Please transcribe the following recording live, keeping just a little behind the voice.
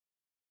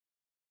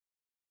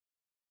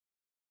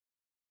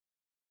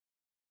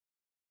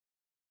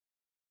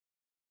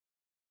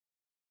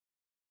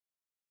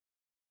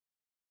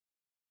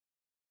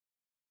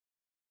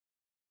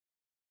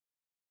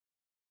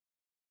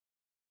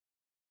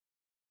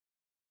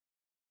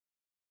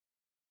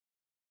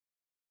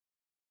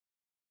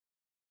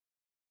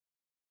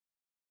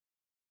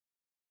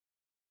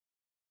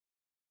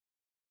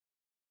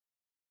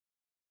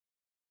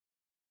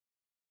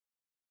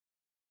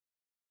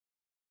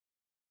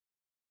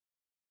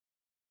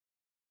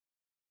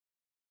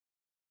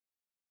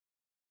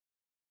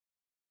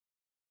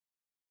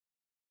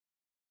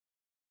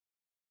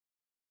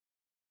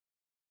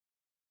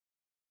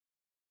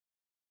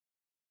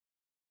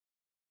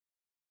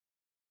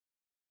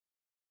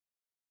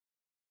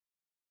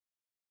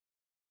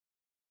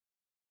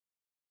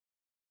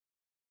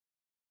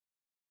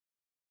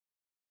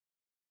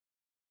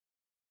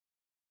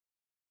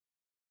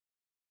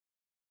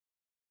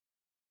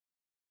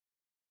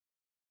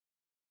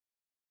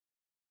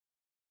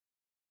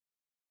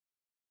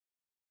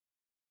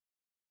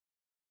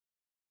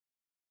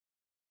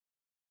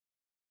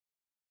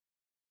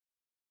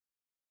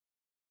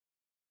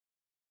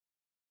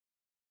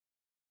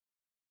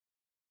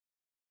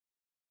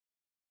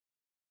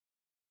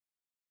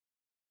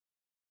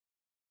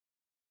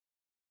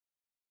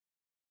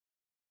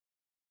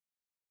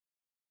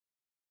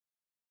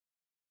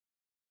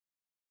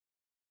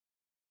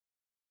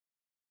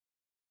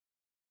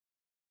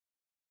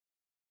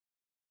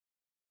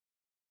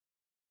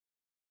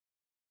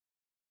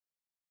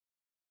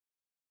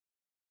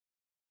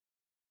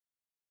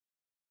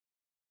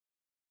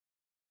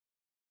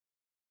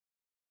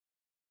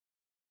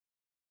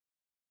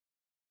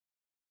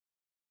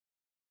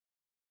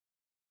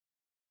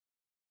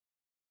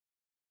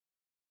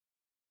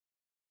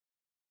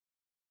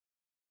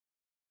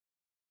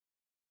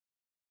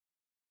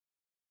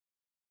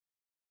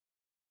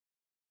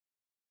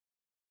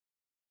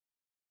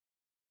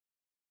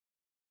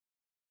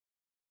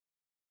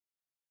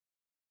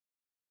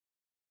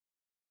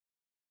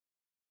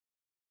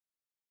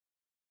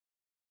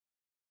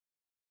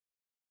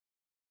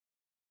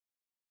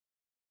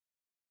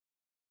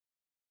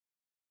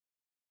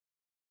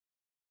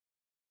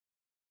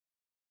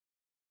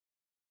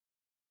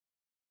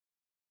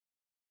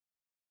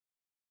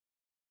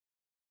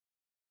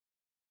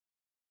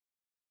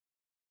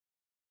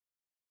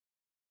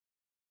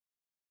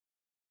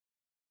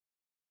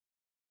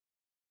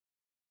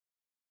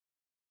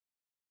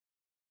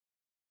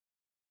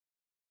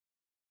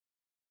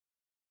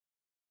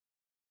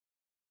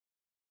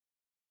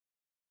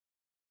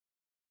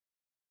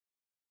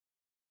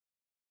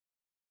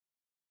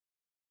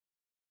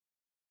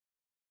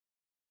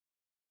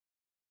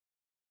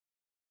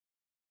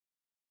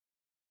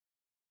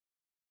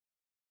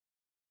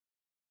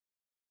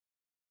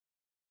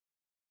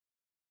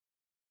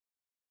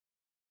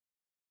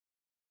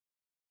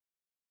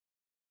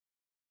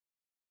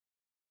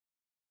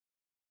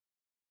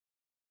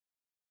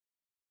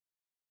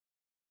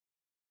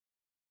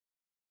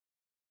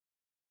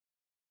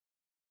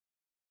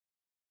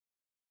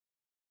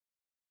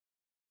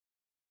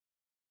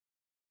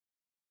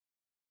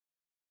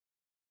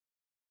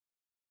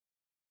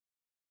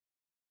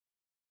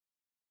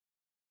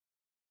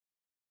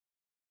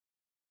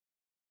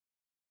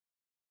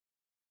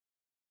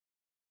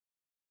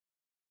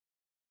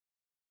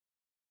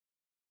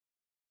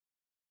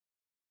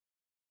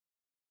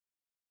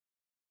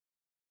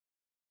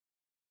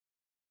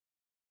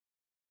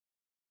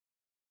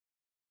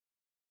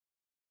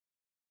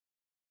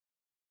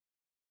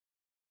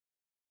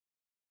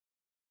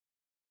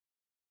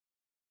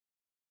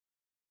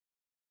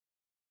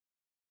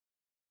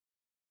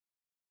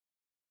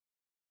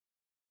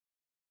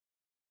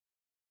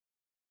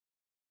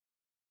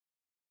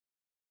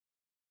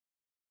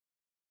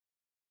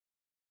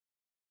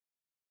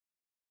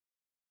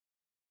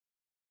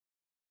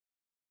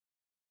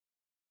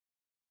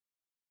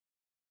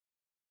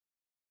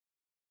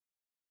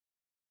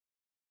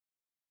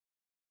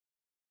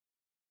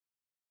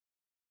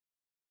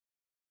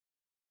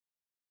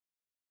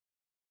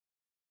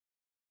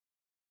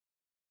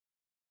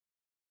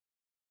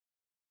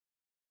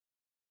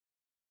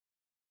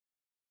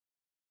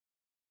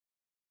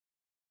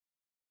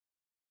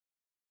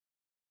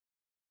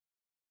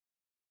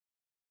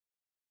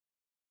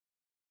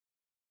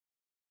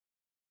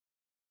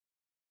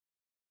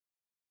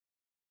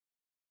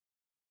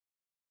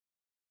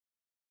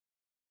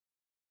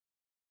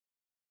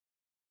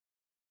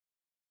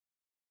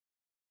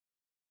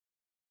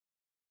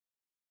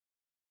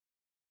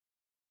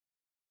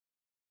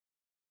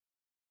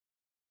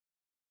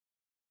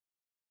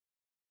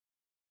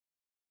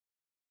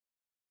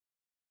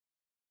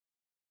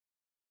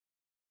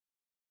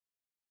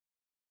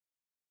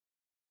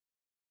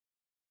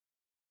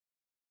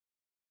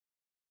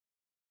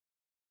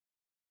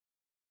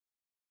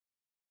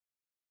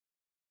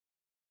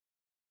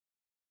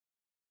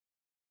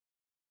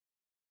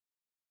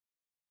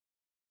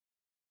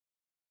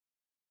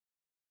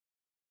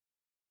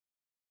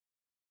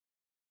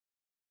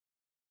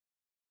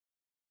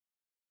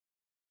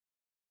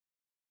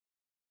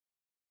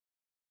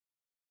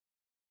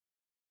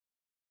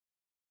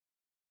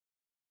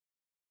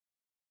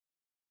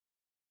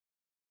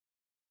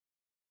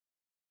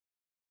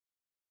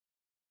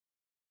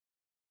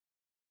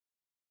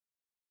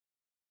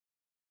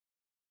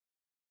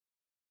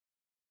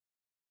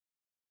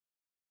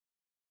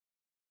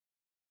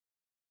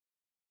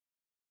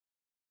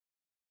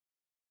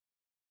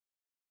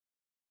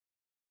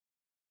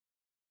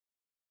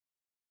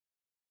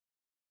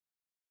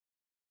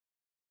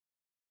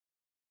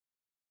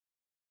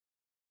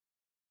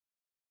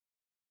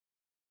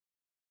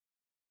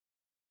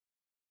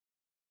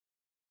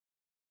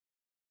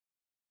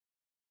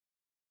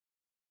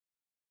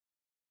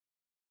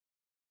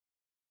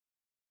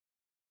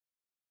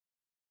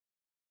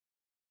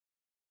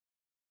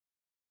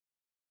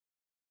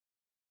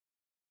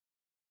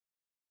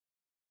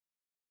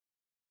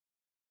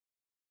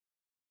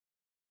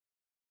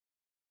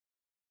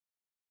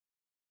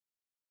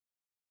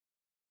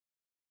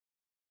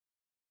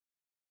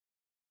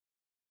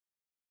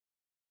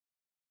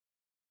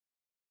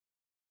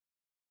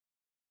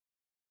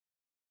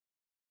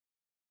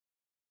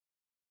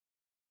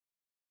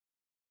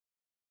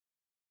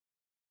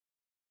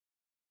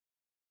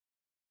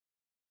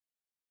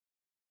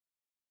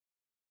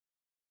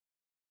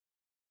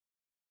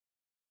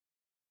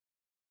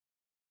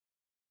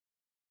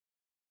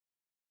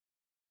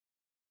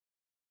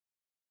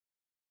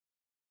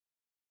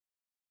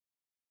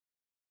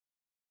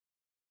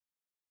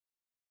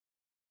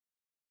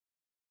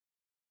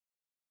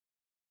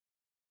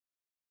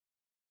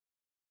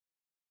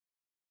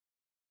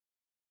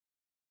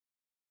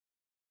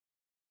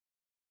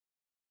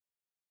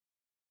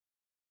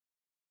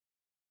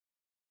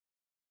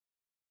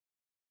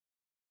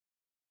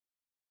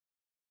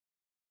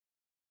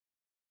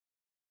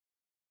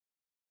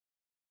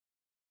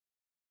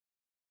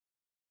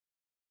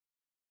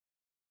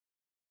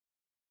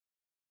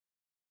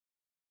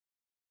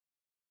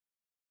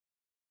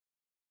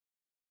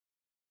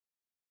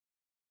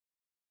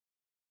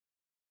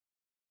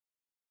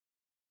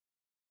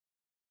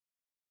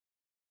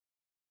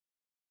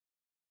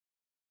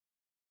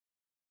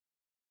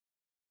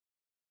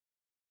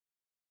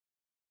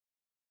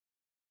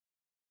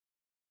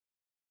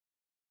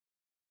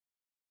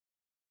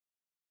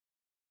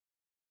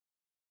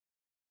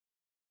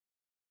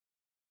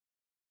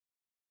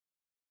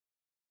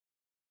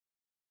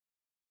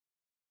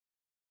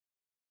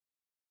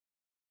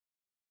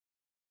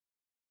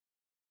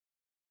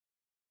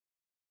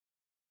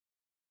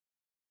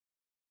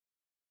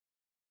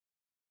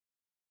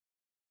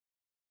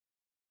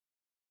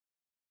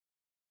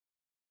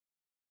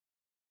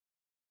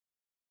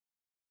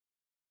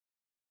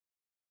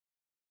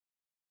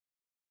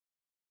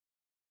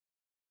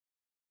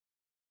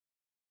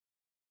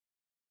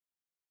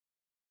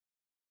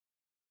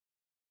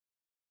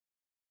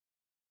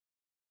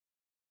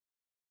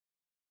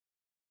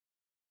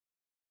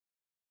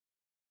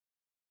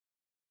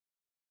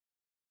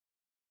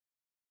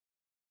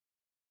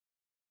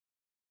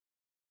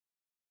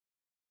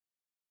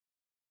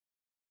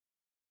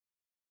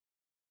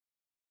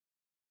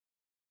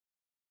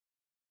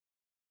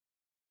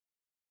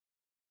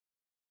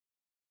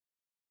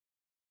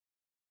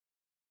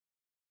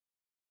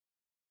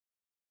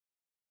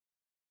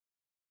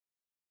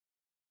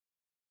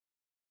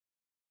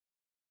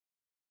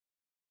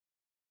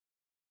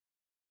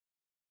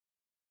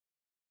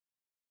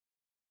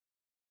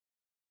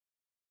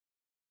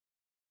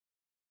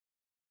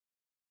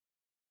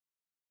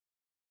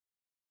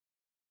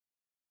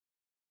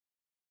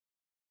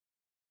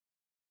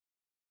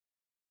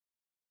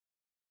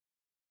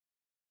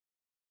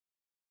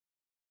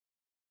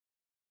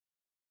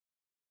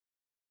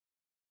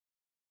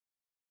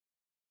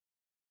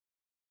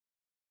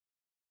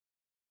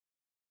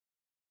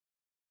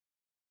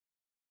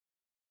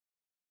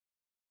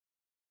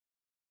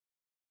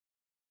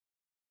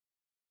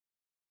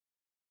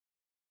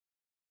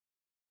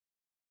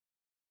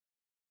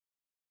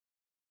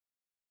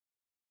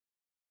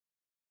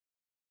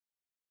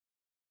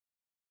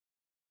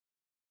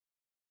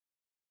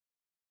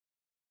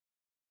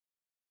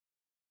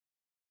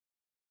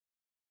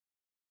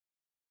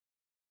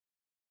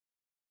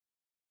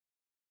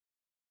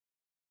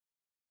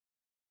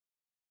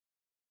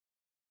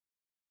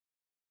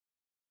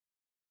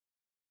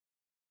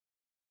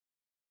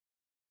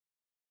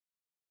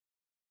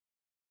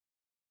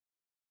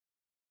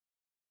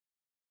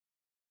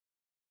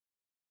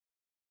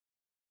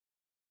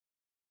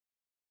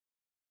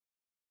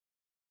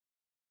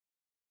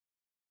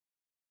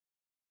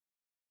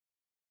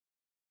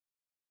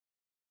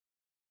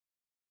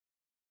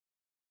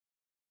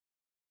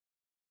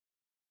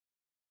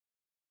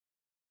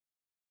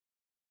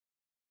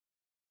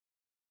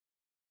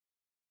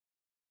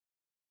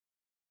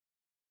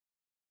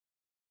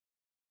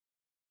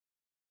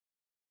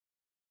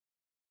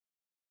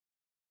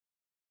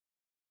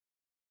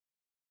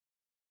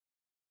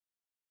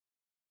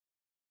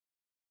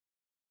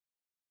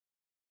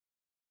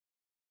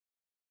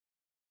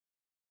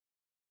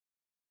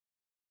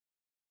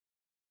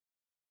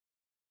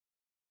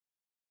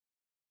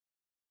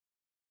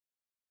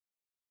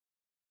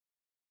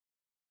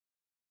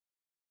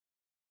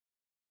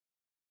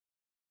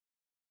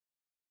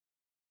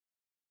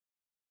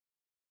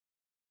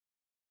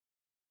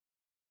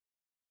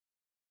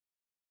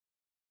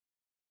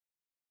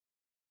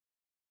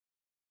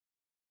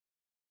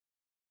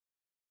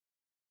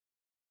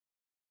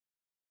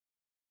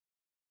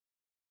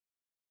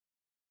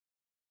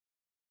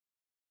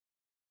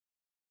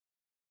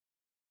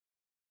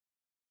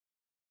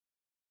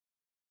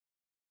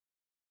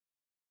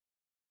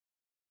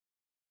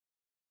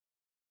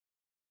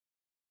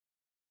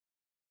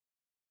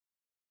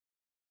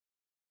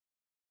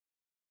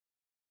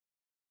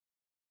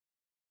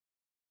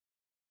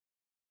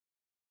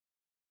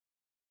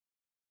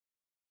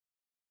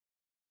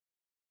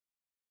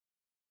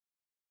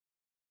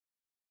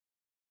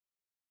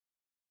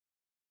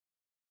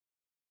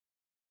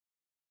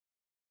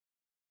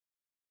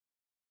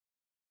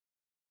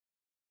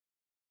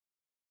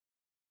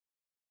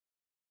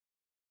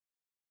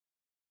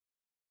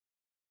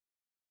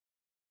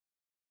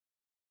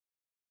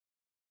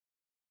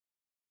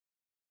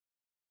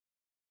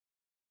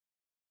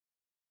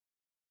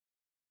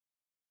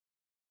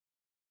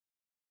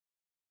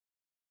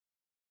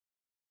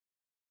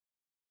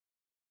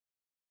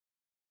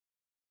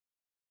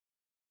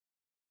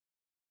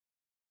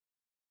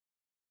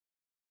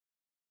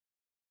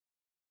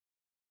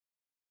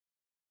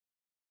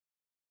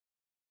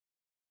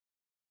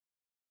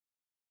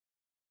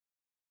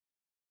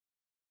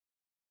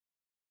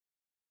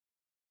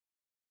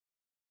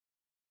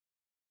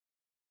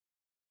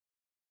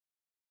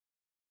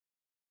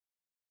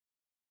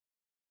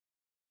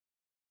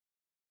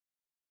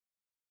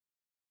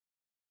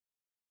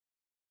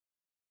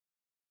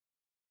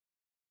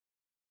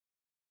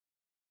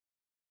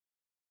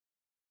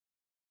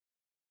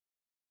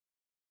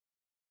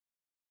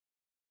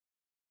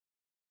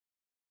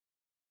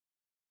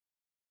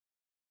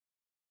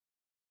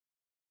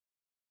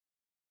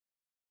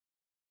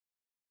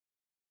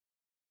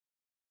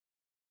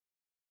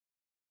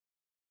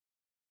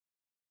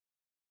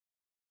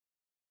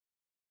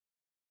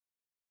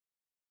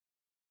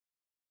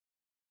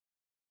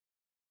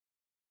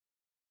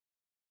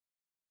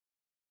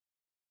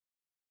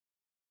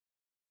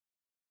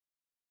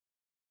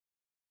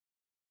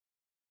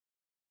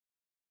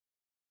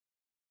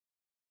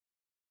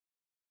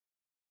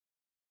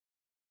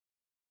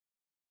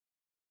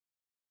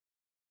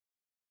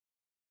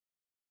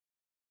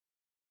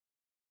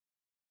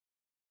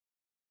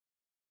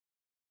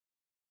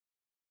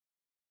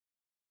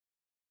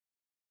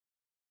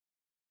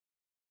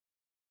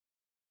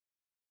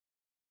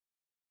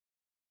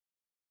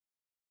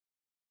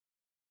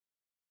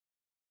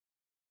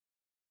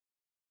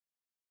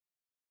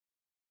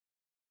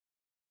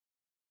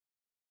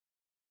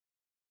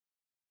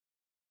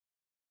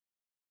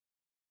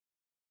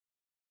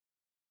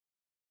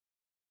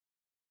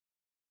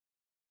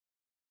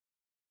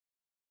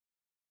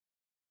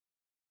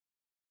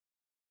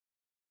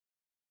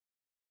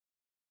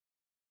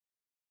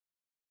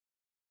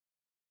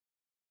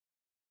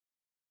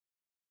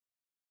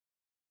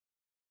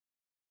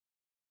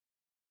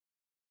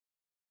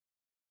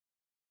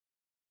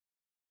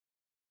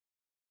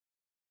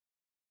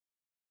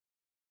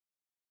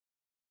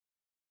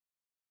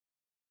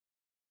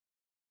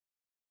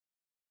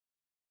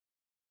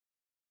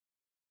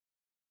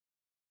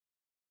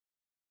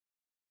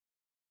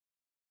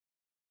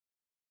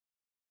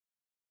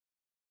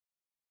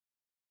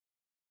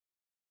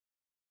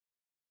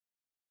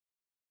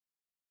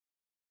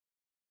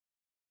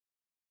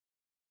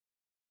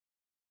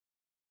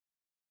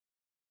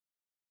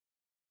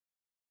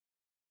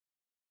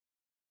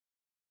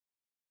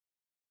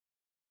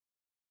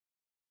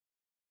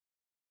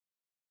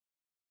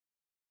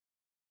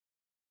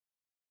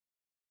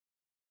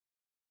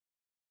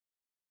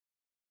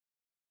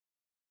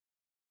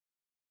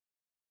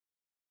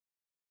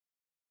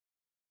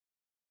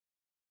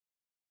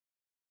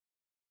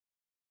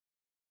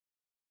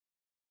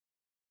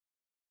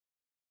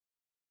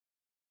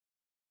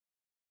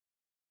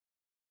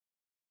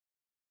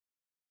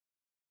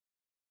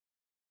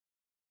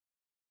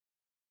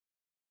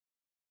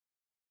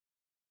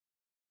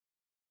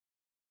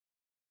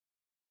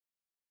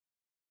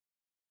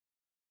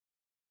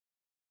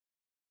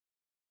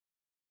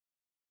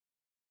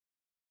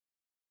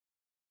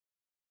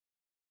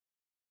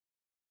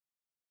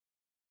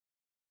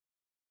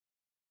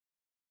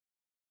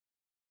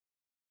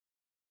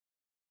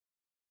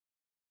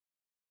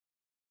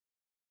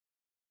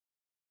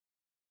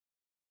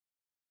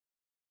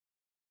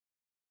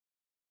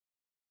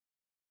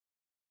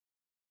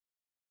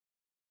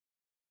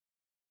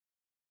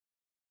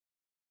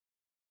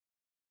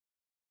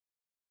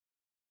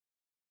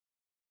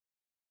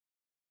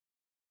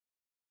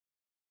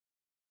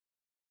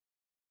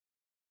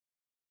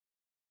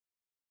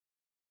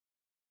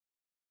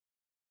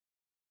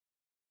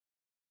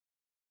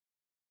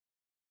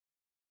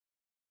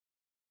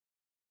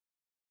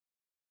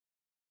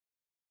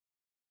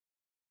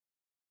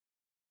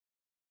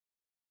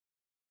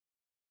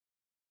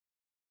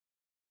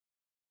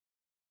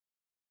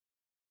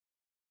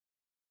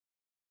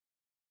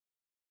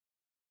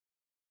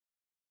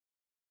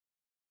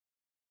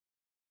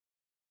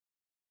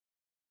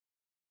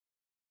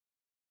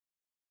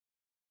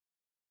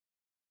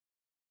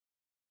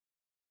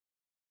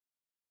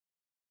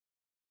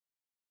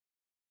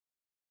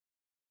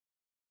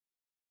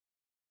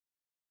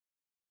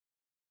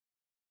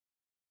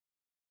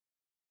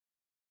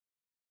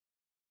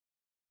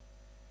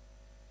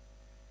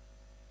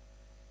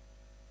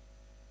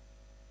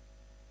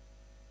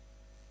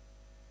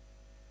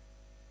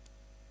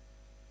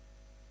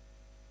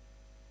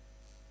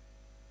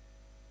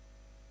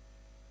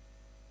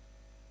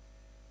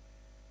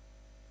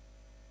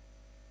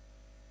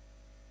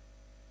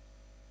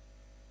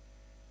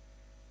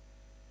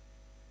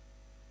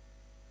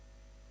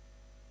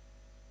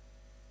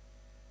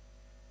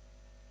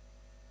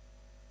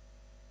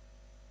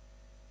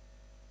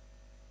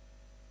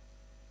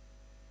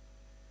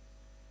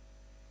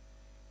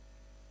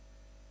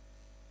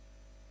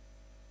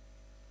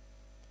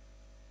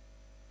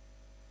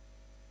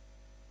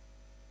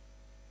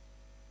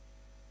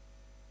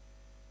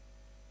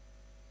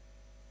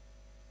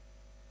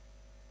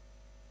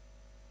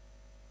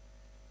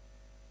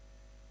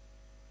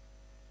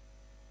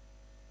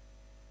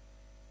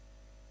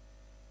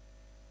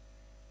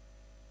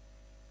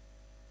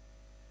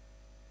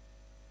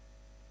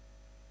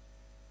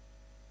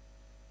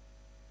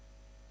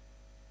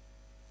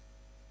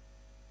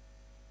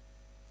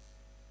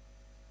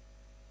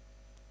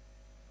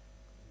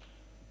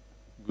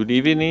Good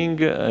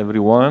evening,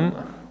 everyone.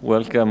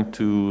 Welcome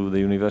to the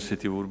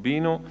University of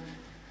Urbino.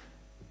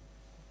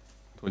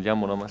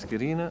 Togliamo la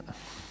mascherina.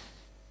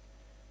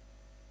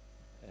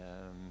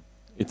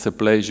 It's a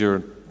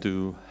pleasure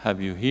to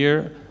have you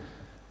here.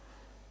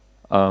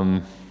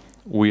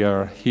 We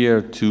are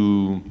here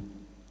to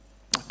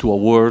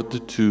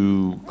award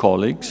two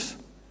colleagues,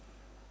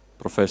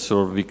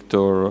 Professor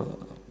Victor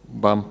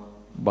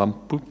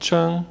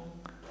Pambuccian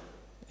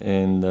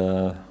and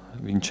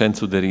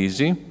Vincenzo de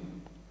Risi.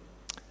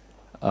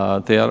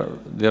 They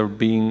are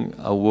being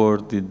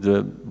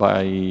awarded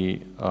by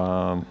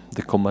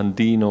the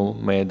Commandino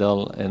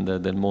medal and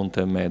the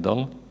Monte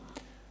medal.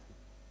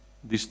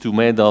 These two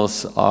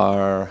medals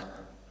are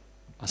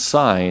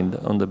assigned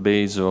on the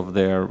basis of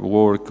their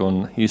work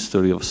on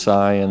history of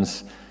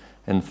science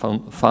and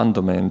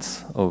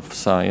fundaments of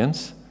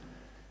science,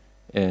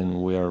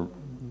 and we are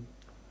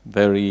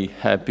very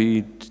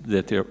happy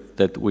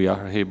that we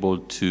are able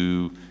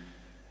to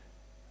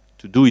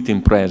do it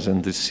in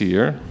present this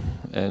year.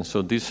 And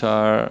so these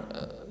are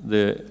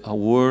the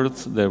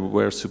awards that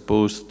were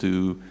supposed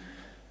to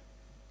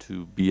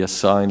be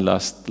assigned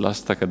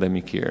last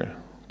academic year,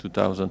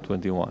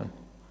 2021.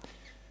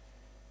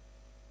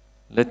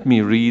 Let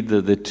me read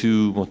the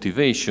two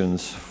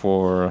motivations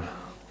for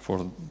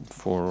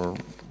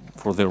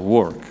their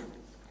work.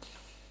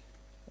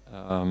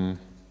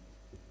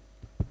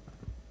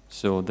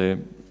 So the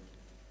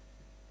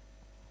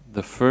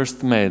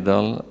first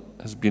medal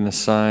has been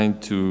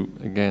assigned to,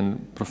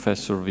 again,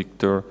 Professor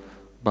Victor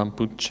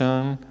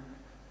Pambuccian,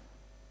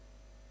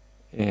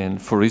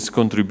 and for his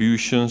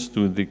contributions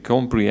to the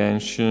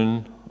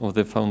comprehension of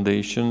the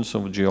foundations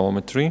of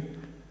geometry,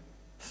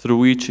 through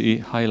which he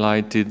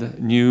highlighted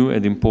new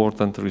and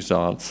important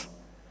results,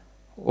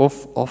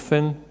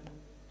 often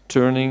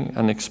turning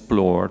an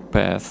explored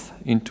path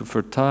into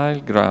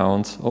fertile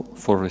grounds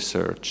for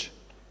research.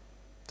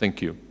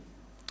 Thank you.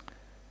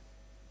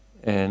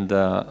 And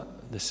the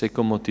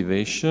second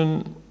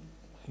motivation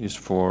is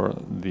for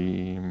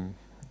the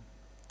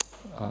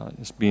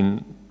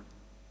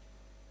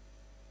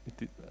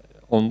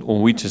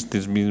on which has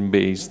been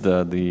based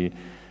the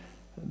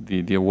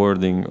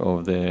awarding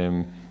of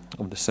the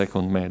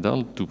second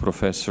medal to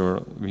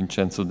Professor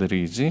Vincenzo de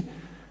Risi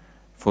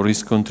for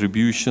his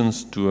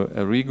contributions to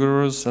a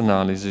rigorous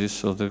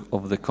analysis of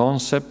the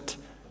concept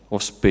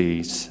of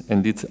space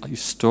and its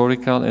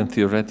historical and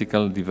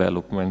theoretical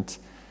development,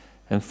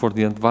 and for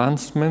the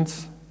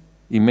advancements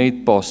he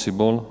made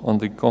possible on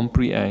the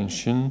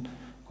comprehension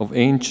of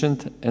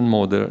ancient and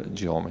modern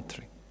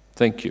geometry.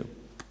 Thank you.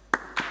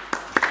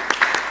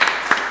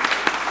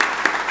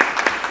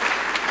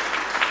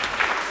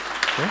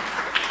 Okay.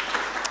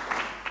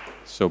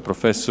 So,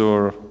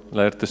 Professor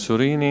Laerte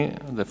Sorini,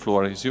 the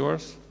floor is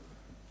yours.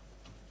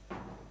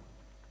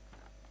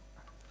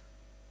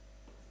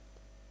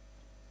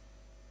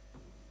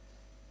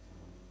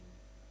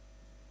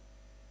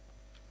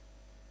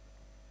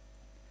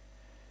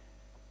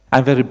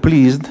 I'm very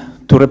pleased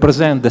to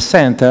represent the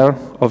Center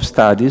of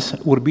Studies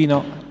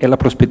Urbino e la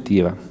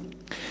Prospettiva,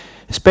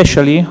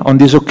 especially on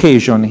this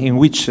occasion in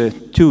which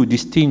two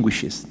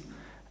distinguished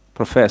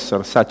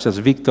professors such as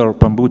Victor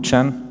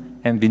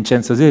Pambuccian and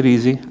Vincenzo de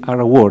Risi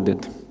are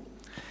awarded.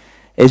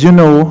 As you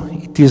know,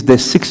 it is the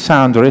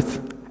 600th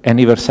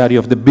anniversary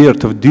of the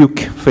birth of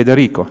Duke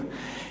Federico,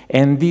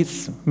 and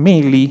this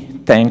mainly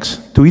thanks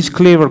to his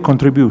clever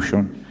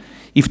contribution.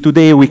 If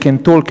today we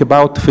can talk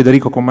about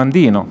Federico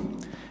Commandino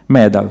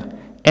medal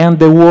and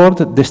the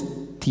award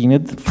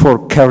destined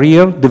for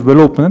career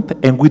development,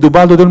 and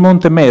Guidobaldo del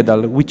Monte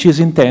medal, which is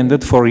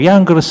intended for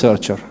young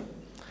researcher,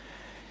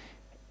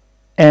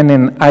 and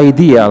an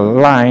ideal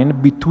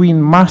line between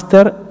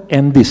master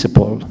and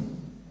disciple.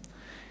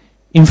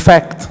 In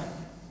fact,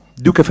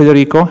 Duke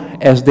Federico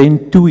has the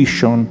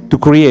intuition to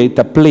create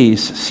a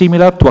place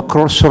similar to a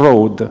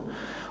crossroad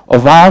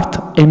of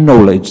art and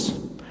knowledge,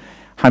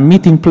 a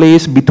meeting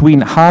place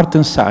between art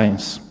and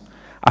science,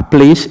 a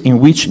place in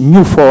which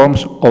new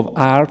forms of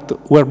art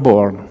were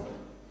born.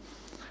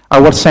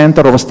 Our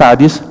Center of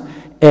Studies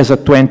has a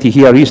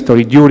 20-year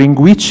history during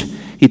which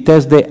it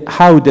has the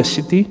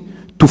audacity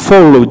to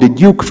follow the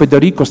Duke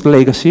Federico's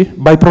legacy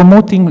by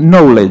promoting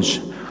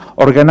knowledge,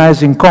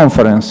 organizing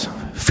conference,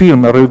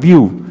 film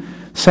review,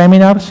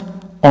 seminars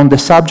on the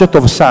subject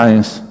of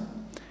science,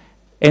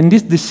 and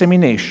this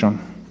dissemination.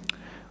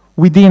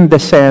 Within the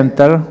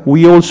center,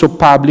 we also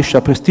publish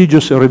a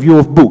prestigious review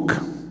of books.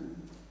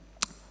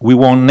 We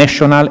won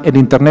national and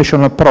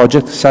international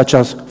projects such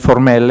as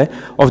Formelle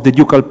of the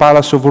Ducal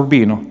Palace of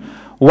Urbino,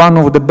 one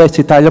of the best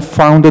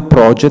Italian-founded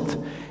projects,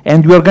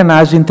 and we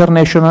organize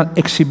international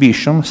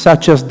exhibitions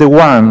such as the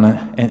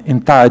one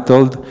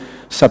entitled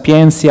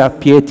Sapientia,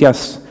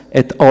 Pietias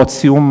et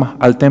Otium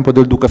al tempo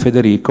del Duca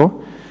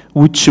Federico,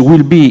 which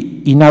will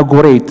be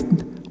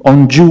inaugurated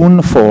on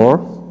June 4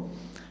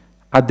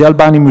 at the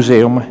Albani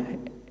Museum,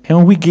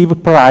 and we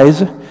give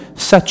prizes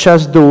such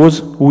as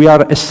those we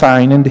are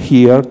assigning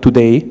here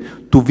today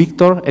to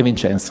Victor and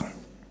Vincenzo,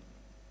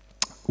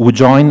 who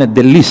join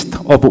the list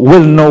of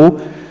well-known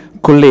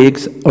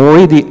colleagues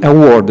already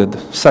awarded,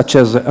 such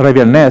as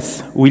Reviel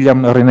Netz,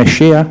 William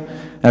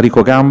Renechea,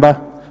 Enrico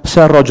Gamba,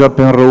 Sir Roger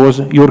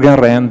Penrose, Jürgen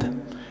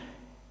Rand,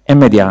 and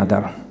many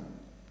others.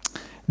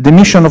 The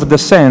mission of the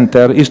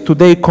center is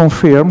today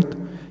confirmed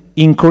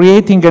in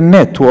creating a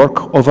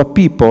network of a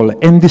people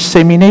and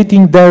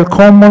disseminating their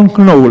common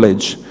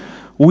knowledge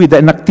with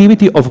an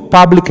activity of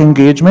public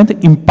engagement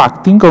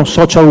impacting on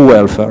social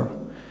welfare.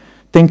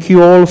 Thank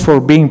you all for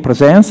being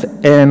present,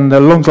 and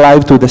long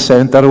life to the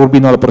center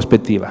Urbino alla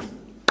Prospettiva.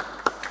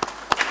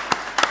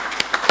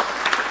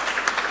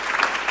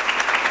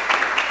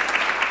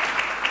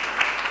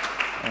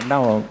 And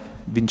now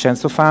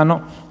Vincenzo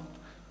Fano.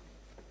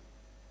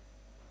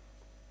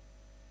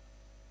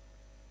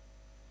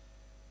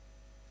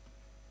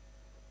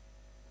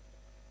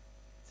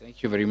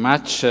 Thank you very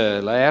much,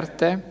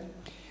 Laerte.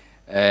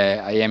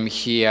 I am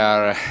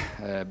here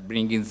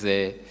bringing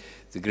the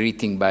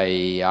greeting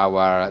by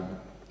our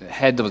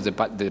head of the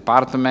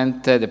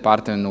Department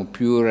of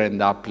Pure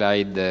and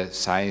Applied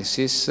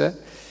Sciences,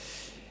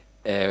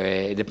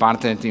 a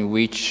department in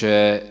which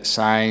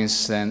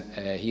science and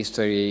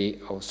history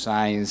of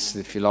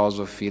science,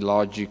 philosophy,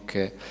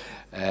 logic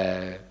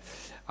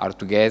are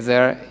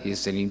together.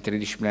 It's an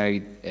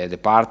interdisciplinary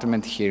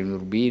department here in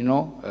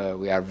Urbino.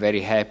 We are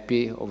very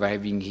happy of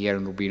having here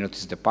in Urbino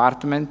this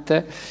department.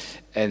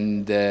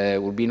 And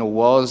Urbino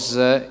was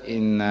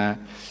in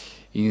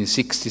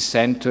 16th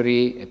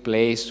century a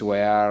place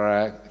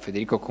where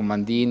Federico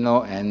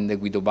Commandino and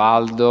Guido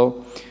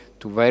Baldo,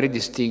 two very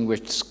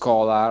distinguished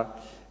scholars,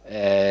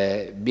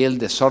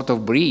 build a sort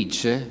of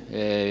bridge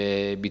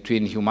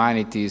between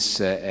humanities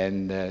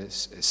and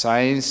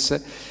science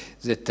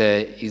that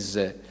is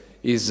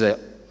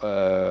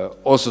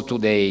also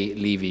today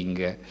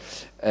living.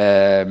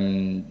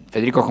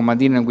 Federico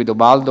Commandino and Guido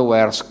Baldo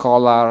were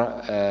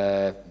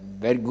scholars,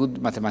 very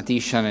good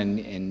mathematician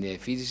and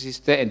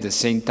physicist, at the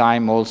same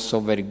time also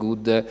very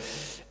good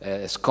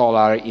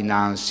scholar in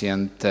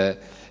ancient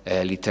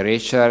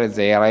literature.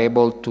 They are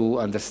able to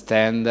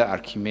understand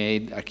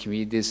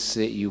Archimedes,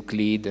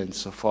 Euclid, and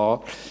so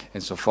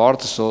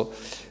forth. So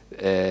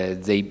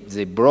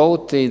they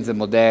brought in the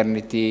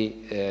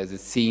modernity, the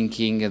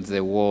thinking and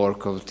the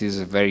work of this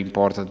very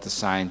important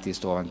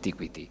scientist of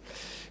antiquity.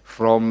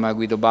 From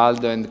Guido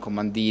Baldo and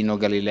Commandino,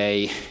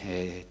 Galilei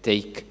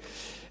take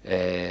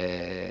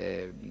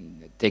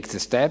the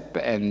step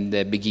and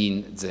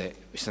begin the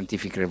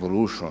scientific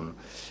revolution,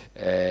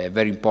 a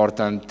very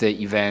important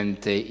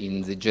event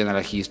in the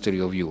general history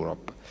of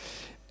Europe.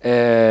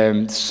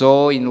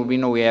 So in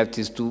Urbino we have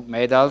these two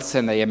medals,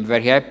 and I am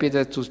very happy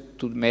that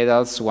two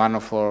medals,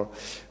 one for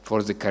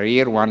the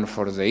career, one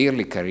for the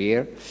early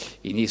career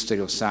in history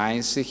of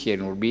science here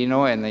in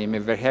Urbino, and I am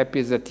very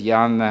happy that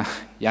Jan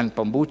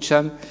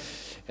Pambuccian,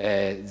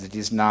 that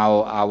is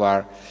now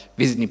our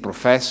visiting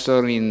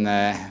professor in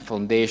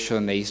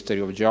Foundation History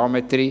of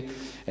Geometry,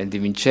 and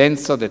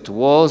Vincenzo, that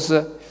was,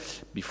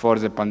 before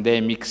the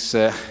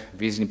pandemics,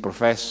 visiting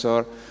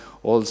professor,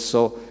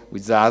 also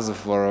with us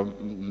for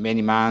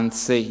many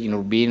months in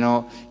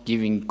Urbino,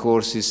 giving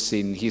courses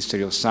in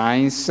history of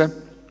science.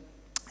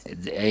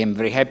 I am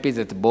very happy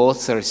that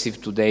both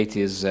received today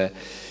this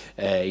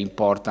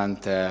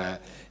important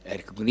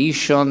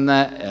recognition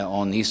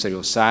on history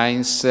of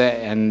science,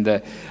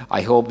 and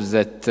I hope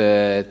that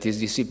this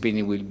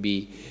discipline will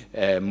be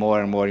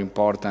more and more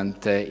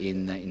important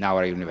in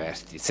our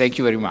university. Thank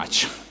you very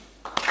much.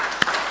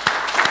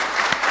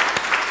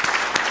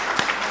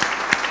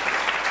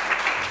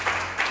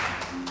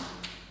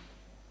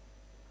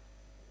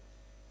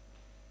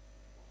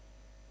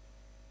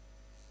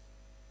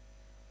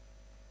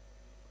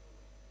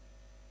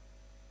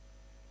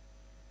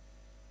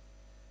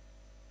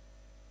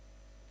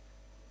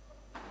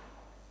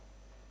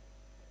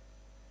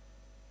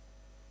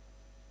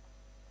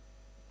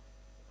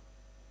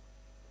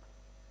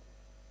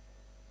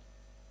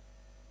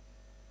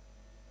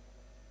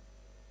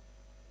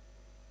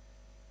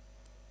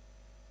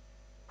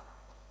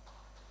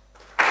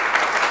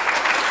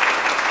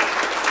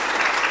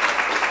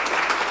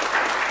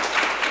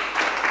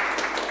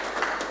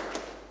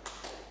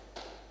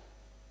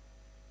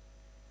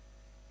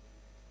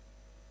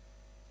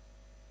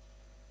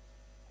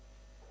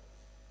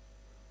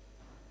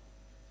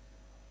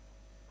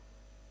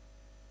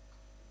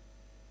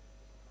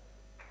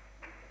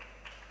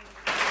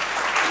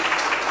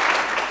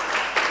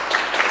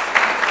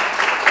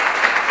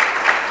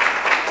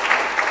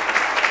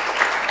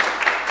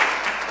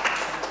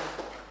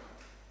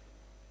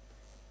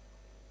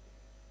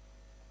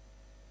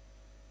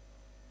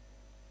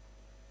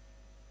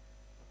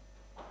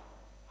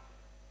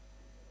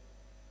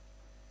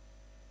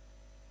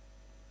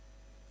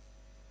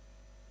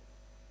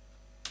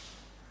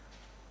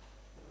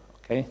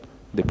 Okay.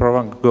 The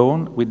program goes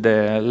on with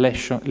the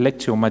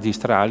Lectio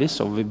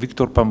Magistralis of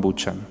Victor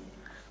Pambuccian.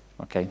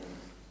 Okay.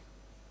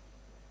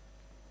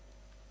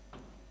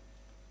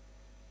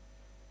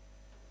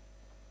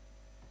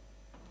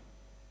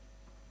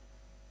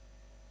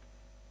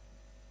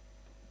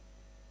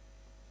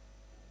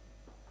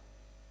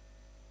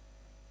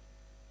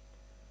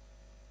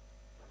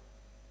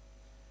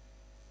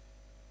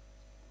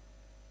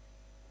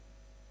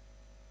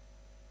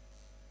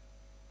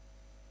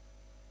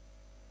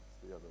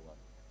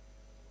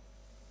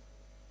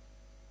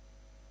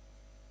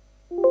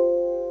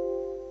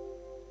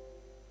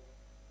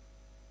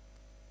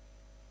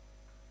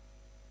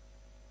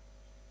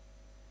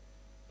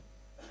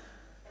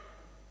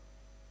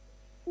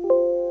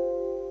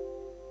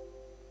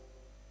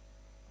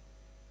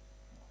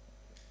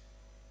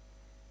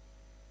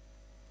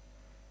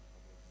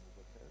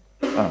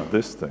 Ah,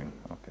 this thing.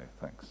 Okay,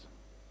 thanks.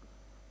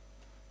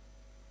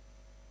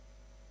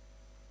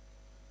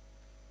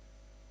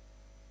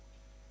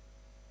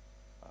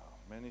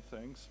 Many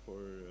thanks for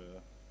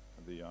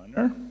the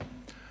honor.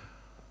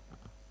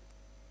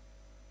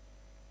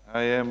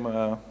 I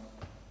am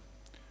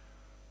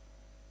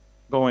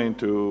going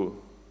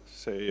to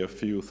say a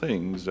few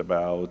things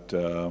about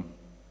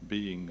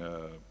being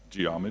a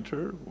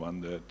geometer,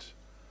 one that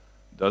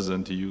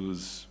doesn't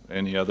use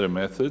any other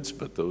methods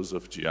but those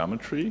of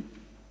geometry,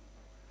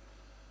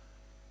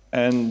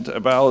 and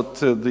about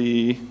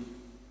the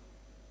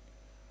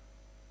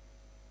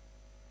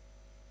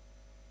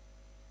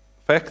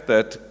fact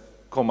that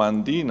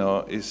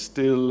Commandino is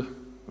still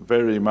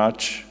very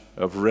much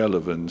of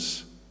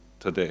relevance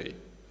today,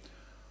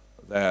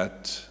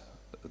 that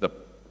the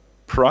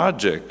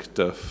project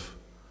of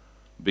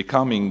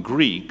becoming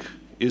Greek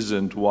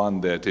isn't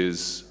one that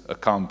is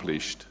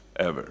accomplished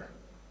ever.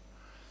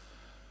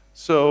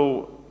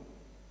 So,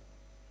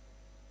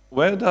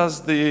 where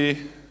does the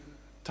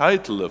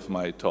title of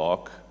my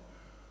talk,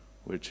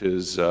 which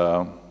is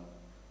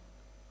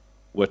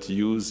what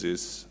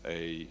uses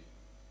a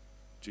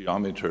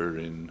geometer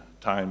in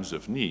times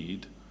of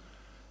need,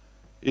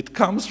 it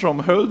comes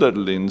from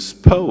Hölderlin's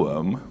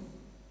poem,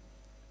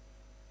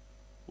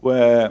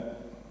 where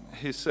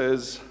he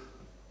says,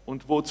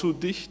 und wozu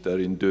Dichter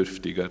in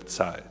dürftiger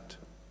Zeit?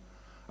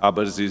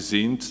 Aber sie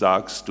sind,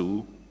 sagst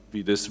du,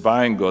 wie des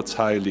Weingotts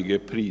heilige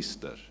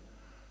Priester,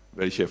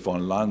 welche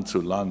von Land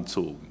zu Land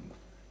zogen,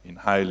 in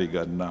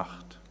heiliger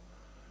Nacht.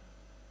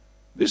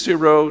 This he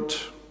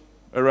wrote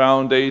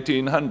around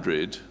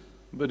 1800,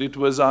 but it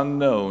was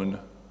unknown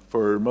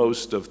for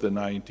most of the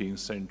 19th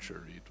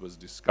century. It was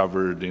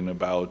discovered in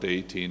about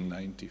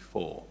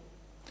 1894.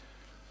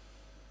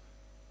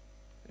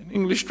 In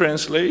English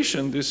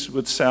translation, this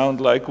would sound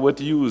like,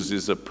 what use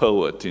is a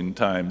poet in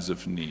times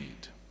of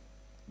need?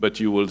 But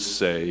you will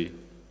say,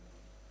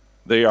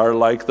 they are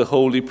like the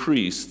holy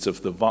priests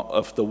of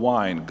the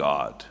wine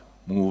god,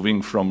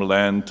 moving from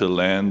land to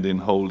land in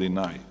holy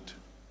night.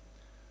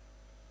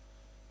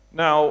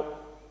 Now,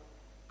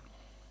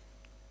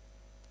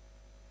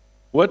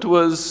 what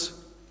was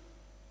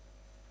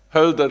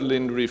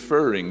Hölderlin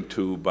referring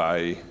to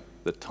by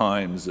the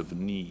times of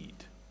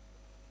need?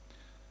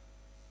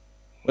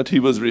 What he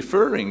was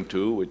referring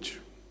to, which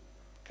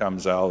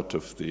comes out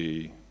of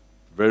the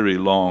very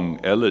long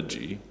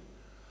elegy,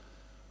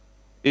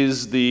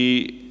 is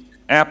the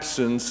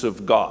absence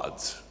of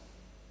gods,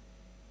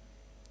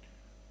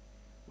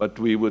 what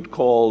we would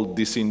call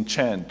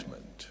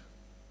disenchantment.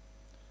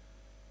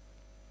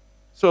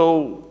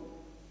 So,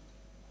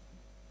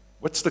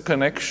 what's the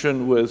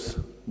connection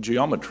with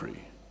geometry?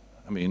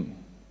 I mean,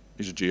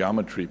 is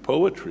geometry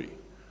poetry?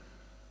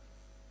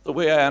 The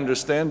way I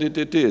understand it,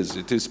 it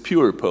is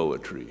pure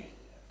poetry.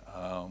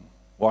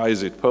 Why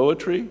is it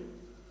poetry?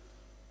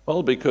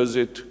 Well, because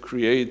it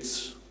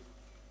creates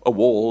a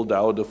world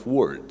out of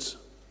words,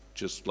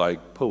 just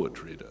like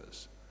poetry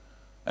does.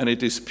 And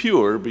it is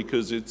pure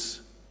because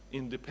it's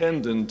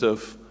independent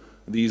of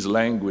these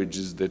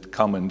languages that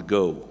come and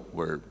go,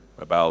 where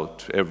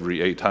about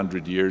every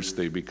 800 years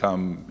they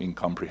become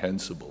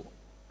incomprehensible.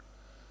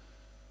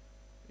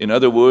 In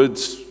other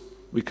words,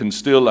 we can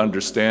still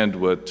understand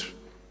what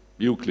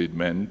Euclid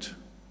meant,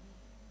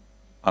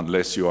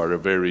 unless you are a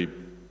very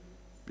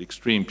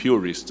extreme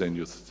purist and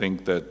you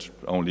think that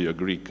only a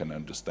Greek can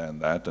understand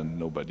that and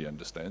nobody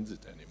understands it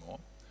anymore.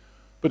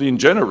 But in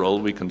general,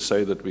 we can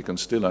say that we can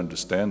still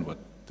understand what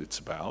it's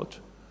about.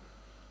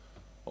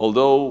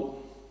 Although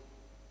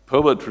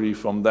poetry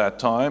from that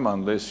time,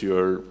 unless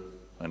you're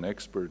an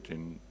expert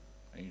in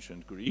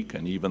ancient Greek,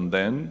 and even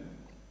then,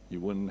 you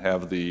wouldn't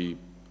have the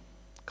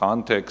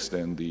context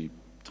and the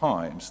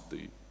times,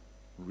 the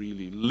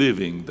really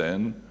living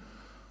then,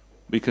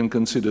 we can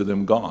consider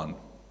them gone.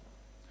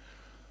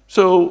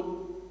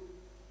 So,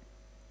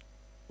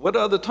 what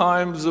are the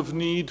times of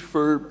need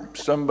for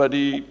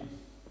somebody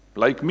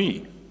like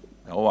me?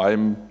 Now,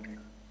 I'm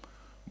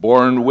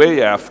born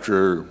way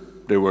after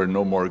there were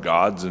no more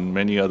gods and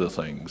many other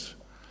things.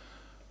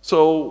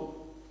 So,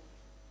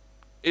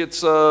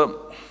 it's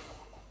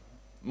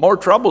more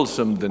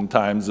troublesome than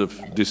times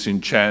of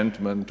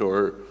disenchantment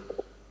or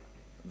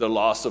the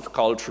loss of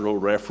cultural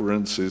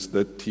references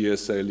that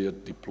T.S.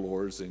 Eliot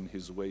deplores in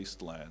his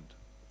Wasteland.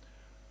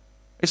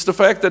 It's the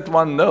fact that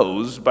one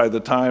knows by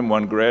the time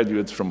one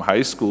graduates from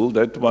high school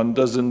that one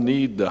doesn't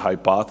need the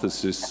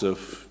hypothesis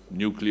of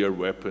nuclear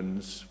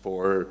weapons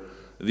for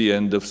the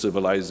end of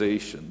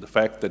civilization. The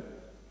fact that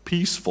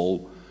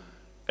peaceful,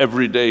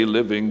 everyday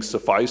living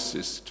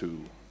suffices to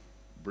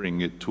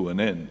bring it to an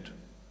end.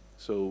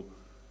 So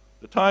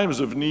the times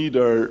of need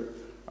are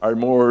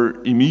more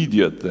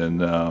immediate than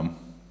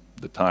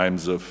the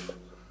times of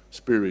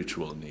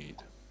spiritual need.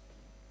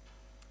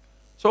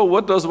 So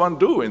what does one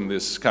do in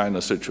this kind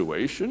of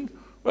situation?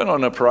 Well,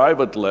 on a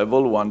private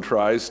level, one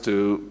tries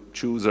to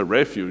choose a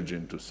refuge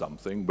into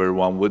something where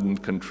one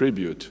wouldn't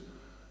contribute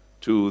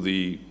to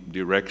the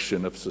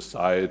direction of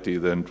society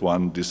that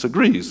one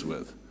disagrees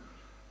with.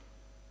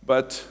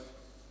 But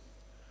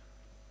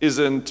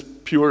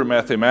isn't pure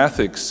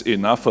mathematics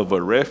enough of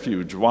a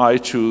refuge? Why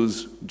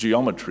choose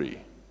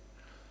geometry?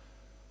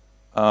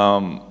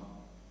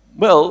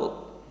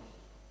 Well,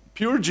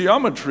 pure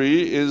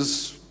geometry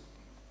is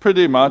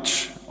pretty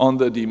much on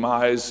the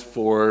demise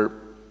for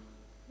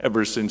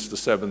ever since the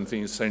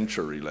 17th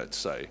century, let's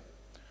say.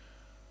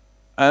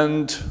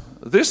 And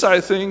this,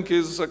 I think,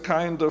 is a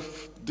kind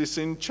of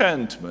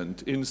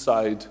disenchantment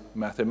inside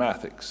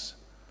mathematics.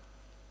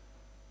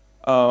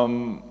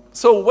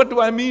 So what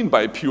do I mean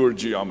by pure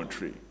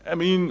geometry? I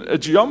mean a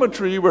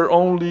geometry where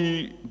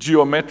only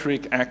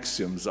geometric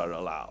axioms are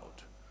allowed.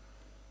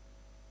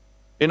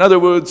 In other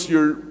words,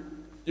 you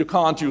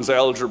can't use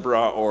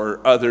algebra or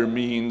other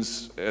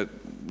means,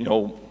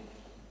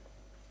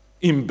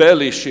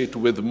 embellish it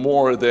with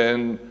more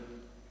than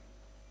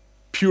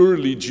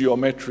purely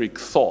geometric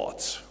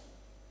thoughts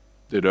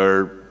that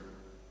are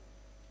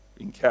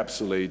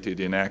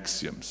encapsulated in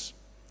axioms.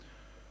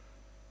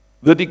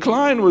 The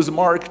decline was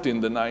marked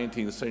in the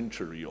 19th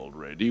century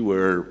already,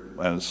 where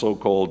a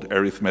so-called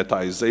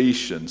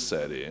arithmetization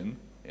set in.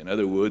 In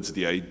other words,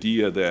 the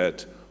idea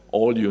that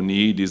all you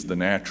need is the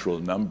natural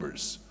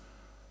numbers,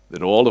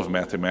 that all of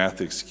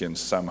mathematics can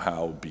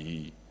somehow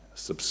be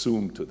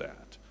subsumed to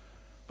that.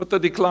 But the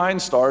decline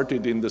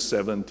started in the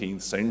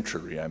 17th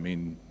century. I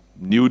mean,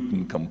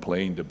 Newton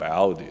complained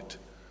about it.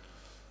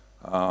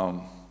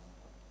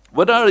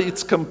 What are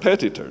its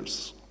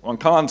competitors? One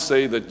can't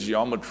say that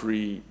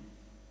geometry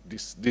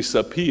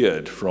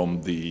disappeared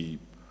from the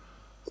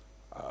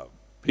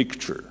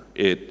picture.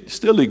 It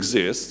still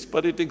exists,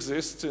 but it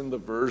exists in the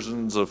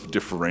versions of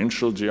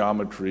differential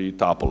geometry,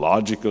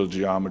 topological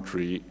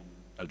geometry,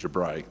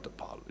 algebraic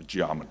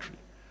geometry.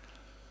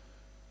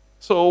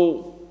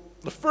 So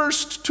the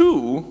first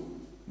two,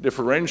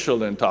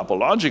 differential and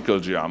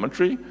topological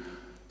geometry,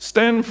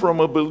 stem from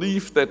a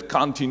belief that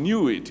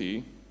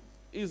continuity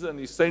is an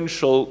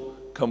essential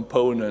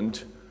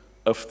component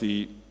of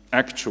the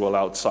actual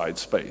outside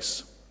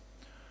space.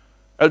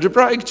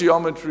 Algebraic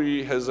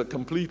geometry has a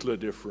completely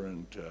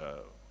different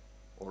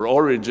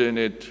origin.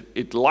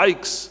 It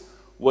likes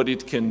what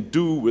it can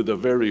do with a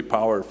very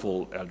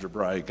powerful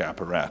algebraic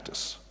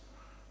apparatus.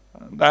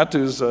 And that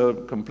is a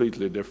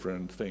completely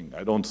different thing.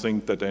 I don't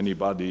think that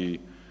anybody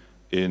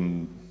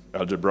in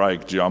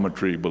algebraic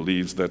geometry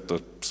believes that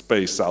the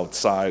space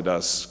outside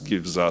us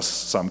gives us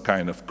some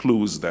kind of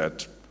clues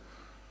that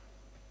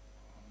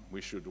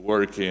we should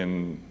work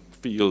in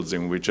fields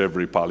in which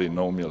every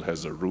polynomial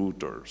has a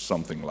root or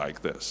something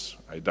like this.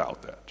 I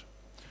doubt that.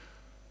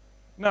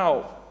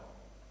 Now,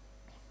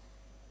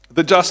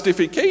 the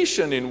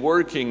justification in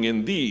working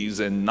in these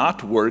and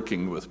not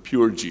working with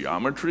pure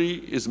geometry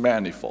is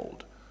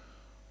manifold.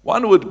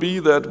 One would be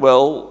that,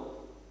 well,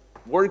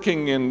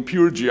 working in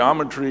pure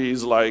geometry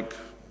is like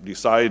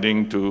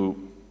deciding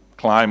to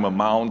climb a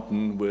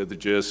mountain with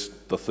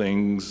just the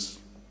things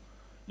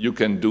you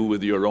can do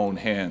with your own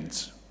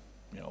hands.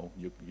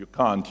 You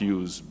can't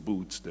use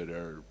boots that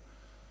are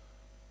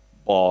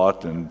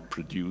bought and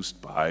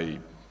produced by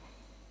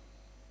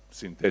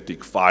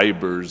synthetic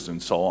fibers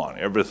and so on.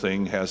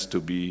 Everything has to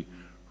be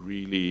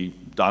really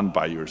done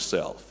by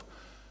yourself.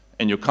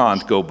 And you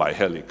can't go by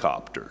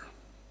helicopter.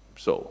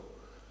 So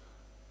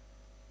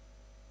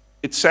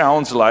it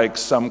sounds like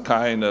some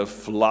kind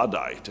of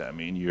Luddite. I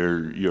mean,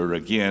 you're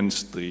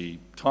against the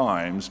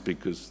times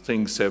because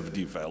things have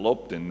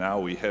developed and now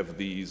we have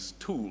these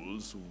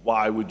tools.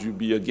 Why would you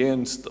be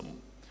against them?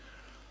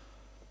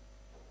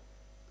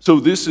 So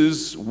this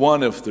is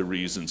one of the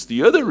reasons.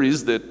 The other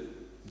is that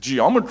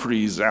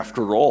geometry is,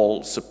 after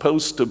all,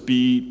 supposed to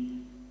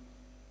be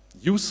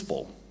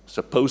useful,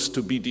 supposed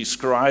to be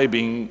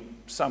describing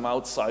some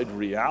outside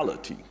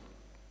reality.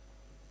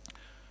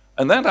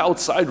 And that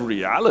outside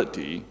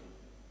reality,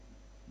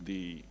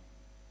 the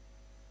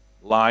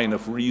line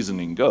of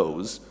reasoning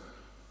goes,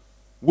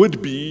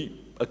 would be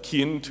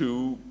akin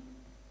to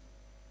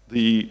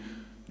the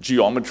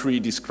geometry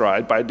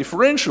described by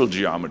differential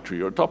geometry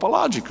or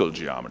topological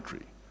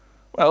geometry.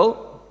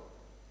 Well,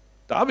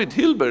 David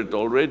Hilbert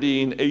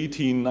already in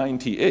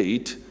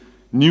 1898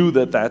 knew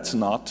that that's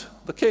not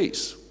the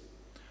case.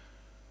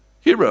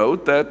 He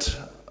wrote that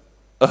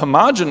a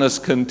homogeneous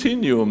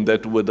continuum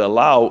that would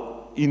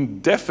allow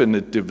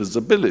indefinite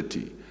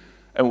divisibility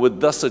and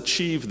would thus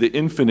achieve the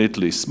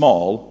infinitely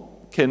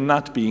small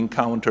cannot be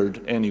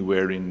encountered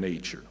anywhere in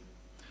nature.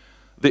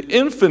 The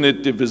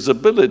infinite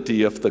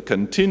divisibility of the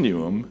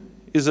continuum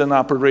is an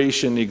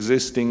operation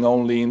existing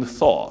only in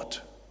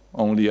thought,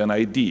 only an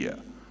idea,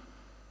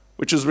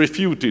 which is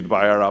refuted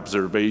by our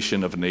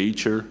observation of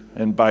nature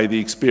and by the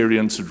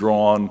experience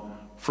drawn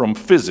from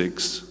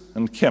physics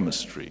and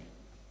chemistry.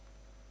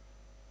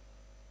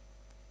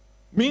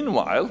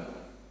 Meanwhile,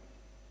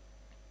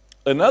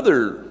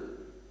 another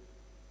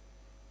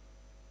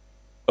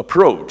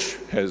approach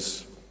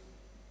has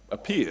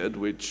appeared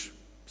which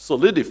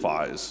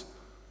solidifies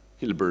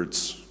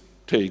Hilbert's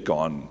take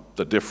on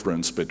the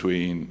difference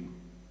between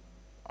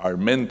our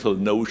mental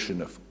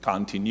notion of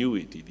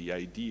continuity, the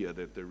idea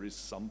that there is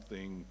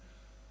something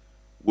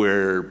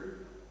where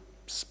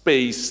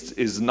space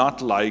is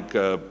not like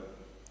a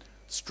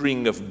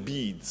string of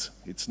beads.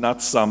 It's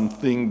not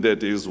something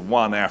that is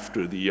one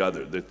after the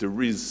other, that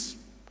there is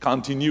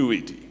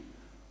continuity,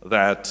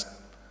 that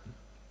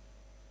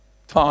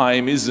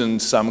time isn't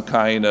some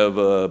kind of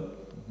a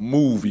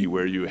movie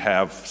where you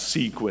have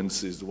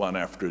sequences one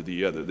after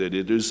the other, that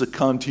it is a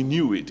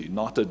continuity,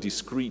 not a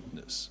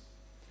discreteness.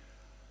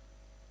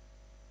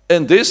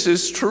 And this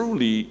is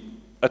truly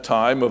a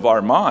time of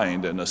our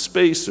mind and a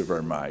space of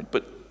our mind,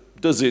 but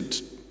does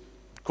it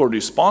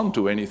correspond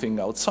to anything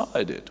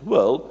outside it?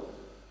 Well,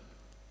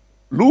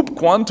 loop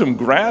quantum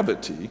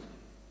gravity,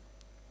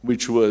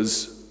 which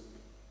was,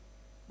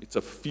 it's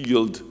a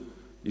field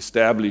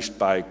established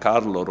by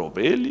Carlo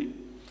Rovelli,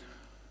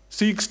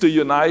 seeks to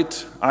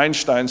unite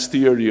Einstein's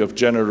theory of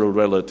general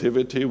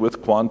relativity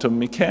with quantum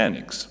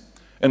mechanics.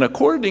 And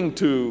according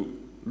to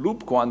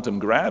loop quantum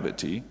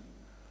gravity,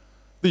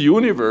 the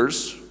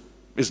universe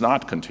is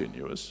not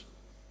continuous.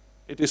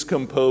 It is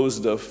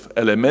composed of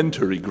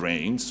elementary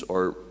grains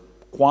or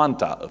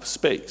quanta of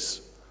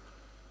space.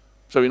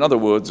 So in other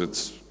words,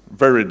 it's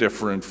very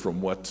different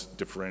from what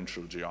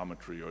differential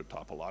geometry or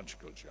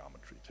topological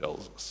geometry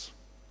tells us.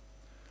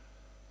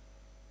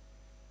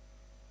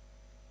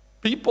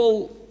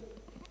 People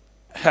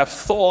have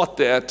thought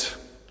that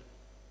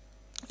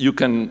you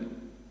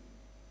can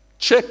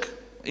check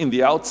in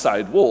the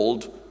outside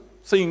world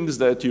things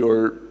that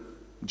your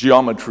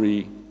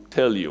geometry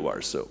tell you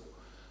are so.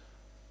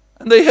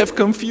 And they have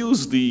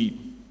confused the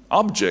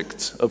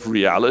objects of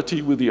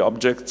reality with the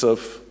objects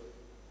of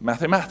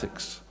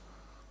mathematics.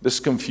 This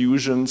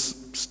confusion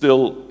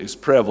still is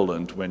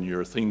prevalent when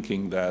you're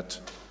thinking that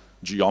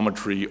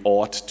geometry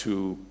ought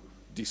to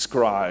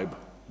describe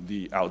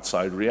the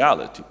outside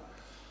reality.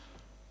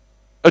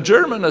 A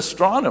German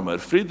astronomer,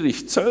 Friedrich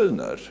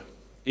Zöllner,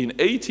 in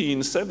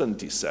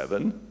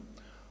 1877,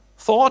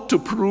 thought to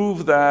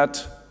prove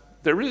that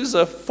there is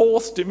a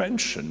fourth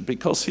dimension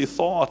because he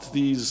thought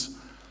these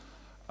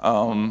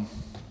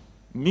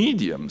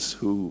mediums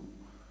who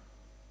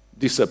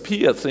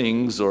disappear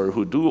things or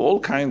who do all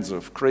kinds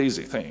of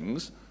crazy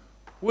things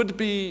would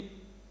be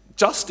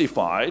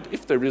justified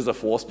if there is a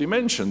fourth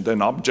dimension.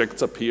 Then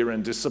objects appear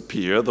and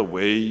disappear the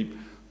way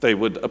they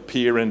would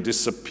appear and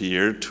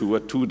disappear to a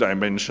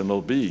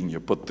two-dimensional being. You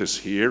put this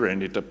here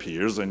and it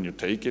appears, and you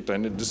take it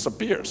and it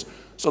disappears.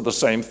 So the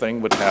same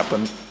thing would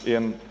happen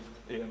in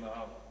 3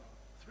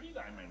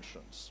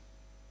 dimensions.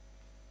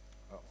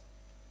 Oh.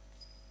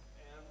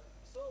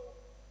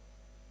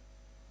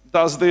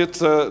 And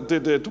so,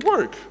 did it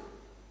work?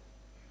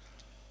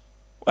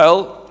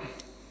 Well,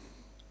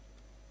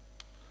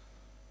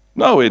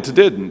 no, it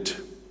didn't.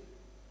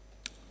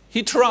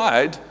 He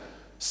tried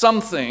some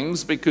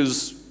things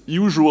because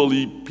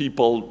usually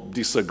people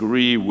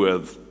disagree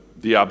with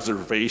the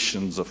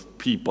observations of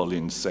people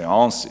in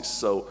seances.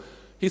 So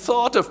he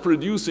thought of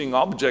producing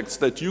objects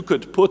that you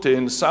could put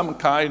in some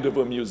kind of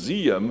a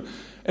museum,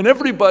 and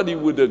everybody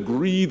would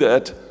agree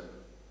that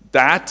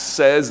that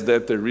says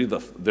that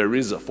there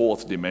is a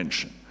fourth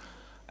dimension.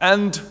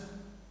 And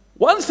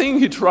one thing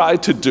he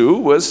tried to do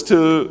was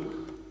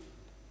to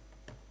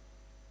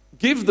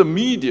give the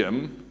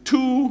medium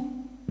 2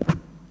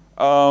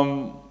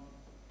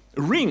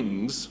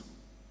 rings,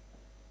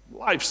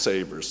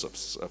 lifesavers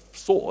of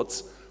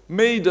sorts,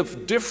 made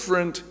of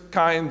different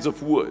kinds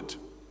of wood.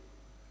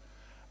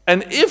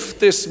 And if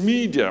this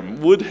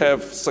medium would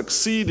have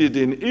succeeded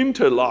in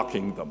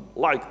interlocking them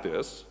like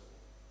this,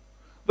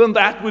 then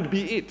that would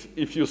be it.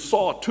 If you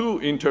saw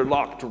 2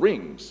 interlocked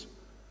rings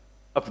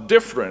of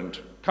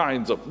different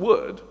kinds of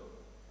wood,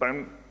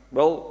 then,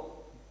 well,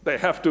 they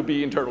have to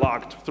be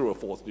interlocked through a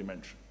fourth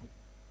dimension.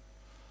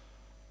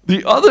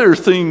 The other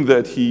thing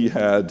that he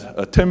had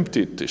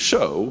attempted to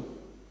show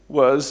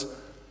was,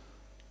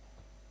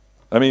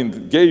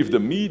 gave the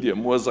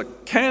medium was a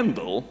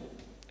candle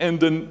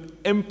and an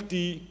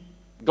empty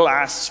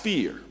glass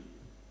sphere,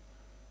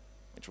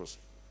 which was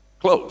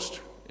closed.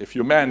 If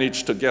you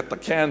manage to get the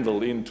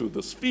candle into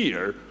the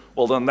sphere,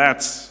 well, then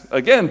that's,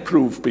 again,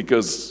 proof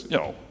because,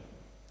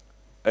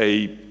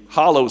 a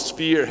hollow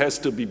sphere has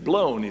to be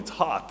blown. It's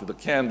hot. The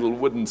candle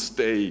wouldn't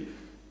stay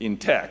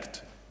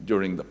intact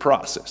during the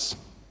process.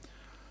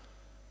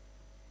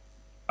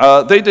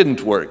 They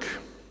didn't work.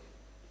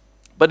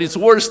 But it's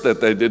worse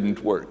that they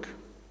didn't work.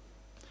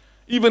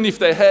 Even if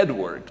they had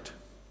worked,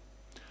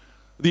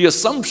 the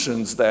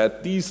assumptions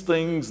that these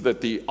things,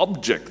 that the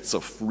objects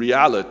of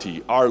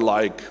reality are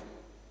like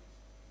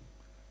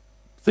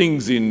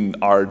things in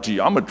our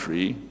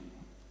geometry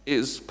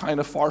is kind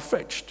of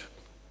far-fetched.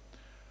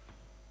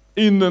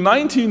 In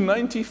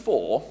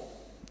 1994,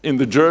 in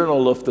the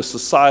Journal of the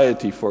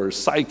Society for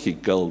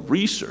Psychical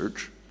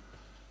Research,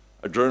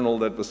 a journal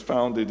that was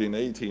founded in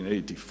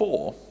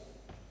 1884,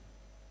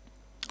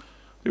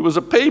 there was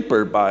a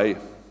paper by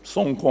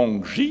Song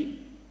Kong-ji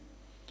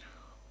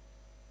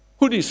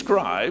who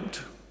described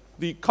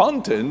the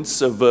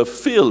contents of a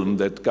film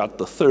that got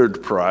the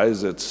 3rd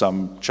prize at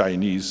some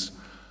Chinese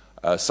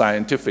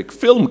scientific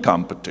film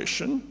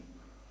competition,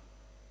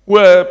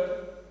 where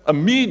a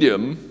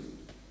medium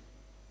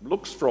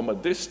looks from a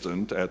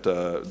distance at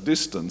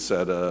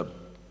a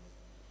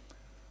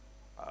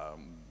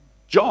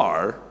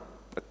jar,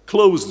 a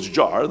closed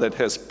jar that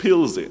has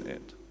pills in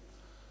it.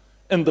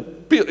 And the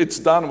pill, it's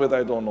done with,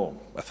 I don't know,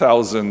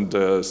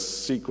 1,000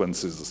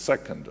 sequences a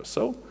second or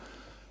so.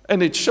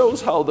 And it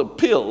shows how the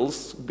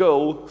pills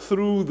go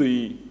through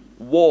the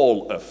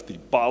wall of the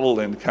bottle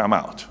and come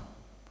out.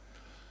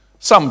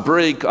 Some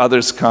break,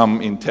 others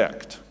come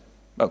intact.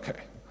 Okay.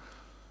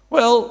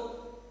 Well,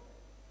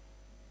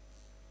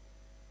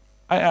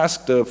 I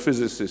asked a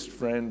physicist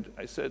friend,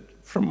 I said,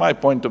 from my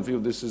point of view,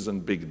 this isn't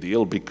a big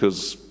deal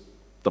because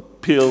the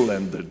pill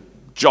and the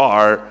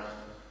jar,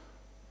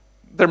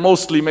 they're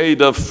mostly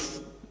made of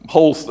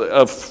holes,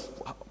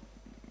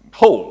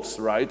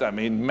 right? I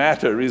mean,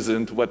 matter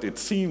isn't what it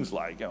seems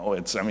like. You know,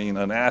 it's, I mean,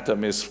 an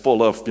atom is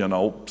full of, you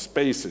know,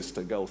 spaces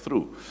to go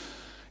through.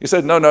 He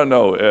said, no,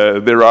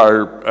 there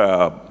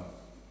are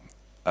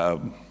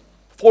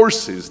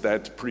forces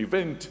that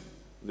prevent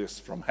this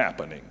from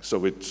happening. So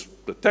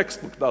the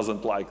textbook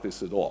doesn't like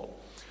this at all.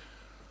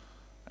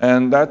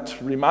 And that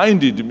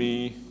reminded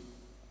me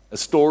of a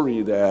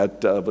story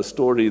that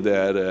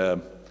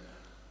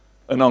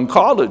an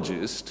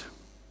oncologist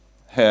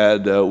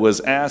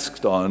was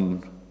asked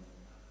on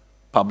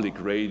public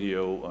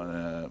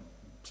radio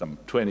some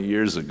 20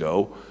 years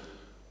ago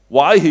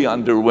why he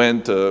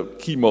underwent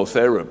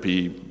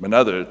chemotherapy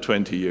another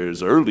 20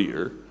 years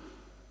earlier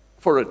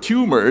for a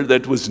tumor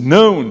that was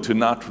known to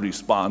not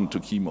respond to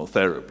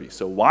chemotherapy.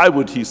 So why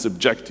would he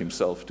subject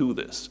himself to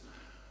this?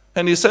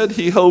 And he said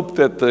he hoped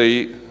that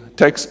the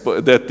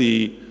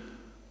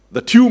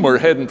tumor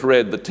hadn't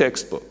read the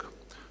textbook.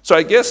 So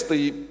I guess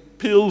the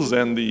pills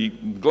and the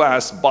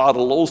glass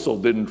bottle also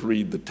didn't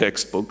read the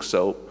textbook,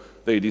 so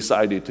they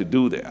decided to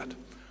do that.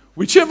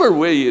 Whichever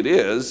way it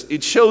is,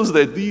 it shows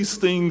that these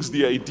things,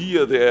 the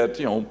idea that,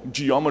 you know,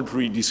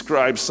 geometry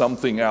describes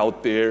something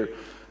out there,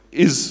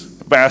 is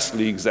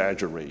vastly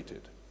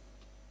exaggerated.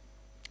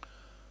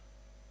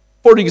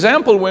 For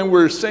example, when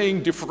we're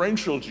saying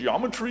differential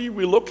geometry,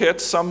 we look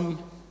at some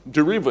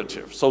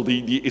derivative. So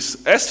the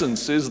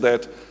essence is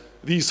that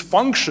these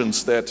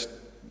functions that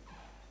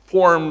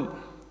form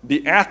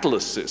the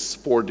atlases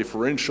for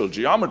differential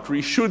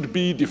geometry should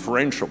be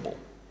differentiable.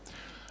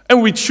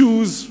 And we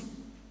choose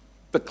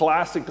the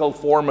classical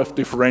form of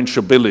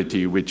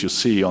differentiability, which you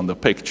see on the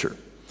picture.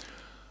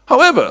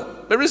 However,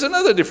 there is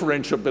another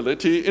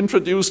differentiability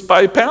introduced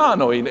by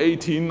Peano in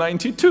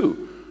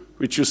 1892,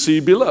 which you see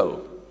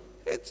below.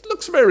 It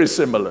looks very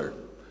similar.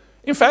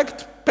 In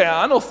fact,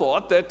 Peano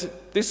thought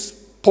that this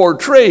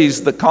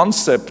portrays the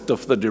concept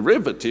of the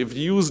derivative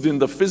used in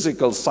the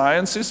physical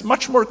sciences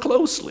much more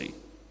closely.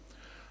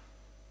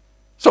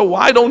 So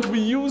why don't we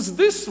use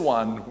this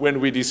one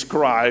when we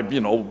describe, you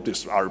know,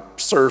 our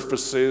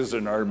surfaces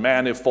and our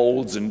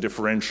manifolds in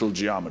differential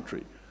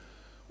geometry?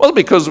 Well,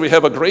 because we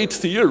have a great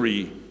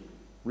theory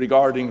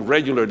regarding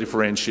regular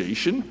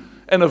differentiation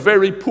and a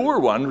very poor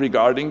one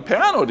regarding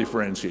Peano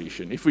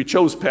differentiation. If we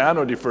chose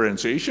Peano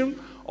differentiation,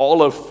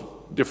 all of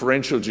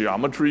differential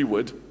geometry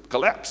would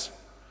collapse.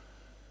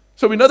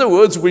 So in other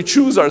words, we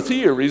choose our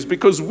theories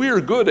because we're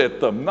good at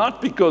them,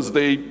 not because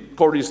they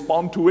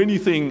correspond to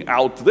anything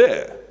out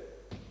there.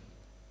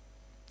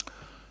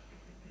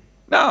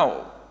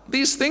 Now,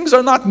 these things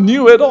are not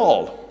new at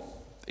all.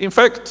 In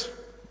fact,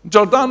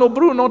 Giordano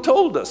Bruno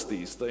told us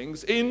these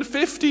things in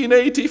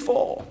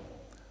 1584.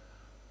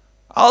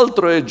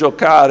 Altro è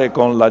giocare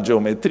con la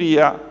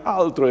geometria,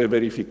 altro è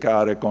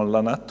verificare con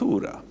la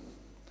natura.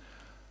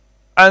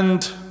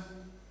 And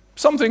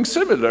something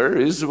similar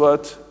is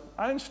what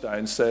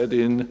Einstein said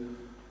in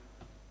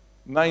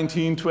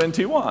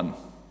 1921.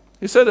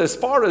 He said, as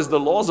far as the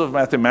laws of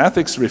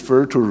mathematics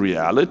refer to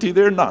reality,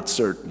 they're not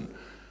certain.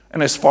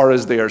 And as far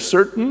as they are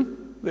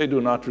certain, they do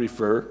not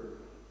refer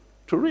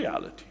to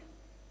reality.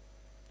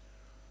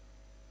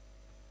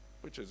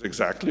 Which is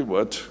exactly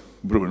what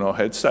Bruno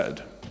had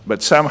said.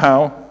 But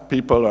somehow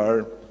people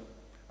are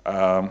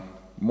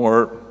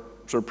more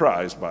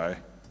surprised by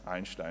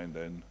Einstein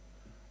than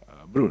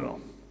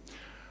Bruno.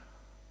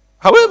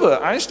 However,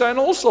 Einstein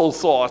also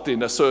thought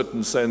in a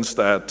certain sense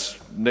that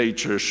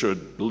nature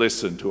should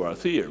listen to our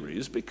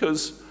theories,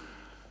 because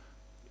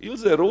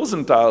Ilse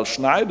Rosenthal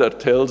Schneider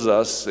tells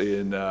us that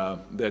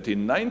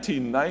in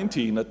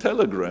 1919 a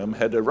telegram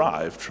had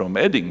arrived from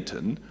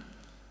Eddington,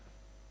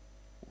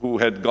 who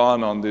had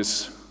gone on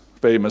this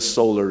famous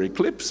solar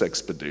eclipse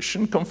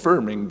expedition,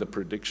 confirming the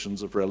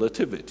predictions of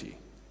relativity.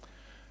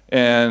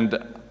 And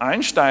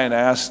Einstein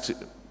asked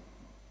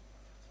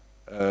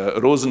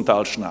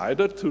Rosenthal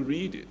Schneider to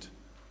read it.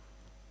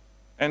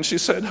 And she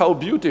said, how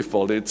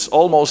beautiful, it's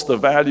almost the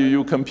value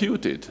you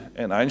computed.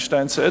 And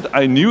Einstein said,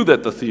 I knew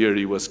that the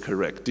theory was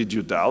correct. Did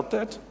you doubt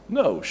that?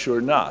 No,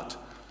 sure not.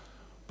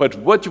 But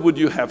what would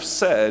you have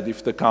said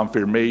if the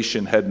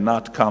confirmation had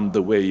not come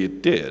the way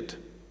it did?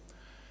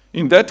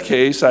 In that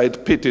case,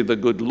 I'd pity the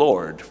good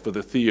Lord, for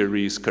the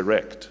theory is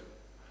correct.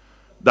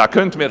 Da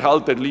könnt mir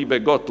halt der liebe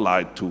Gott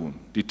leid tun,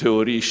 die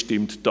Theorie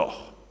stimmt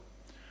doch.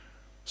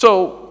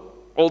 So,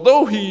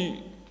 although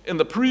in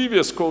the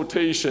previous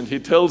quotation, he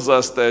tells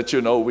us that,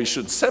 you know, we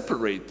should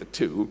separate the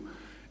two,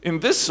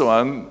 in this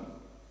one,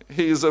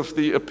 he is of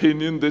the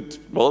opinion that,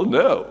 well,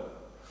 no.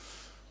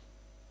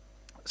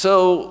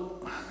 So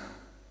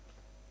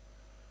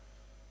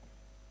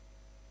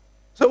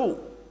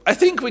I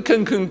think we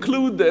can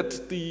conclude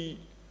that the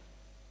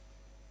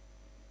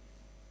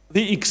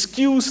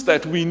excuse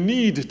that we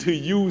need to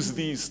use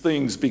these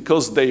things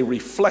because they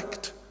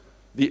reflect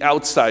the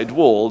outside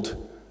world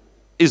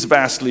is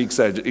vastly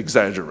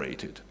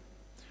exaggerated.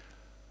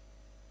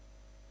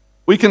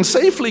 We can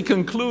safely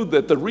conclude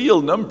that the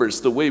real numbers,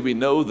 the way we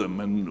know them,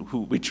 and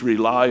which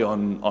rely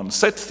on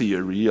set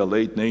theory, a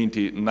late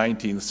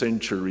 19th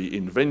century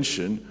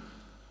invention,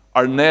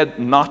 are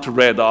not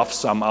read off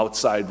some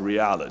outside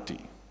reality.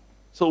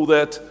 So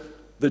that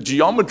the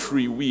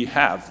geometry we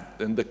have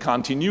and the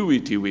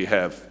continuity we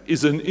have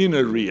is an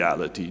inner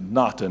reality,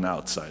 not an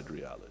outside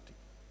reality.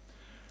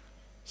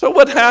 So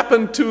what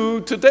happened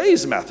to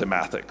today's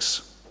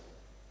mathematics?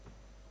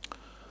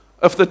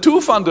 Of the two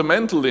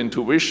fundamental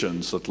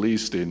intuitions, at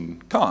least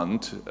in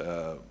Kant,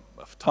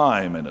 of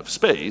time and of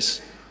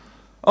space,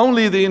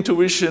 only the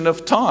intuition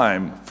of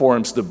time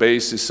forms the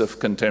basis of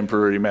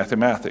contemporary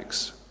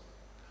mathematics.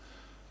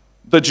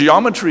 The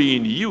geometry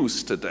in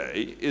use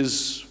today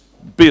is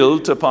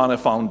built upon a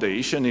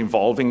foundation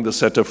involving the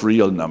set of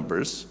real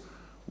numbers,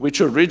 which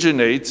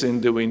originates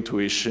in the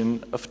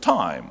intuition of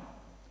time,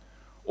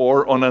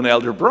 or on an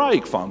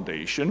algebraic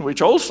foundation,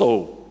 which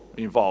also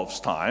involves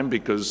time,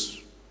 because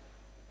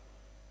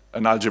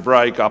an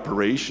algebraic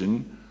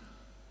operation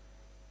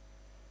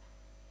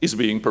is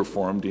being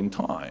performed in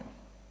time.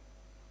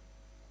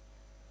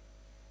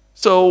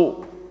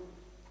 So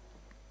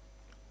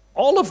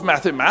all of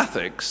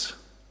mathematics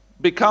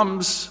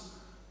becomes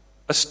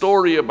a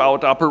story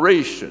about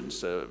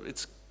operations.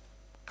 It's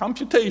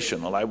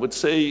computational, I would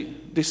say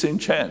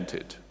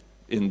disenchanted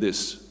in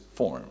this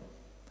form.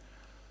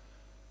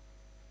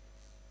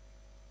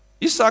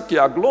 Isaac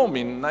Yaglom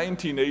in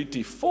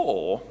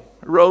 1984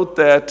 wrote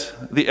that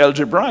the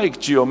algebraic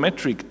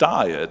geometric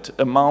diet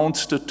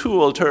amounts to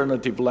two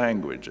alternative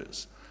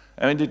languages,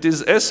 and it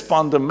is as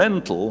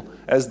fundamental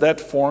as that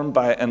formed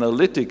by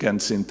analytic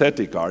and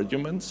synthetic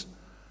arguments,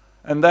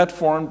 and that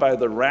formed by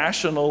the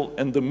rational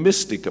and the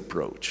mystic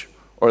approach,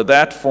 or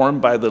that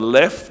formed by the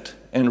left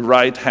and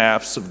right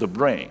halves of the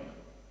brain.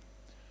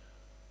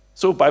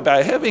 So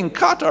by having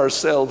cut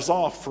ourselves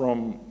off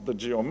from the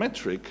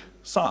geometric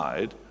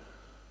side,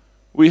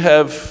 we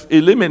have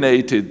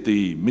eliminated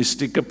the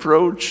mystic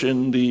approach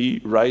in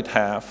the right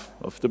half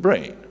of the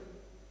brain.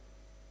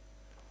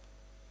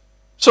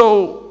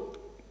 So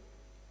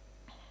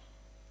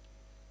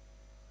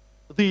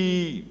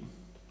the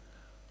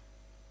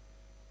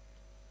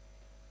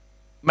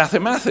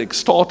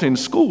mathematics taught in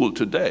school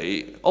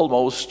today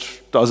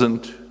almost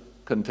doesn't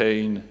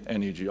contain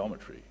any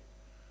geometry.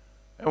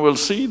 And we'll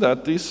see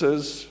that this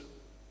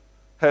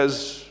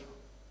has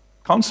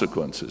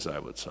consequences, I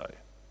would say.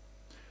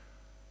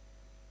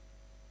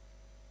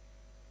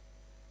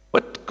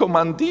 What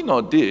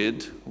Commandino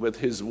did with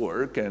his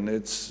work, and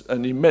it's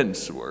an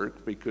immense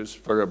work, because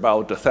for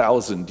about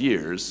 1,000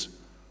 years,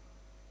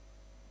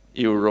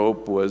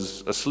 Europe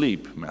was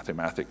asleep,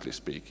 mathematically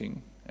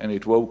speaking, and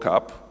it woke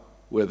up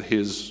with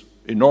his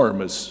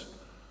enormous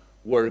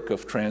work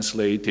of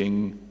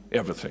translating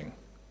everything,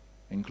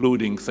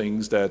 including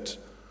things that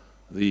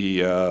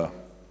the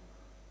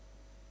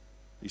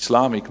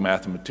Islamic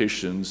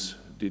mathematicians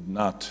did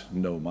not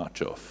know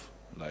much of,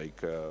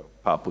 like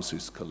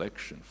Pappus's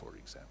collection, for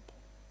example.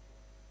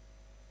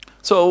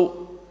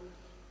 So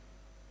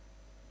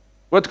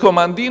what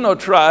Commandino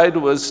tried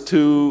was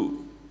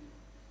to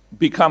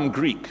become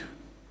Greek.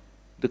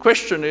 The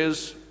question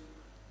is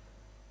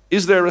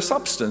there a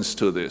substance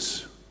to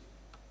this,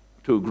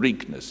 to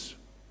Greekness?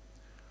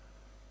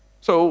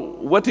 So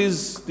what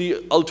is the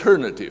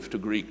alternative to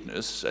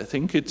Greekness? I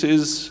think it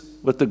is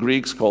what the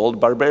Greeks called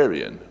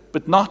barbarian,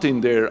 but not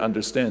in their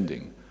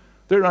understanding.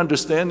 Their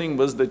understanding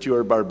was that you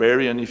are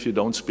barbarian if you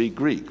don't speak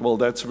Greek. Well,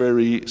 that's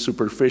very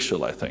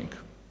superficial, I think.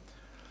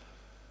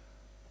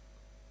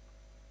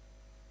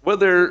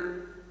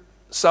 Whether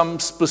some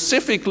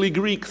specifically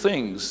Greek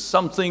things,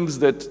 some things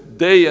that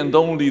they and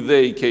only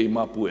they came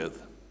up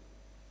with.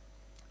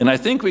 And I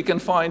think we can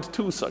find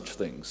two such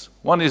things.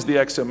 One is the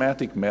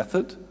axiomatic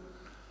method,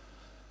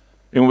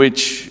 in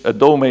which a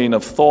domain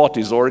of thought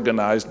is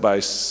organized by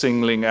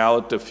singling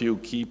out a few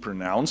key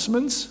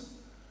pronouncements,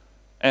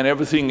 and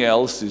everything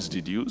else is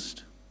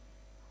deduced.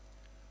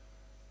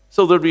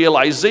 So the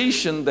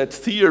realization that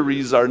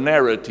theories are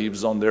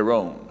narratives on their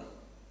own,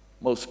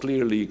 most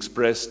clearly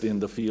expressed in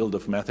the field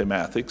of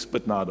mathematics,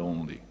 but not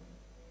only.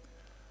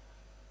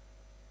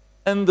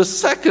 And the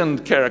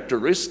second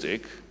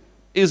characteristic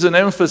is an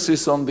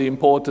emphasis on the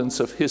importance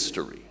of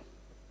history.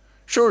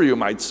 Sure, you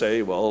might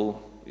say,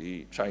 well,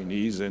 the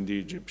Chinese and the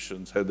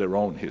Egyptians had their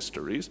own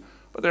histories,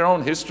 but their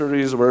own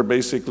histories were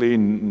basically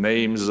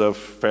names of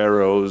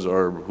pharaohs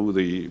or who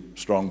the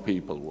strong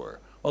people were.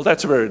 Well,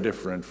 that's very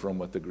different from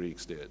what the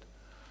Greeks did.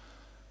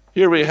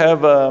 Here we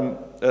have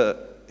a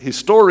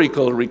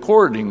historical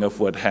recording of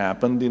what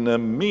happened in a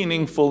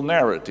meaningful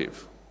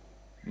narrative,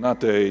 not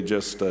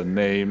just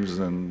names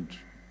and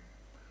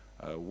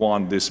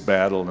won this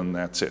battle and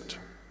that's it.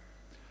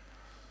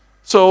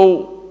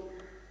 So,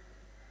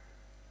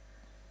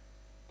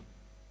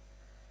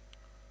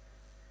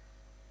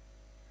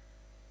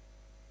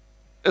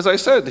 as I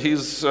said,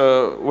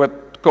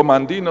 what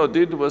Commandino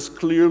did was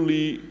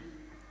clearly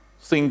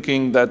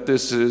thinking that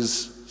this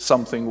is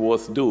something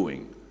worth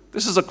doing.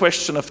 This is a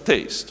question of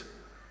taste.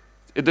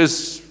 It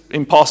is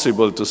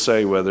impossible to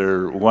say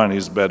whether one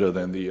is better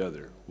than the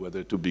other,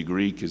 whether to be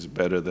Greek is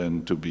better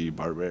than to be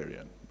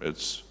barbarian.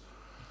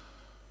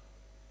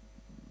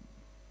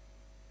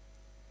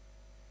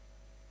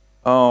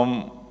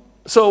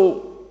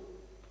 So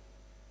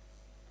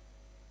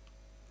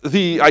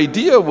the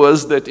idea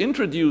was that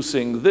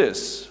introducing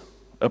this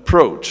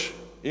approach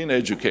in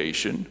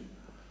education,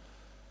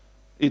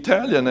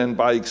 Italian and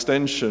by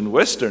extension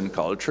Western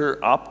culture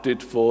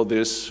opted for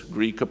this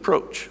Greek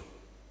approach.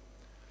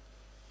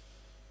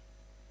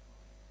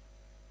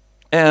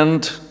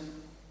 And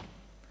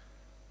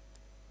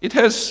it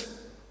has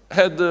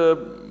had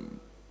a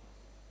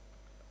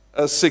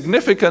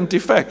significant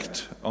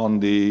effect on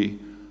the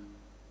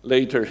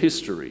later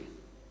history.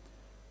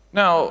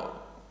 Now,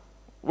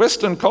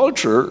 Western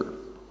culture,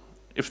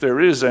 if there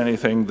is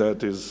anything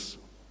that is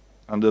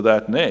under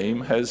that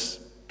name, has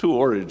two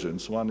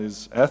origins. One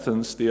is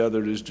Athens, the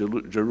other is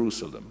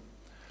Jerusalem.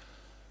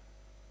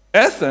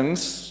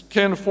 Athens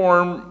can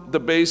form the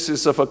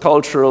basis of a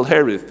cultural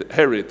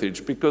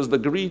heritage because the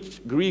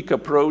Greek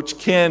approach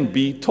can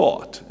be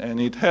taught, and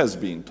it has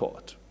been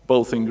taught,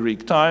 both in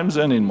Greek times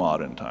and in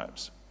modern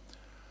times.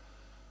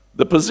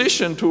 The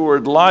position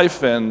toward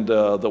life and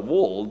the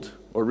world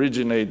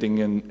originating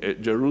in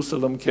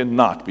Jerusalem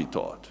cannot be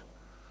taught.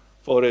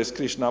 For as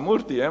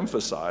Krishnamurti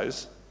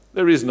emphasized,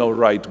 there is no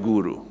right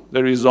guru.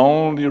 There is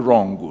only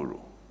wrong guru,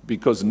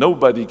 because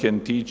nobody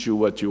can teach you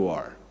what you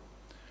are.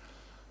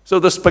 So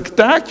the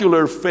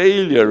spectacular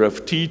failure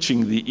of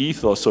teaching the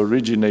ethos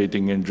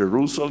originating in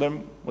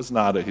Jerusalem was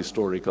not a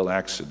historical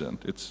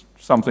accident. It's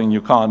something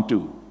you can't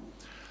do.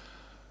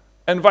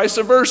 And vice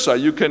versa,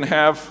 you can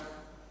have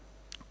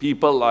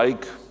people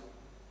like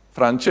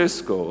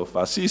Francesco of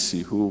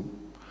Assisi, who,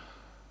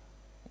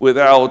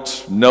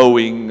 without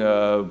knowing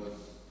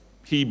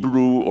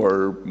Hebrew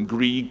or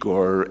Greek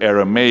or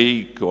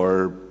Aramaic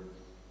or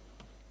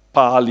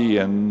Pali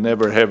and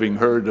never having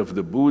heard of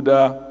the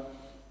Buddha,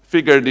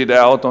 figured it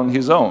out on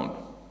his own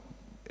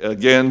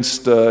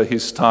against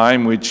his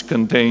time, which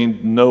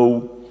contained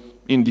no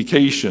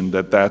indication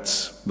that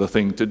that's the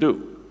thing to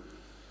do.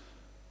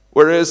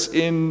 Whereas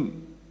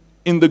in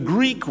the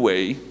Greek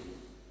way,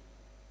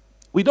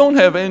 we don't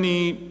have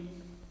any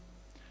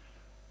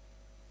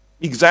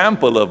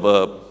example of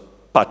a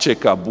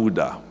Pacheka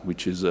Buddha,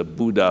 which is a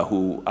Buddha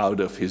who out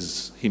of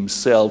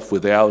himself,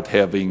 without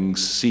having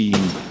seen,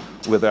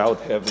 without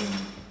having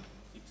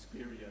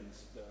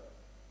experienced,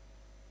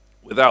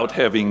 without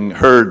having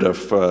heard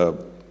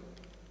of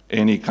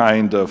any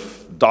kind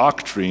of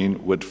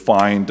doctrine, would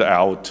find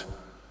out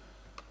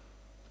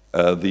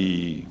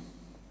the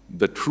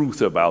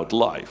truth about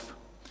life.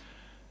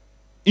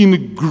 In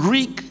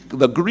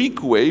the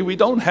Greek way, we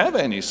don't have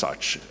any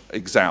such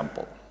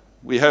example.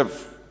 We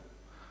have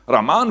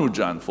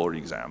Ramanujan, for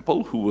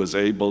example, who was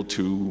able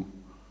to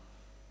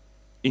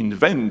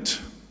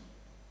invent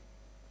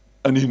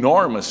an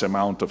enormous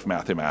amount of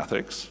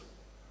mathematics.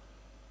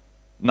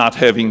 Not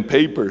having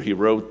paper, he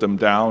wrote them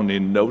down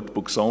in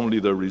notebooks, only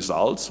the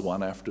results,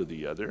 one after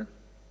the other.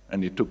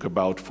 And it took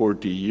about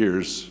 40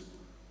 years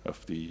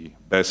of the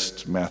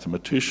best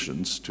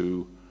mathematicians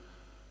to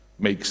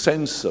make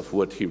sense of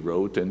what he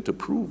wrote and to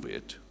prove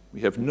it.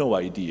 We have no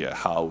idea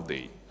how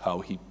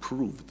he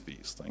proved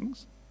these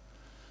things.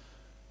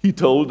 He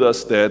told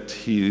us that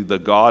the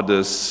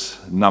goddess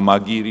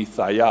Namagiri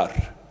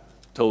Thayar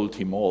told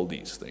him all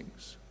these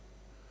things.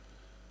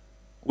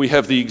 We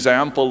have the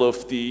example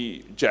of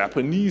the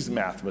Japanese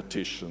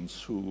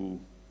mathematicians who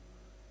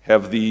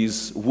have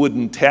these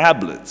wooden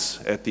tablets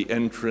at the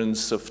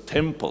entrance of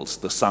temples,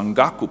 the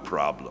Sangaku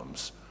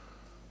problems,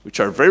 which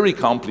are very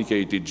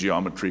complicated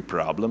geometry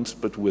problems,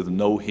 but with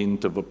no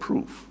hint of a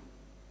proof.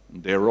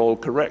 They're all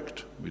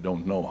correct. We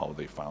don't know how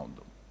they found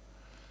them.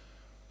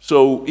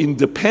 So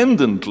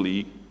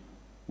independently,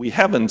 we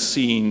haven't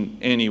seen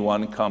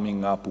anyone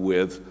coming up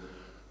with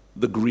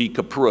the Greek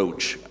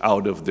approach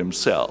out of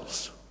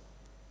themselves.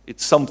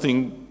 It's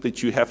something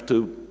that you have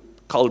to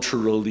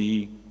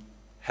culturally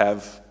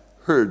have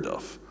heard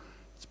of.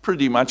 It's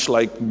pretty much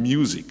like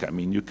music. I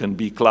mean, you can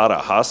be Clara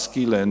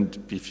Haskell,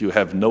 and if you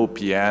have no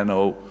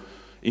piano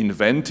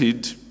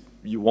invented,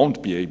 you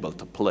won't be able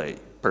to play.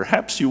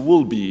 Perhaps you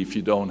will be if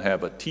you don't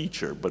have a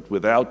teacher, but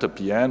without a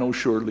piano,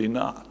 surely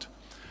not.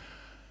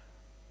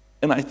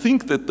 And I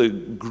think that the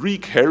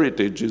Greek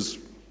heritage is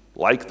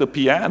like the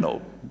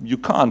piano. You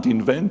can't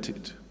invent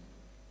it.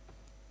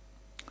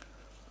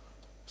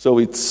 So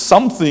it's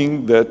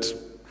something that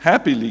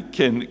happily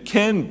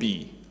can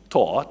be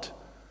taught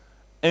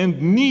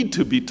and need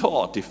to be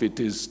taught if it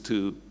is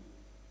to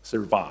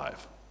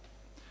survive.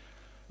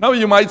 Now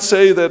you might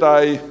say that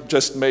I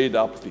just made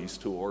up these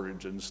two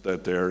origins,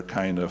 that they're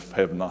kind of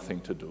have nothing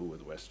to do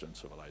with Western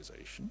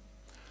civilization.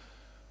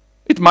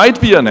 It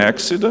might be an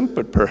accident,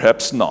 but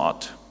perhaps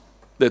not,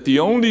 that the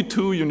only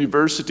two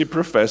university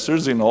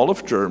professors in all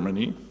of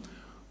Germany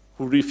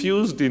who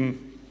refused in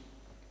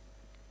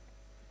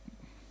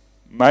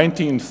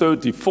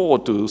 1934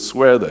 to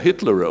swear the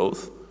Hitler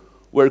Oath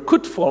were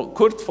Kurt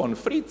von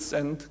Fritz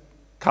and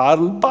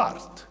Karl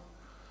Barth.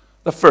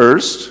 The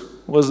first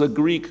was a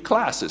Greek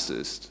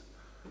classicist,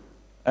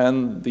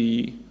 and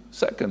the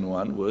second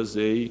one was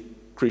a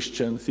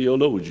Christian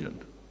theologian.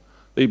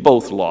 They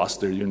both lost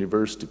their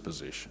university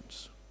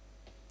positions.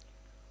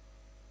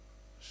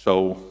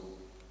 So,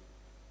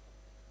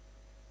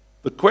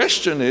 the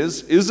question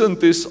is, isn't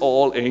this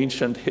all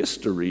ancient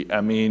history?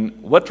 I mean,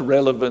 what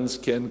relevance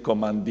can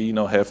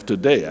Commandino have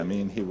today? I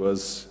mean, he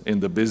was in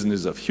the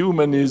business of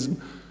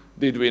humanism.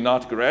 Did we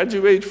not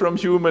graduate from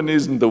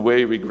humanism the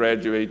way we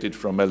graduated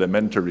from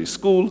elementary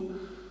school?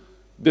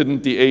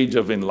 Didn't the Age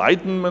of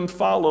Enlightenment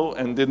follow?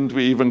 And didn't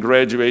we even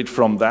graduate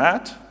from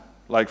that,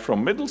 like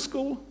from middle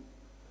school?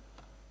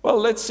 Well,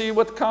 let's see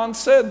what Kant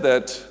said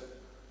that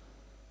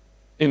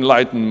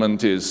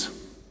enlightenment is.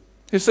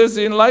 He says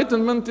the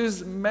enlightenment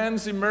is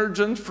man's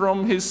emergence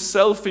from his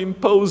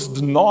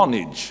self-imposed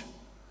knowledge.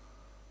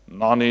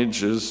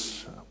 Knowledge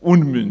is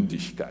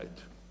Unmündigkeit.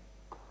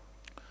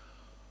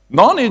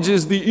 Knowledge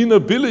is the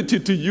inability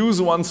to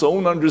use one's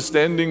own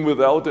understanding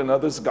without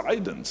another's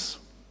guidance.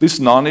 This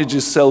knowledge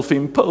is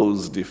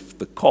self-imposed if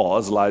the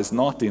cause lies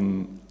not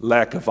in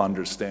lack of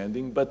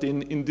understanding, but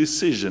in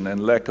indecision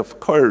and lack of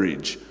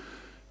courage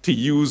to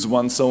use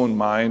one's own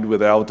mind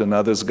without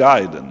another's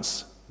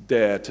guidance.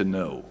 Dare to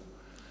know.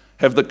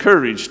 Have the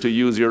courage to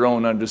use your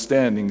own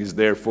understanding is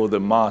therefore the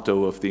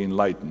motto of the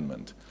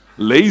Enlightenment.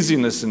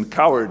 Laziness and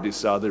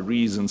cowardice are the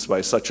reasons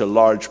why such a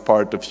large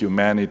part of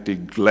humanity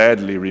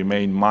gladly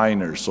remain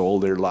minors all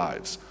their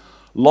lives,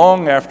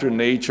 long after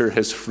nature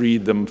has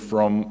freed them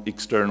from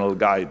external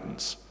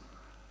guidance.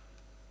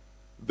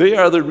 They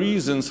are the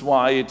reasons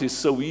why it is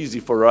so easy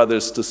for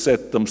others to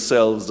set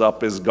themselves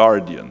up as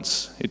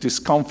guardians. It is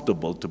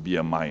comfortable to be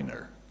a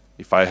minor.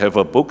 If I have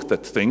a book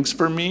that thinks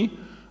for me,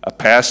 a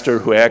pastor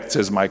who acts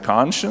as my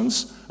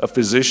conscience, a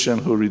physician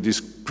who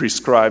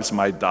prescribes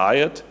my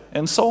diet,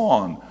 and so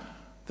on,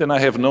 then I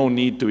have no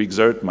need to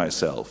exert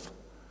myself.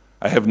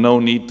 I have no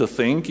need to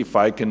think if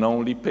I can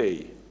only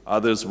pay.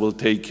 Others will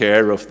take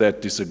care of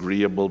that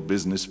disagreeable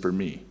business for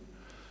me.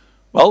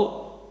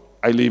 Well,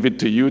 I leave it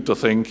to you to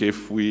think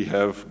if we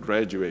have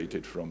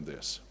graduated from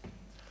this.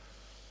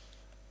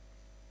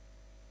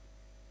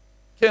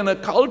 Can a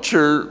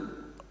culture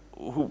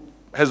who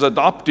has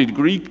adopted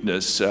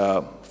Greekness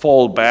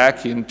fall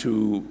back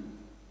into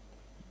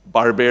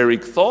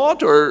barbaric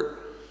thought, or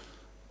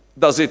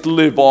does it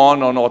live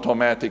on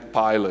automatic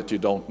pilot? You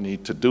don't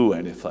need to do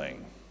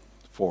anything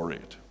for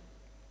it.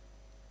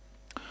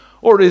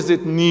 Or is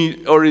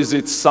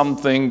it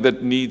something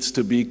that needs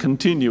to be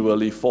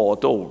continually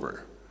fought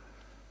over?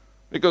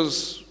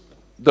 Because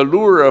the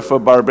lure of a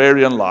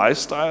barbarian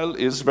lifestyle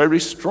is very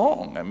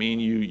strong. I mean,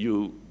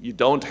 you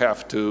don't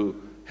have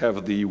to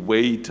have the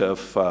weight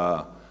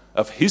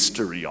of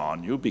history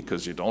on you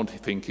because you don't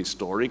think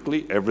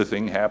historically.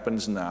 Everything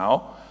happens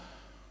now.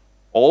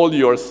 All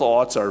your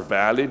thoughts are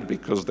valid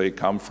because they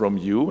come from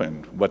you,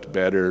 and what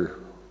better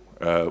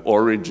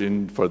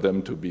origin for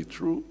them to be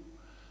true?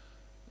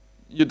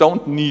 You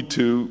don't need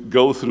to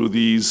go through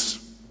these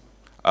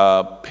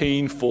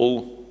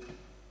painful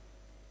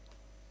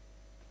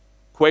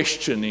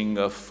questioning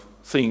of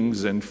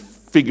things and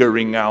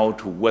figuring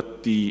out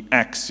what the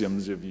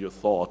axioms of your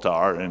thought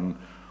are and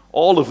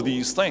all of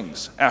these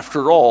things.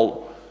 After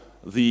all,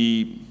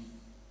 the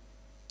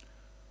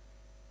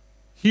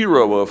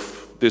hero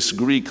of this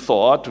Greek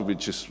thought,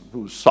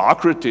 who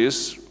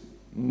Socrates,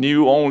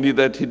 knew only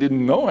that he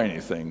didn't know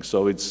anything.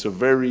 So it's a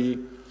very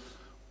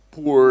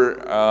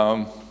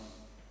poor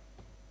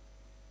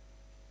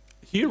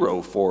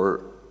hero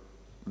for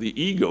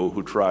the ego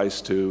who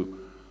tries to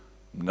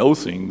know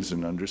things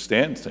and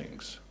understand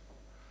things.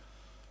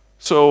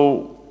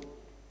 So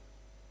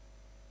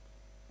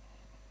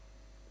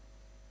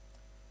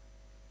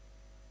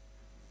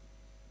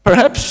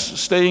perhaps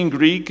staying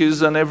Greek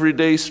is an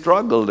everyday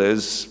struggle,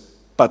 as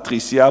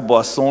Patricia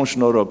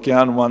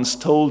Boisson-Schnorokian once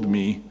told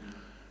me.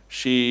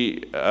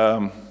 She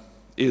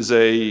is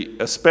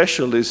a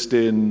specialist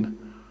in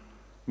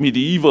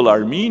medieval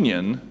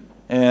Armenian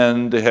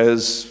and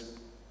has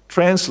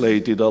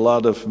translated a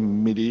lot of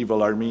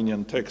medieval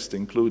Armenian texts,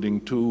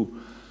 including two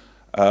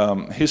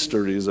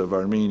histories of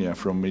Armenia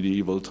from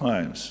medieval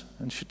times.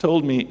 And she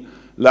told me,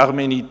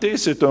 l'Arménité,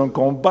 c'est un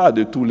combat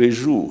de tous les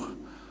jours.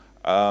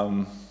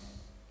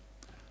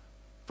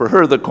 For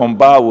her, the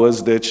combat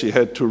was that she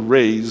had to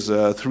raise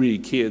 3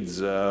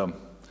 kids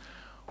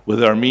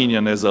with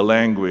Armenian as a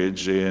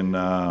language in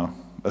a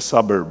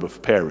suburb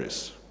of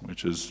Paris,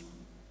 which is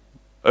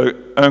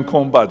un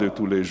combat de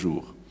tous les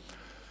jours.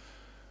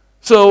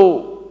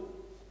 So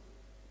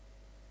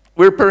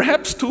we're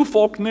perhaps too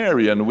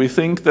Faulknerian. We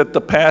think that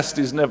the past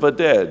is never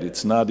dead.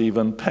 It's not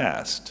even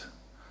past.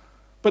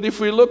 But if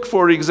we look,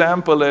 for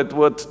example, at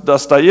what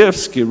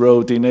Dostoevsky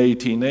wrote in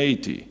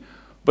 1880,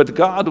 But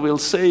God will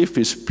save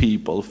his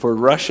people, for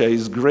Russia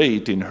is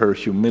great in her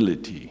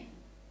humility.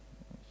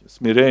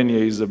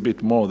 Smyrenia is a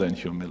bit more than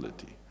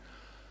humility.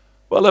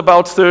 Well,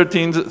 about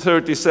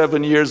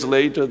 37 years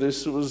later,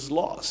 this was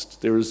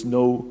lost.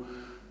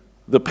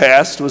 The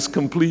past was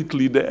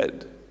completely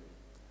dead.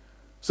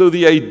 So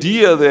the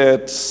idea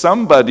that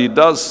somebody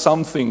does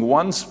something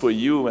once for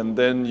you and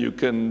then you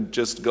can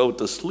just go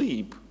to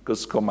sleep,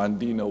 because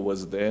Commandino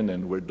was then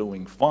and we're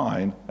doing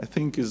fine, I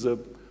think is a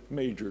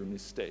major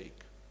mistake.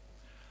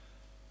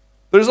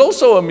 There's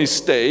also a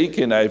mistake,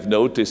 and I've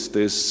noticed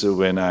this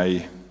when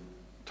I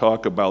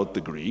talk about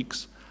the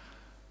Greeks,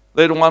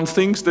 that one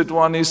thinks that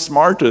one is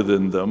smarter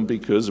than them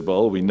because,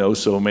 well, we know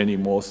so many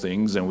more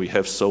things and we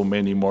have so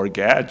many more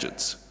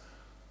gadgets.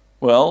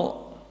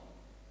 Well,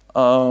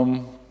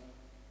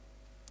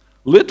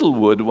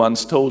 Littlewood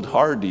once told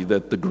Hardy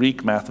that the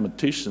Greek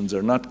mathematicians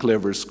are not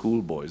clever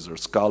schoolboys or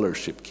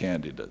scholarship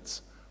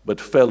candidates, but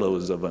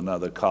fellows of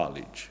another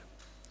college.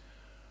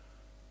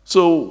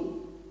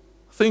 So,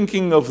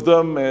 thinking of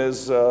them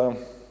as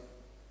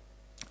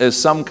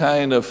some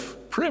kind of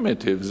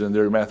primitives in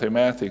their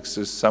mathematics,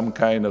 as some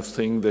kind of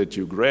thing that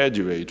you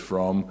graduate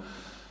from,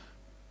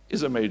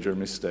 is a major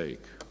mistake.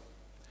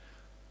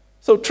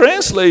 So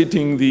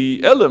translating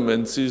the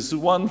elements is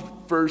one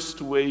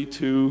first way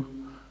to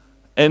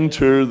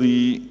enter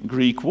the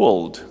Greek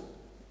world.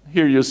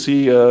 Here you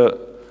see a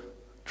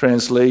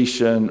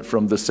translation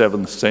from the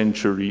 7th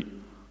century.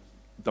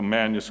 The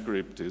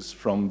manuscript is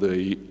from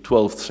the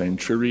 12th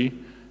century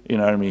in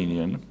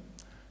Armenian.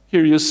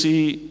 Here you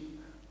see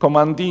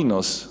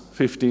Commandino's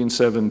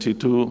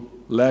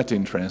 1572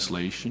 Latin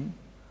translation.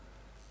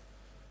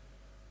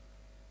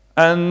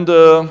 And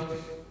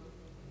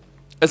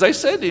as I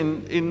said,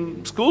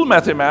 in school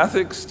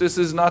mathematics, this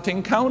is not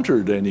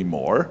encountered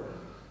anymore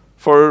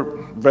for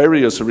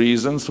various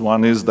reasons.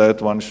 One is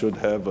that one should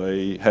have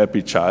a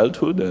happy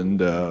childhood, and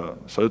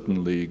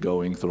certainly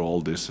going through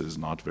all this is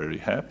not very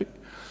happy.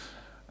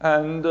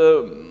 And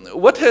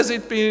what has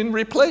it been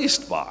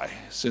replaced by?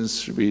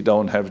 Since we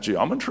don't have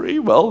geometry,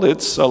 well,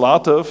 it's a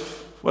lot of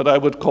what I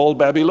would call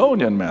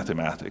Babylonian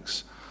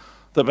mathematics.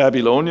 The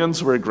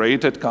Babylonians were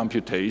great at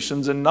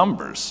computations and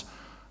numbers.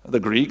 The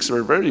Greeks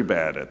were very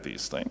bad at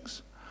these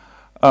things.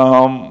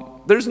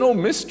 There's no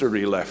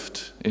mystery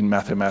left in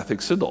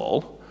mathematics at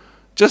all.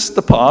 Just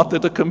the part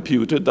that a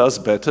computer does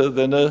better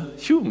than a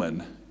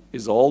human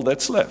is all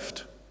that's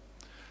left.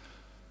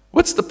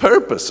 What's the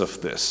purpose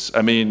of this?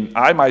 I mean,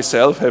 I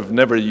myself have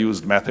never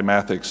used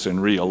mathematics in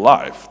real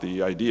life.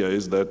 The idea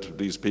is that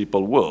these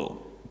people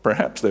will.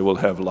 Perhaps they will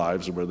have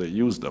lives where they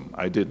use them.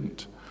 I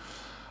didn't.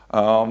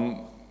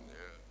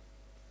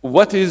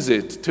 What is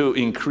it? To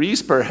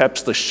increase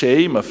perhaps the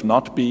shame of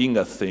not being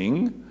a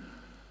thing,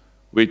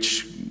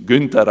 which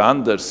Günther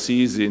Anders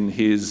sees in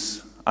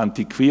his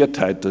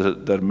Antiquiertheit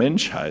der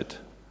Menschheit,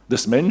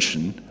 Des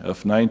Menschen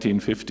of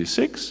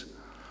 1956,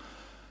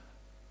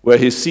 where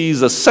he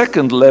sees a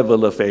second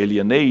level of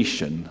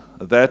alienation,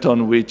 that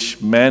on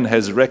which man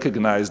has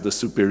recognized the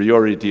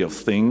superiority of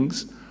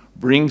things,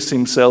 brings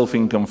himself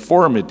in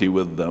conformity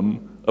with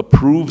them,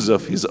 approves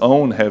of his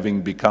own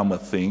having become a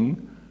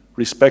thing,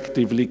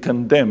 respectively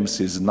condemns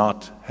his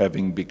not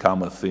having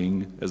become a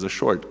thing as a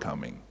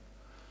shortcoming.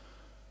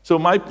 So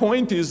my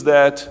point is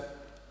that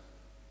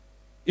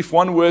if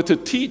one were to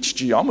teach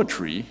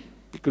geometry,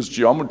 because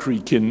geometry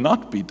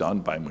cannot be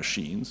done by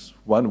machines,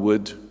 one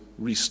would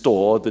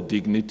restore the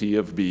dignity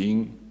of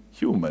being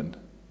human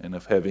and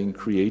of having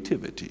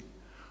creativity.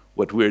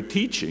 What we're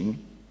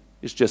teaching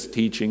is just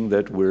teaching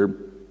that we're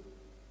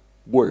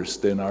worse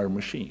than our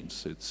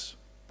machines. It's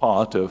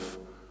part of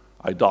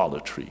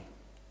idolatry.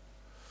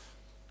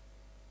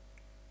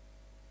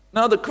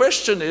 Now the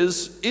question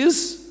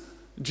is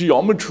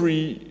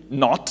geometry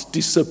not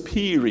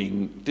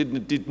disappearing?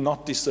 Did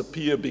not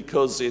disappear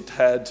because it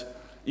had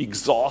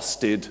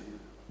exhausted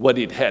what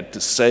it had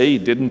to say?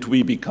 Didn't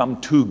we become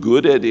too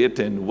good at it,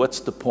 and what's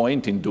the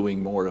point in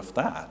doing more of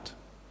that?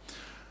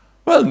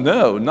 Well,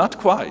 no, not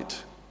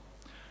quite.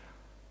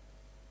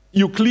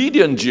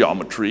 Euclidean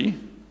geometry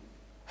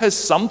has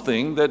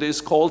something that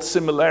is called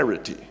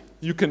similarity.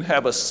 You can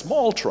have a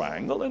small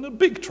triangle and a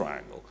big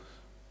triangle.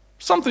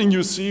 Something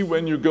you see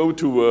when you go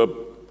to a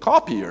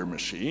copier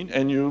machine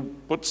and you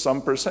put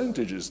some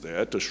percentages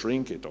there to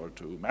shrink it or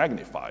to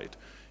magnify it.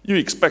 You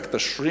expect the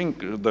shrank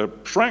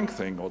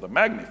thing or the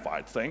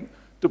magnified thing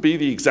to be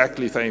the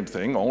exactly same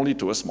thing, only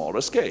to a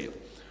smaller scale.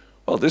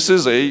 Well, this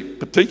is a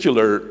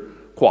particular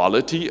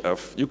quality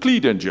of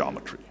Euclidean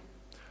geometry.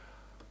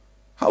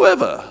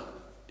 However,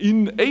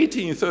 in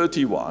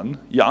 1831,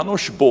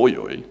 János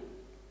Bolyai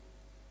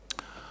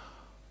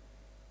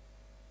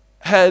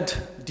had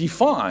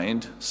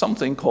defined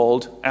something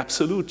called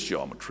absolute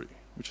geometry,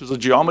 which is a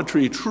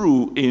geometry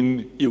true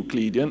in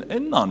Euclidean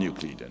and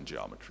non-Euclidean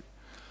geometry,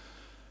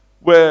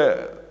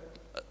 where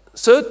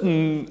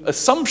certain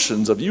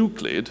assumptions of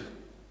Euclid,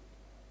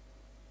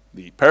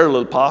 the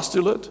parallel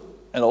postulate,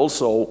 and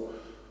also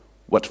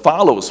what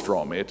follows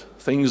from it,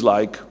 things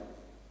like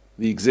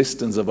the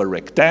existence of a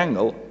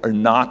rectangle, are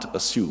not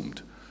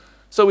assumed.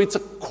 So it's a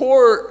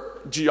core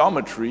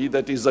geometry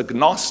that is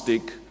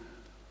agnostic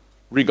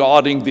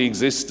regarding the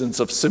existence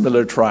of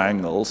similar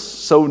triangles,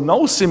 so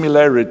no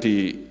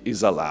similarity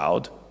is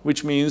allowed,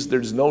 which means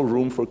there's no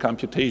room for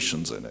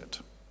computations in it.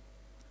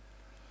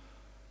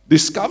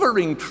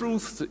 Discovering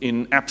truth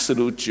in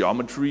absolute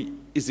geometry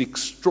is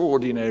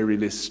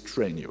extraordinarily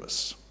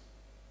strenuous.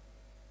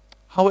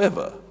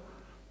 However,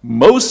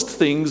 most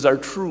things are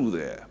true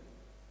there.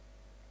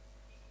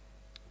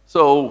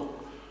 So,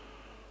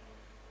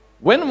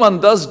 when one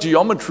does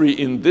geometry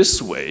in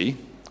this way,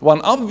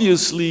 one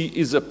obviously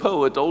is a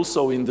poet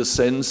also in the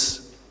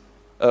sense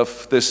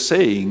of the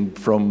saying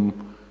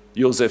from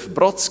Joseph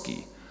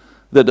Brodsky,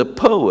 that a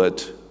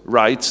poet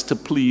writes to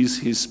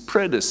please his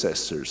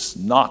predecessors,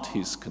 not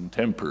his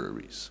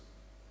contemporaries.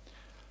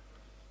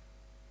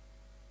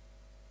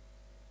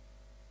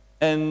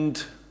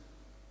 And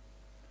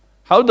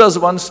how does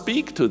one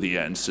speak to the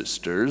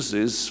ancestors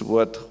is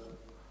what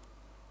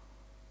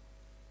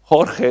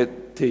Jorge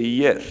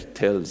Teillier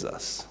tells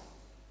us.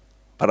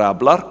 Para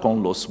hablar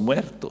con los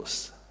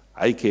muertos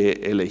hay que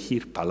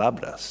elegir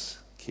palabras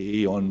que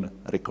ellos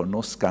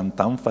reconozcan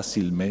tan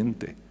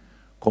fácilmente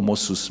como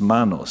sus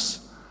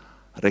manos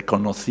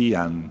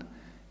reconocían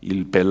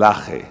el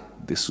pelaje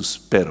de sus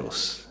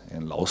perros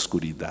en la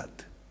oscuridad.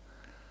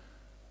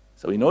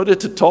 So in order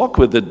to talk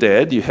with the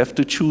dead, you have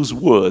to choose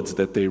words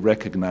that they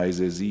recognize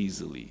as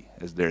easily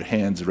as their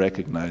hands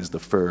recognize the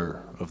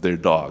fur of their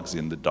dogs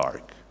in the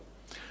dark.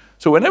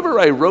 So whenever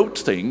I wrote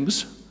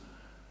things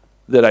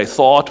that I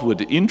thought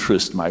would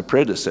interest my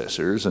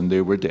predecessors, and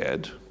they were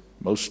dead,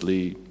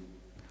 mostly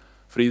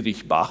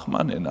Friedrich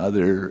Bachmann and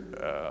other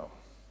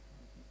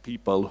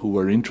people who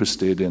were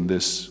interested in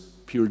this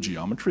pure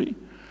geometry,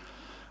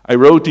 I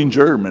wrote in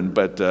German,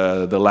 but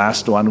the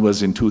last one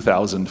was in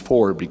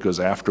 2004 because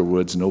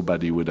afterwards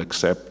nobody would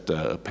accept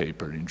a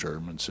paper in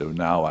German, so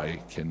now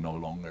I can no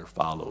longer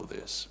follow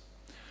this.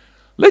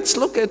 Let's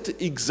look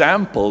at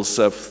examples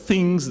of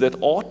things that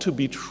ought to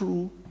be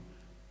true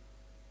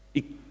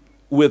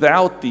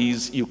without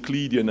these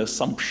Euclidean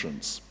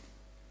assumptions.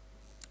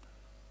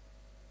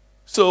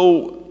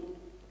 So,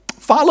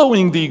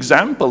 following the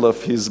example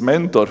of his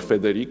mentor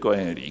Federico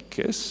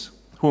Henriques,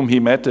 whom he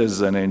met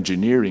as an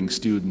engineering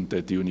student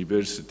at the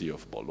University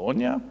of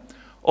Bologna,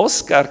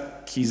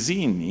 Oscar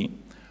Chizzini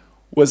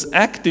was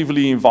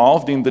actively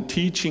involved in the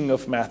teaching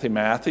of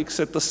mathematics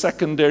at the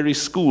secondary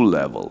school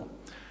level.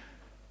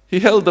 He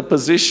held the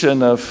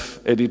position of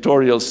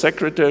editorial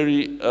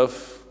secretary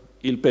of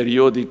Il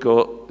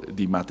Periodico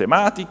di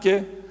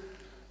Matematiche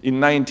in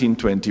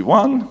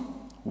 1921,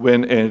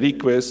 when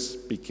Henriques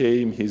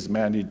became its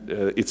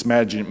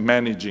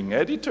managing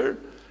editor,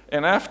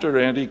 and after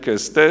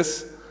Henriques'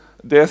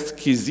 death,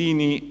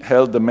 Chizzini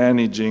held the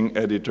managing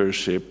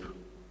editorship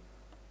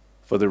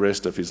for the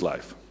rest of his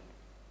life.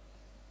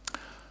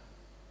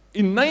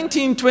 In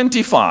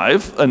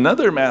 1925,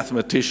 another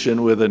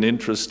mathematician with an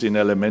interest in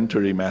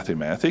elementary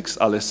mathematics,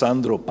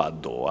 Alessandro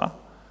Padova,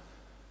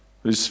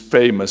 who is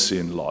famous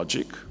in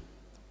logic,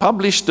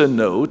 published a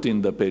note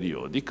in the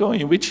Periodico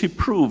in which he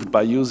proved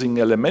by using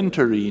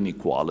elementary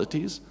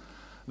inequalities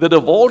that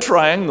of all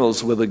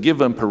triangles with a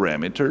given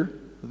parameter,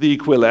 the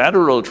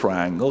equilateral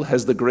triangle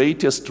has the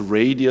greatest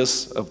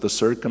radius of the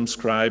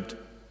circumscribed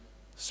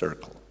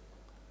circle.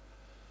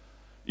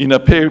 In a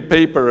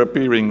paper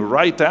appearing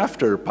right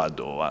after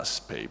Padova's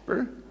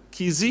paper,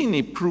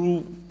 Chizzini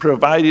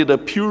provided a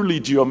purely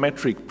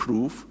geometric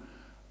proof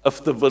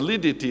of the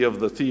validity of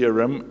the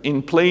theorem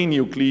in plain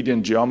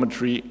Euclidean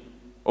geometry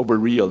over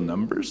real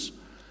numbers,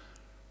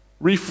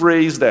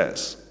 rephrased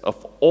as,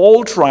 of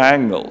all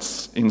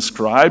triangles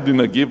inscribed in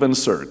a given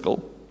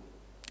circle,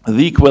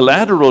 the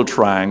equilateral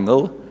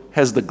triangle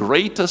has the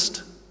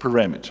greatest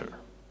parameter.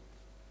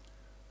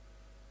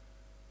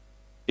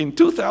 In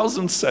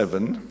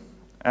 2007,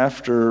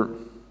 after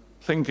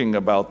thinking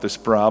about this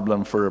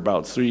problem for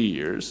about 3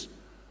 years,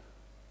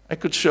 I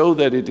could show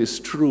that it is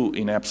true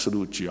in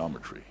absolute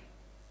geometry.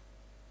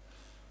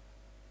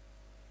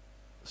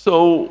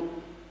 So,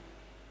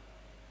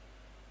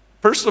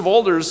 first of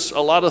all, there's a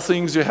lot of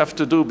things you have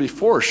to do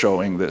before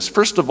showing this.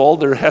 First of all,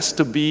 there has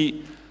to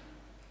be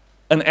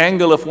an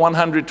angle of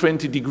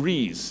 120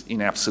 degrees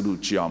in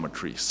absolute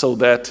geometry, so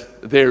that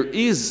there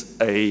is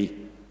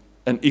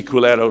an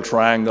equilateral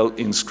triangle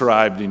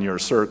inscribed in your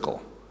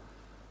circle.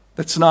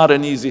 That's not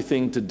an easy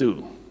thing to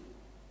do.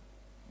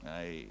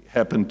 I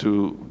happened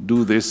to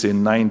do this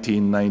in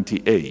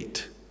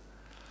 1998.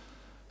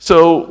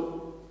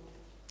 So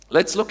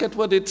let's look at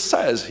what it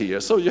says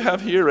here. So you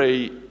have here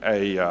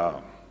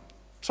a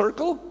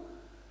circle,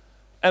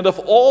 and of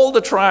all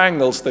the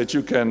triangles that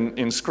you can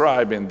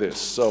inscribe in this,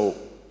 so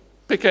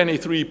pick any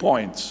 3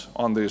 points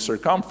on the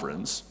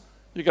circumference,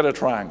 you get a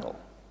triangle.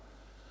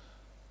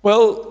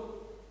 Well,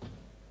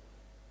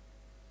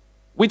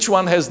 which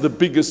one has the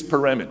biggest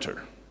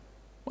parameter?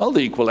 Well,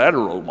 the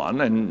equilateral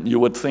one, and you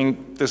would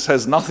think this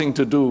has nothing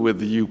to do with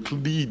the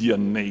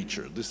Euclidean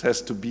nature. This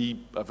has to be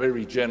a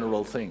very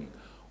general thing.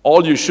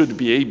 All you should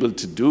be able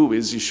to do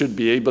is you should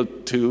be able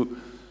to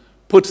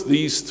put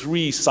these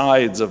 3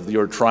 sides of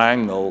your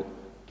triangle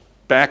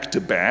back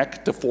to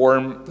back to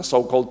form the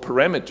so-called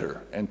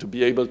perimeter and to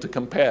be able to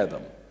compare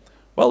them.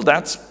 Well,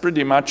 that's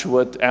pretty much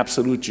what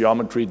absolute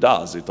geometry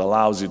does. It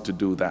allows you to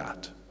do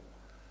that.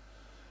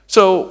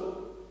 So,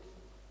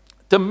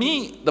 to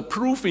me, the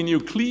proof in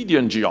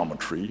Euclidean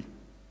geometry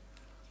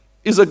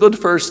is a good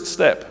first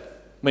step.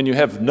 When you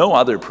have no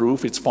other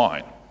proof, it's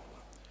fine.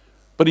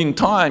 But in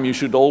time, you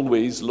should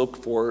always look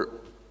for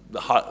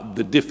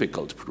the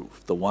difficult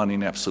proof, the one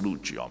in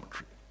absolute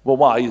geometry. Well,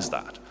 why is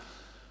that?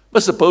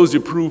 Well, suppose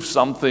you prove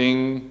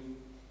something,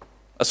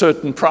 a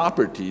certain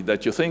property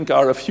that you think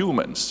are of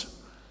humans,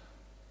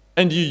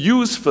 and you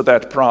use for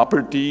that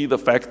property the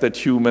fact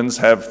that humans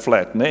have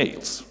flat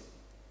nails.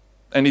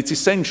 And it's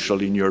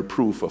essential in your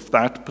proof of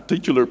that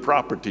particular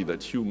property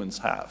that humans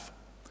have.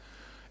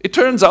 It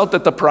turns out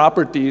that the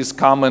property is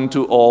common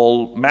to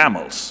all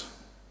mammals.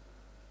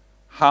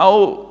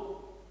 How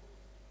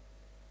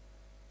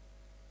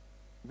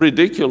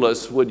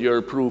ridiculous would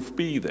your proof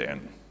be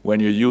then when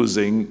you're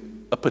using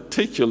a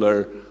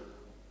particular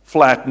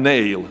flat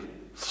nail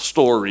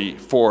story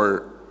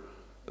for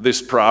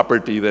this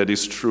property that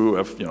is true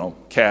of,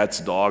 cats,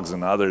 dogs,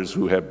 and others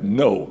who have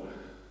no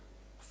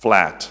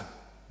flat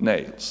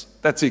nails?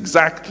 That's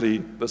exactly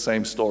the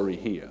same story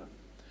here.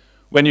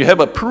 When you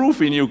have a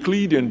proof in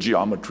Euclidean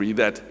geometry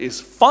that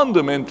is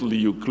fundamentally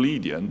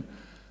Euclidean,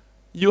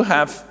 you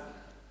have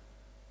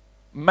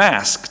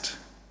masked,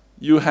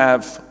 you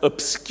have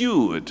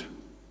obscured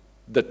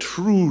the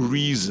true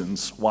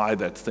reasons why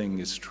that thing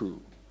is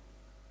true.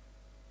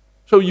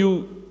 So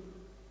you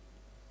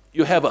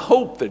have a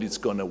hope that it's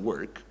going to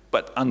work,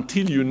 but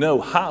until you know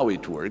how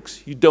it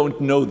works, you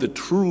don't know the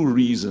true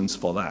reasons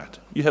for that.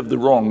 You have the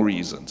wrong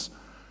reasons.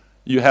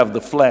 You have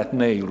the flat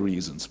nail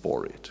reasons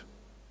for it.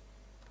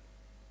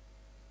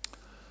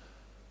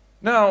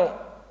 Now,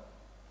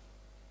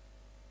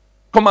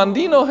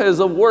 Commandino has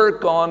a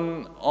work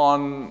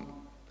on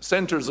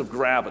centers of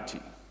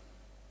gravity.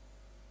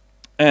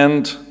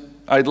 And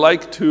I'd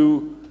like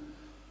to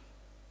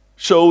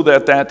show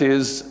that that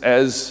is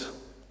as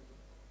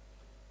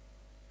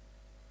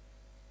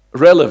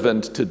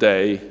relevant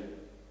today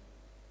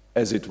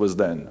as it was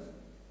then.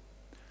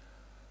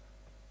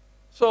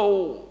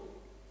 So,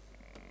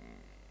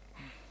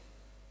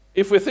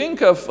 if we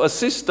think of a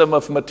system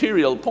of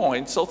material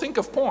points, so think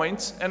of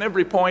points, and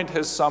every point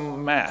has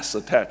some mass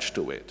attached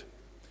to it.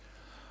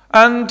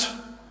 And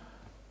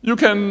you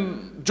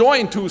can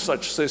join two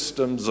such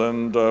systems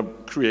and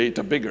create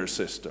a bigger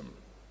system.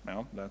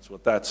 Well, that's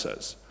what that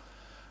says.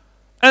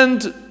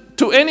 And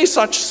to any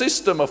such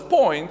system of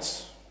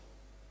points,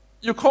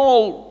 you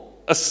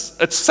call a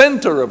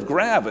center of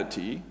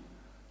gravity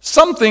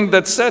something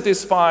that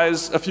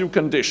satisfies a few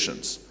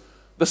conditions.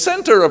 The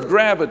center of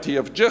gravity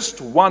of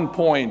just one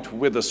point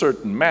with a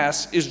certain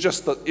mass is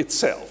just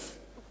itself.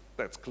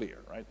 That's clear,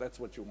 right? That's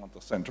what you want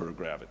the center of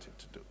gravity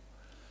to do.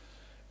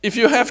 If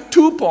you have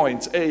 2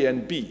 points, A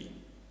and B,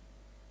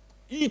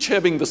 each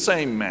having the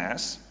same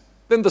mass,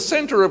 then the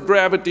center of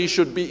gravity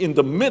should be in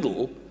the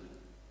middle,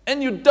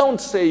 and you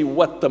don't say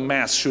what the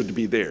mass should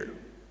be there.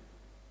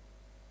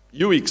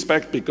 You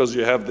expect, because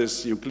you have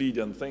this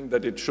Euclidean thing,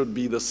 that it should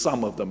be the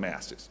sum of the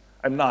masses.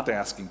 I'm not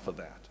asking for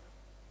that.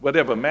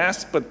 Whatever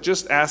mass, but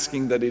just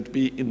asking that it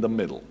be in the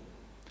middle.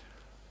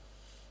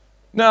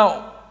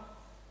 Now,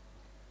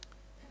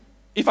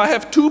 if I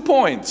have 2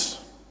 points,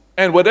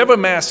 and whatever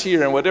mass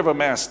here and whatever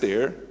mass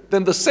there,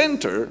 then the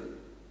center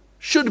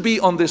should be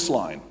on this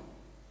line.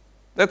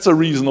 That's a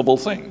reasonable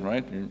thing,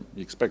 right? You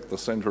expect the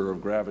center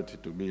of gravity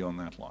to be on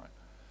that line.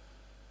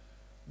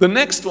 The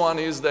next one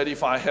is that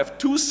if I have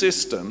 2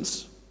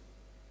 systems,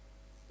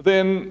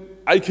 then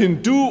I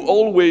can do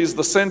always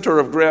the center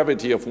of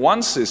gravity of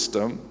one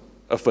system,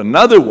 of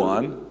another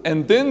one,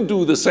 and then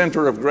do the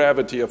center of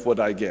gravity of what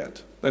I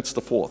get. That's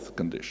the 4th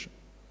condition.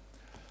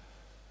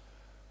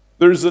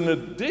 There's an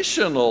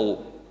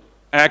additional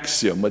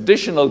axiom,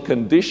 additional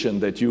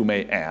condition that you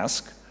may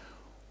ask,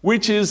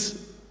 which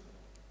is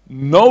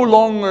no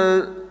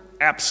longer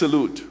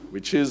absolute,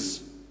 which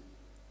is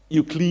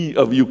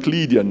of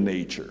Euclidean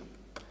nature.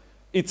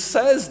 It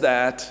says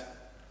that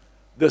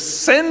the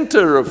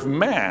center of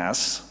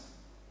mass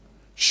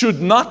should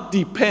not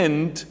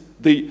depend,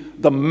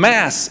 the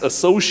mass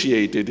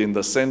associated in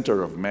the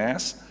center of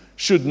mass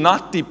should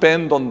not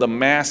depend on the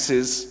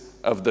masses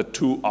of the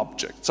 2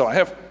 objects. So I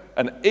have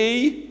an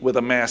A with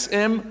a mass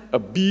M, a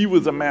B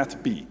with a mass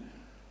B.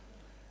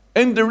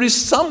 And there is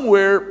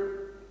somewhere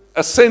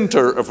a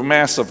center of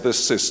mass of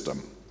this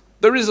system.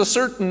 There is a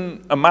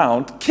certain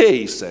amount,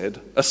 K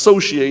said,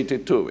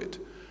 associated to it.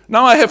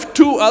 Now I have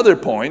 2 other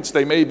points,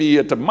 they may be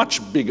at a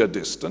much bigger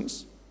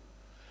distance,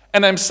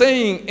 and I'm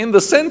saying in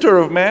the center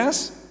of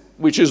mass,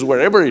 which is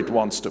wherever it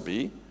wants to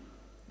be,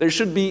 there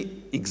should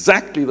be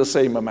exactly the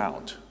same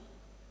amount.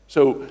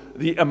 So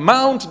the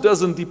amount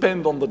doesn't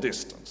depend on the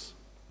distance.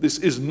 This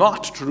is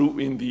not true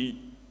in the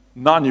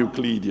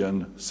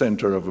non-Euclidean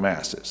center of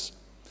masses.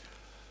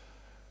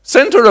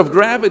 Center of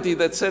gravity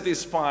that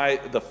satisfy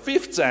the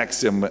 5th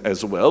axiom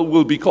as well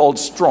will be called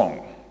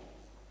strong.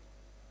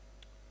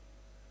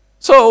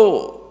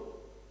 So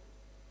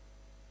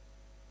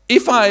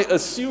if I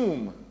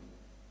assume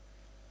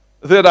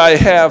that I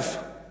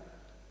have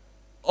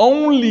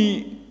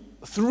only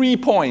 3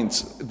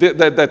 points,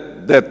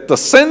 that the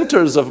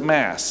centers of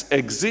mass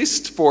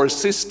exist for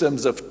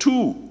systems of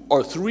 2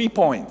 or 3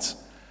 points,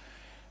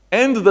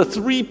 and the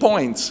 3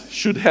 points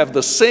should have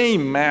the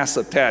same mass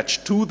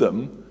attached to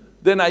them,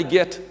 then I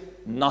get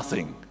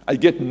nothing. I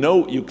get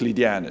no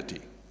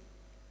Euclideanity.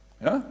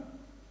 Yeah?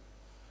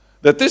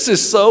 That this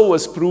is so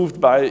was proved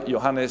by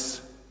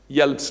Johannes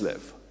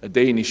Jelpslev, a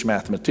Danish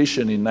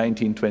mathematician in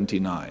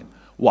 1929.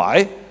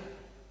 Why?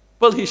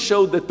 Well, he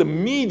showed that the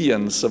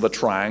medians of a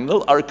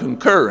triangle are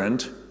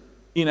concurrent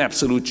in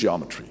absolute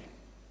geometry,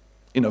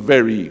 in a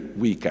very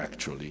weak,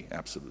 actually,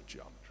 absolute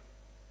geometry.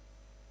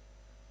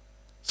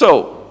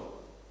 So,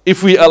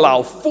 if we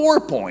allow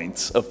 4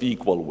 points of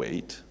equal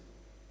weight,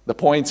 the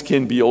points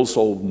can be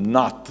also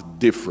not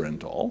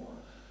different all,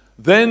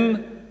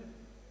 then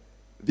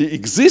the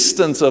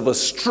existence of a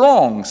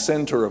strong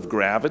center of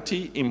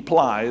gravity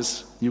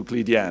implies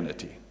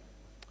Euclideanity.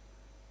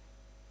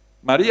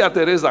 Maria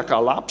Teresa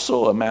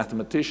Calapso, a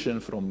mathematician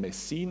from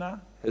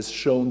Messina, has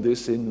shown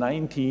this in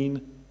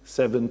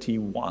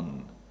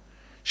 1971.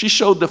 She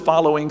showed the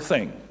following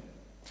thing.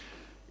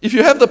 If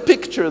you have the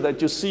picture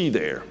that you see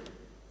there,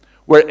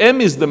 where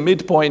M is the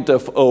midpoint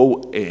of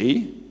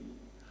OA,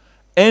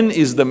 N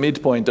is the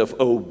midpoint of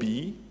OB,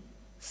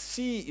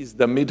 C is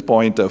the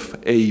midpoint of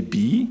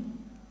AB,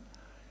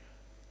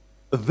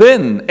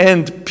 then,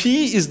 and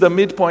P is the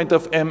midpoint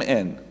of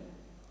MN.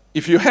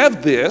 If you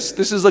have this,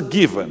 this is a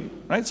given,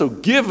 right? So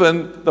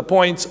given the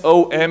points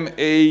O, M,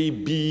 A,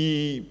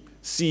 B,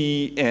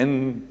 C,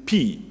 N,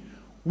 P,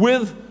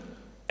 with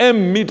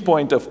M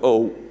midpoint of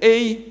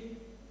OA,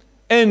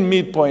 N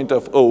midpoint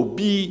of OB,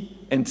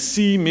 and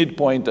C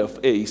midpoint of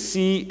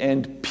AC,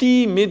 and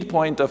P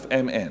midpoint of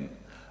MN,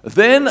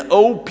 then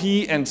OP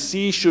and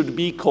C should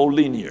be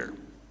collinear.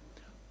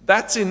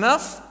 That's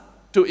enough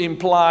to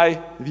imply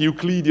the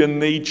Euclidean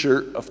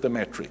nature of the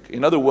metric.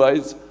 In other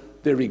words,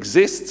 there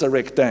exists a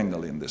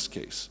rectangle in this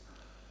case.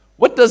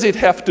 What does it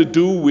have to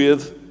do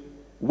with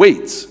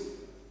weights?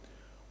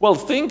 Well,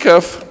 think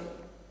of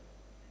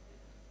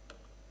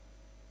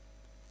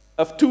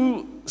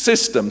 2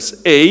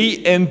 systems,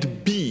 A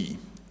and B.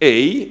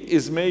 A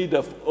is made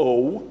of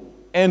O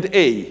and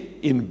A.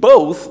 In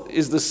both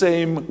is the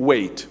same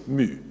weight,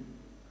 mu.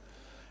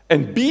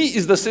 And B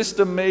is the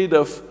system made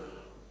of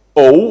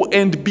O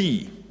and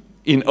B.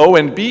 In O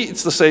and B,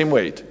 it's the same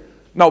weight.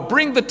 Now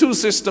bring the 2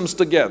 systems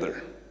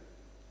together.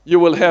 You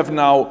will have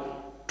now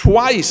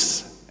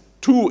twice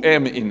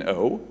 2m in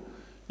O.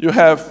 You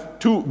have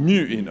 2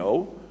 mu in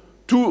O.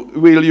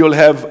 You'll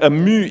have a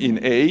mu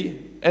in A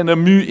and a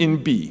mu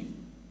in B.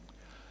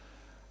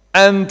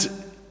 And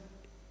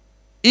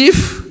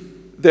if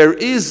there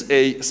is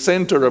a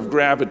center of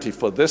gravity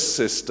for this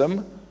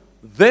system,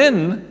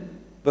 then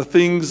the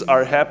things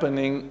are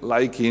happening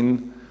like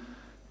in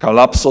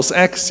Calapso's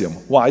axiom.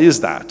 Why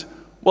is that?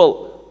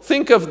 Well,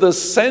 think of the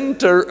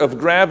center of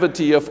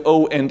gravity of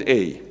O and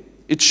A.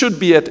 It should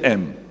be at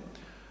M.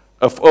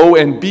 Of O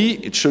and B,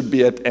 it should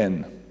be at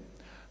N.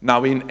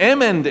 Now in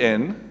M and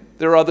N,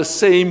 there are the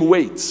same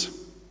weights,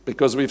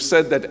 because we've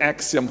said that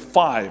axiom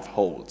 5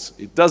 holds.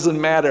 It doesn't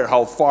matter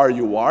how far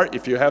you are.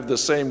 If you have the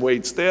same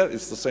weights there,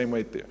 it's the same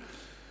weight there.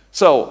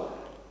 So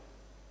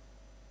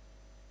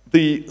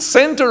the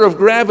center of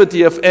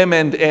gravity of M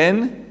and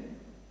N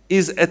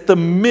is at the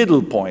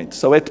middle point,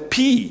 so at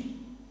P.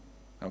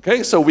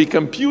 Okay, so we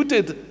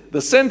computed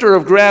the center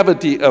of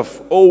gravity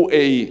of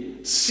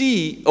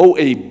OAC,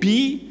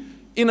 OAB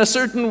in a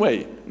certain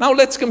way. Now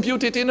let's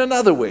compute it in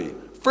another way.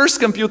 First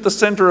compute the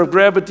center of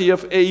gravity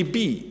of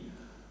AB,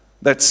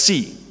 that's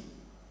C.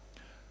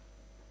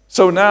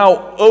 So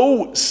now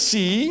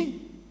OC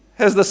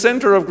has the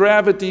center of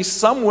gravity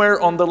somewhere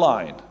on the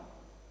line,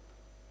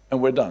 and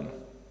we're done.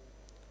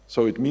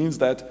 So it means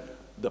that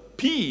the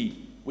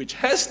P, which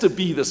has to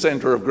be the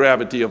center of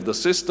gravity of the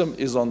system,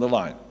 is on the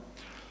line.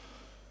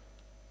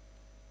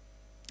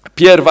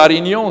 Pierre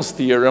Varignon's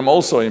theorem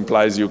also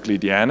implies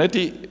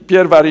Euclideanity.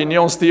 Pierre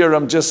Varignon's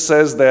theorem just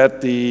says that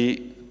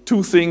the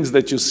 2 things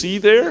that you see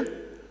there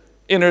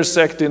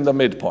intersect in the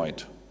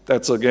midpoint.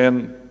 That's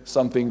again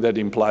something that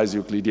implies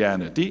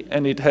Euclideanity,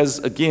 and it has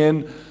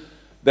again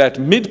that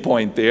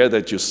midpoint there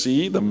that you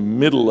see, the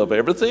middle of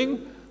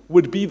everything,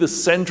 would be the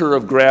center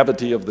of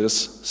gravity of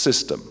this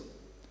system.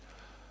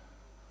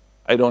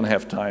 I don't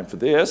have time for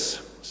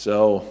this,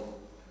 so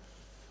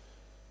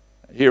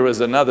here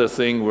is another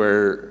thing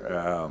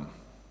where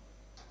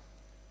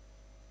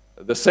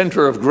the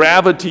center of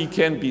gravity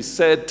can be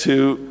said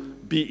to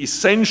be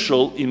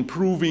essential in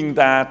proving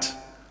that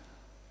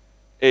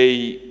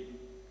a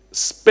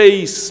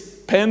space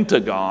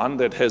pentagon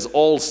that has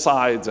all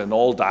sides and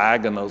all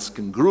diagonals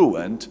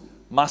congruent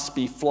must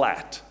be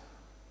flat.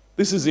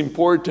 This is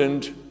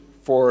important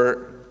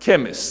for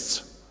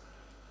chemists.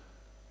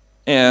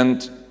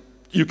 And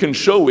you can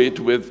show it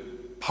with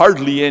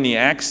hardly any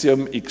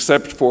axiom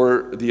except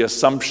for the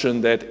assumption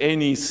that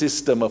any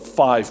system of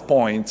 5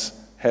 points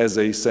has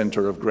a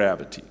center of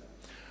gravity.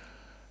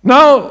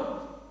 Now,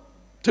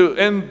 to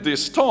end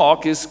this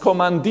talk is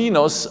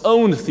Commandino's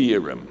own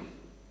theorem.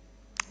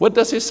 What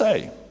does he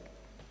say?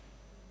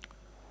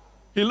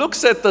 He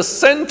looks at the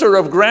center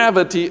of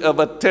gravity of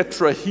a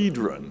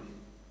tetrahedron.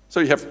 So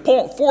you have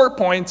 4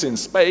 points in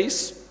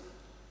space,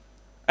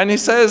 and he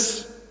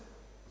says,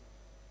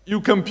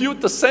 you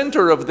compute the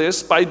center of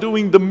this by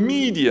doing the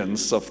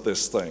medians of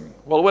this thing.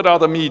 Well, what are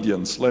the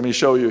medians? Let me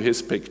show you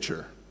his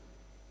picture.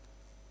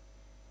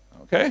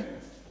 Okay?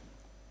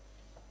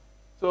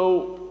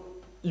 So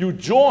you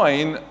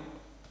join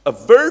a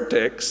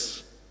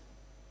vertex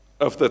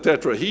of the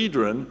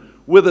tetrahedron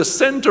with a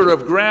center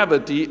of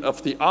gravity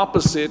of the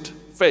opposite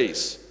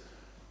face.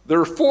 There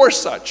are 4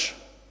 such.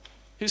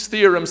 His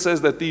theorem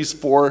says that these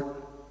 4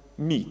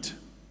 meet.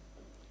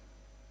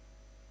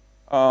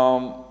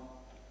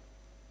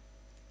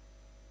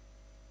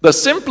 The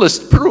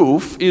simplest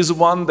proof is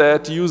one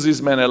that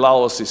uses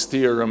Menelaus'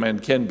 theorem and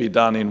can be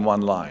done in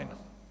 1 line.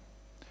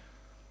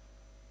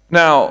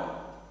 Now,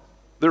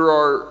 there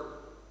are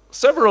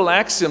several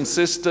axiom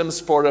systems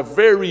for a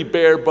very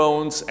bare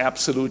bones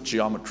absolute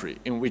geometry,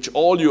 in which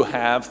all you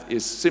have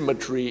is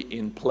symmetry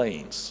in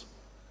planes.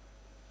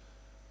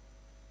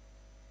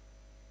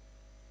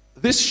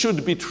 This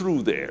should be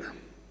true there.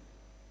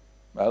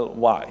 Well,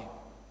 why?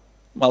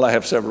 Well, I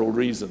have several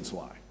reasons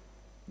why,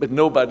 but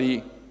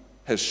nobody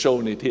has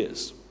shown it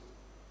is.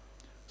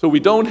 So we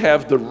don't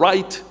have the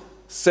right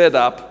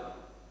setup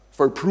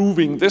for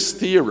proving this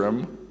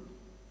theorem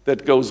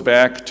that goes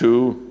back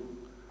to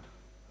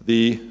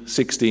the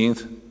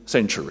 16th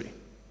century.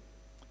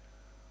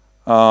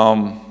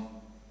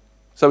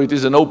 So it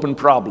is an open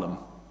problem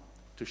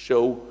to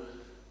show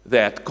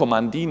that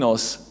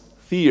Commandino's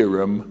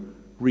theorem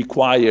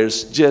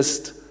requires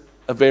just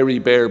a very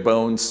bare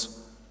bones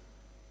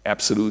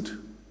absolute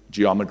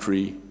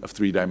geometry of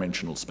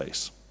 3-dimensional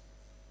space.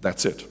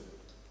 That's it.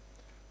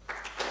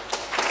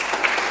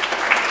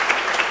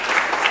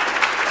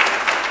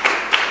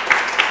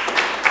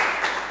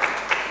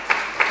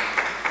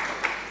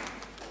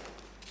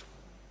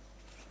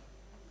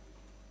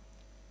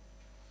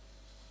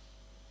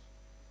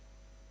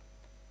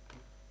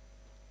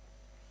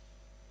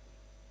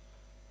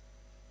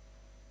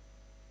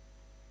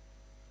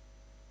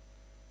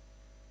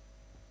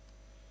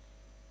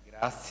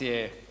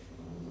 Grazie.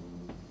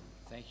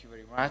 Thank you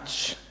very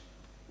much.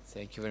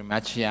 Thank you very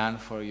much, Jan,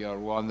 for your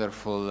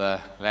wonderful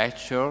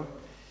lecture.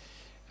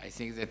 I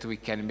think that we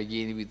can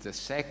begin with the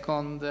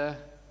second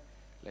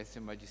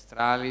Lectio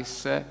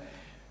Magistralis.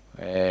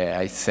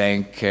 I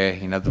thank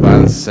in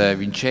advance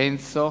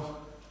Vincenzo.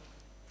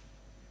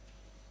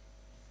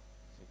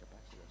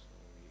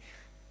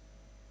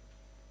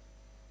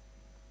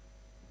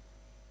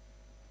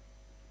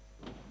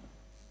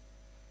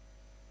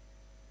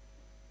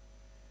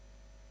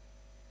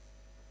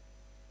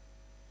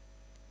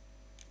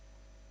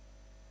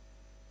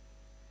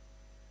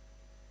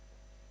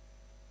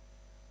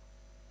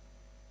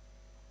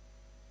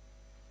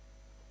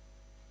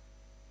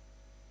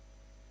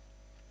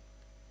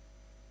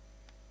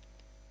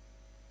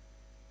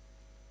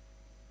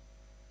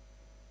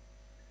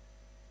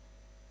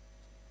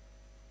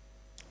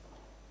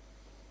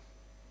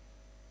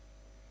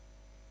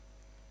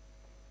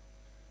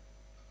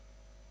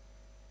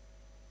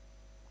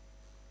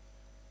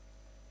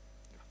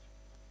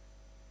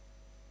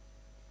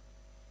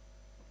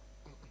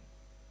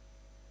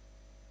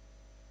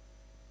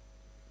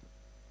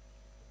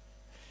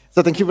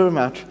 So thank you very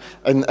much.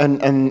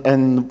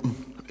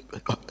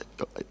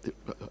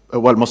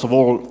 Well, most of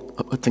all,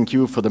 thank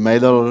you for the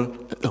medal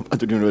at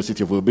the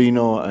University of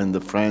Urbino and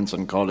the friends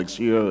and colleagues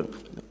here.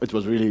 It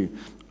was really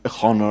an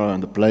honor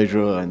and a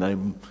pleasure, and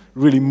I'm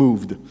really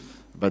moved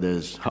by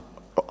this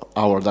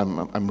award.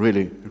 I'm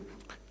really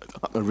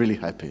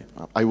happy.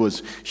 I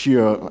was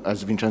here,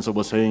 as Vincenzo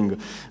was saying,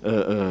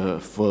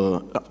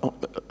 for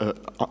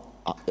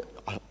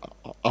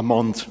a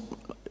month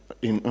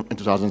in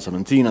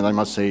 2017, and I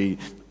must say,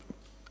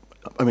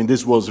 I mean,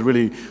 this was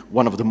really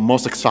one of the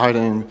most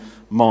exciting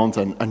months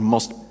and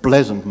most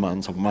pleasant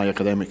months of my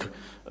academic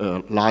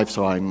life.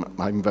 So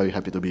I'm very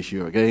happy to be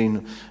here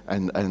again,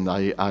 and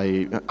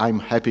I'm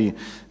happy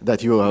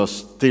that you are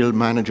still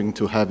managing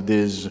to have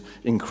this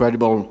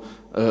incredible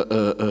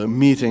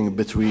meeting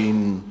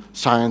between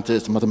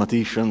scientists,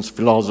 mathematicians,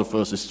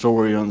 philosophers,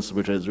 historians,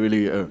 which is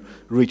really a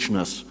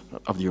richness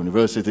of the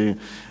university.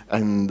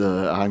 And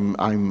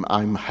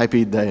I'm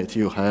happy that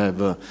you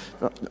have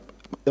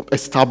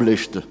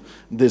established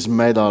this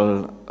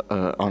medal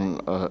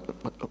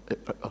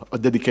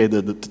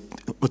dedicated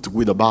to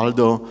Guido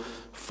Baldo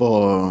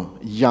for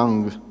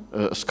young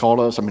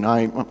scholars. I mean,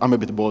 I'm a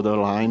bit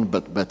borderline,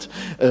 but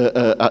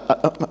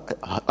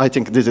I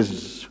think this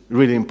is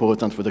really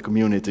important for the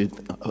community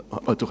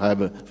to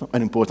have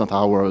an important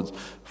award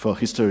for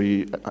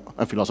history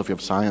and philosophy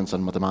of science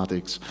and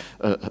mathematics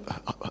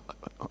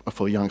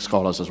for young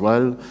scholars as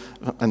well.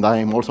 And I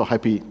am also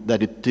happy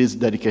that it is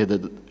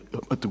dedicated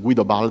to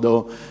Guido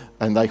Baldo,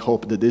 and I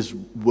hope that this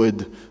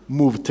would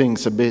move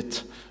things a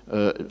bit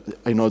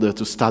in order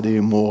to study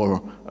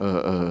more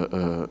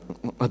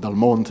Dal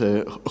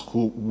Monte,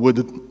 who would,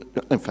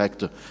 in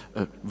fact,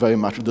 very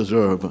much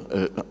deserve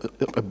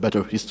a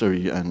better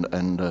history and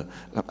a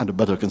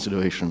better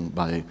consideration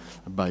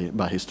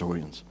by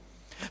historians.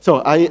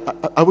 So I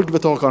will give a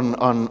talk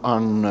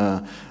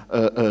on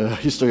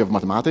history of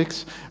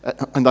mathematics,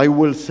 and I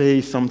will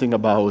say something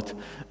about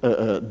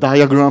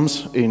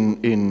diagrams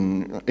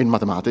in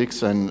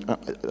mathematics and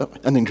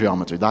in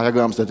geometry.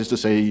 Diagrams, that is to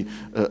say,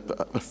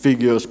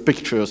 figures,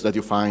 pictures that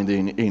you find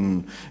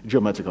in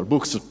geometrical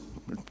books,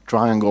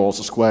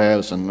 triangles,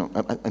 squares,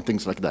 and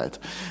things like that.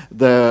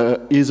 There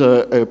is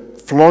a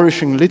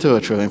flourishing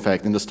literature, in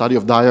fact, in the study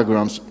of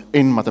diagrams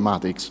in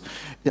mathematics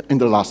in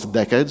the last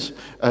decades.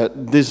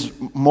 This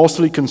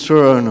mostly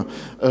concern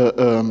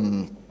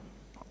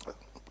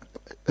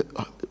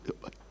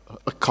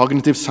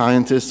cognitive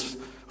scientists,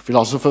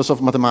 philosophers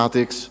of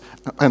mathematics,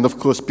 and of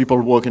course people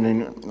working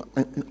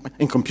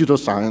in computer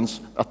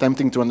science,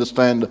 attempting to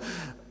understand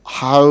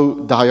how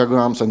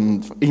diagrams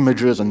and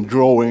images and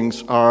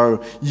drawings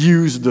are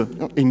used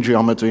in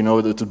geometry in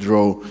order to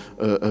draw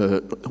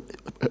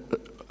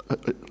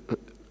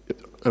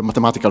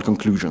mathematical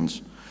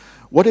conclusions.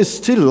 What is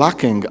still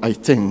lacking, I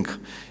think,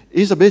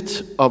 is a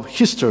bit of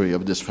history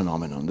of this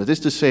phenomenon. That is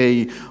to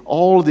say,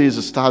 all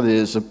these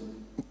studies,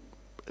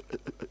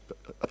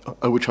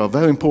 which are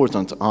very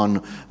important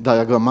on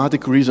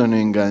diagrammatic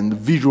reasoning and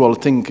visual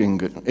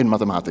thinking in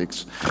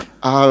mathematics,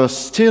 are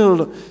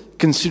still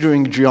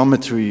considering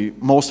geometry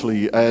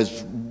mostly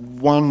as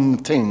one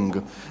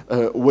thing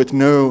with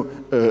no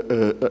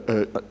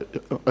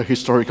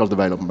historical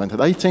development.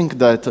 And I think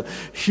that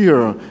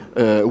here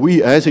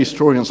we as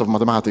historians of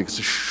mathematics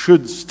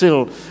should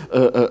still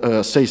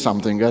say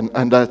something,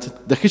 and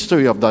that the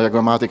history of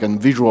diagrammatic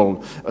and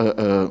visual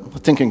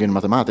thinking in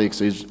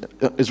mathematics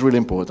is really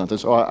important. And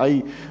so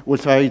I will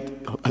try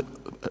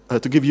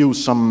to give you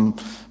some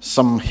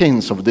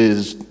hints of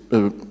this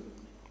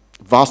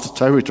vast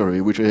territory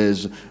which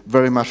is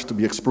very much to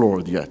be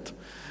explored yet.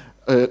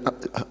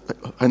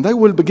 And I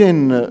will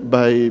begin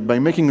by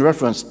making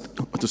reference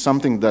to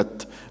something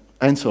that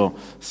Enzo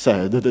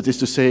said, that is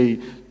to say,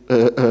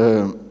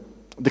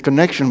 the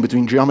connection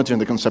between geometry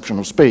and the conception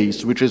of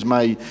space, which is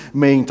my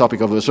main topic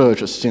of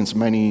research since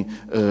many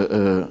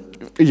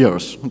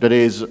years. That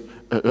is,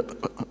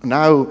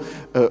 now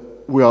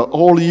we are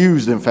all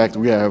used, in fact,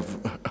 we have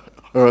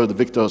heard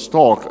Victor's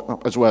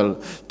talk as well,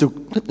 to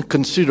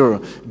consider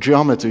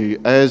geometry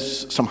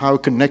as somehow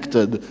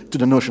connected to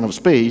the notion of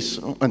space,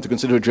 and to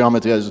consider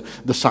geometry as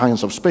the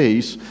science of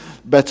space.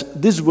 But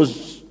this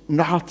was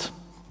not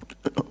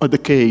the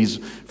case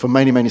for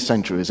many, many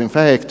centuries. In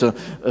fact,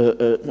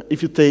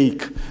 if you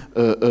take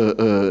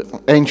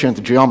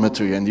ancient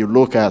geometry and you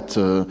look at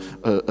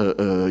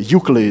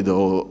Euclid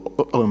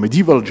or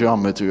medieval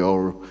geometry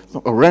or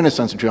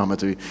Renaissance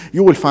geometry,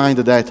 you will find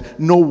that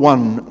no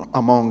one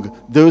among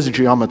those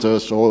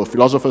geometers or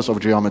philosophers of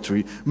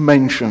geometry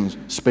mentions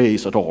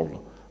space at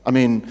all. I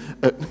mean,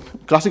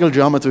 classical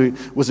geometry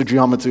was a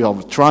geometry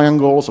of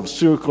triangles, of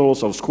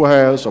circles, of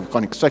squares, of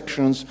conic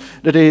sections.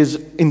 That is,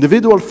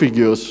 individual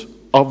figures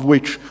of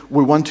which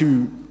we want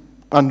to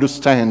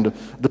understand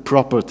the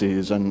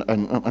properties and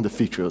the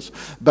features.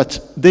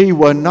 But they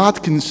were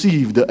not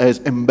conceived as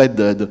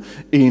embedded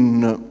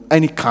in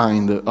any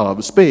kind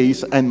of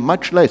space, and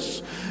much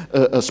less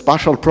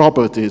spatial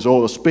properties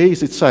or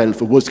space itself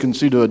was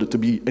considered to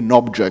be an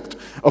object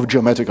of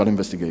geometrical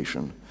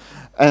investigation.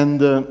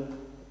 And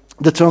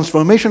the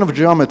transformation of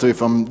geometry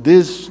from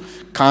this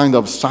kind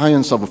of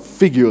science of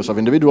figures, of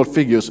individual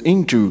figures,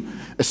 into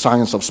a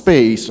science of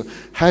space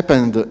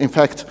happened, in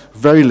fact,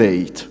 very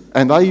late.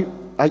 And I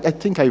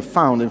think I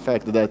found, in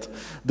fact, that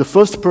the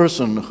first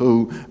person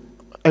who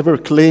ever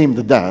claimed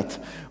that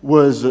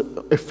was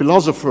a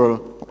philosopher,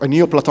 a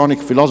Neoplatonic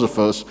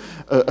philosopher,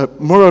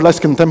 more or less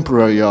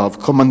contemporary of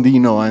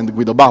Commandino and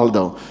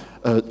Guidobaldo.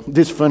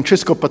 This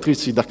Francesco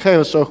Patrizzi da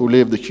Cherso, who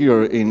lived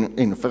here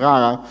in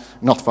Ferrara,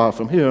 not far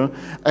from here,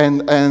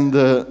 and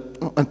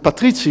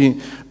Patrizzi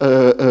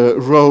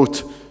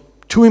wrote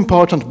two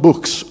important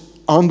books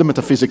on the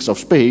metaphysics of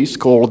space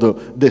called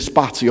De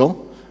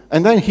Spazio,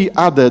 and then he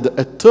added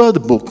a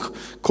third book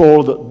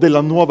called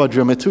Della Nuova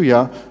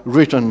Geometria,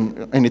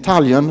 written in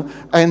Italian,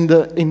 and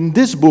in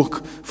this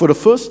book, for the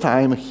first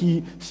time,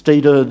 he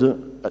stated,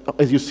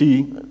 as you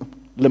see,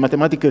 le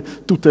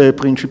matematiche tutte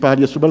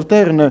principali e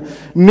subalterne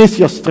né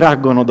si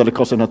astraggono dalle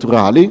cose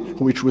naturali,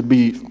 which would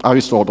be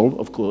Aristotle,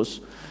 of course,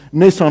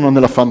 né sono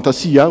nella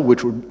fantasia,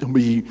 which would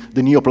be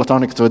the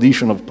Neoplatonic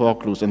tradition of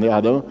Proclus and the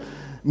other,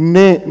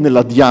 né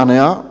nella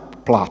dianea,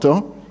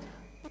 Plato,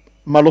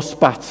 ma lo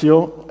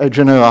spazio è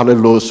generale il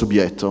loro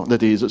subjetto.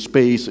 That is,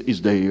 space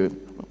is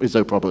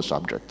their proper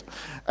subject.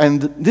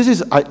 And this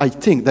is, I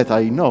think that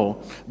I know,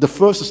 the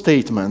first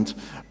statement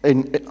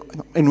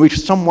in which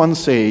someone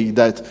say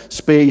that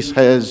space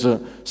has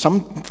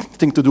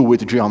something to do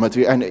with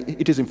geometry, and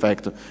it is in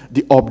fact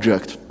the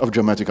object of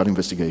geometrical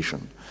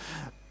investigation.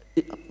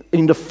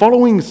 in the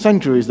following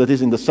centuries, that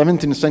is in the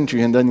 17th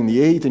century and then in the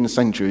 18th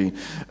century,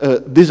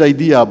 this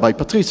idea by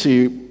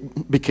Patrizzi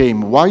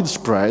became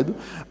widespread,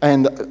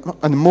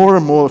 and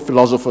more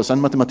philosophers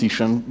and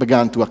mathematicians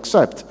began to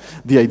accept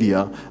the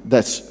idea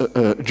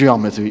that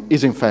geometry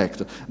is in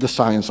fact the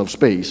science of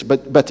space.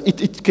 But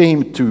it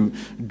came to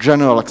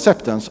general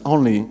acceptance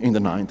only in the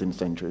 19th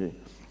century.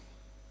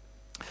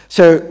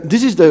 So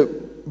this is the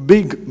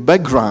big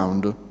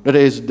background, that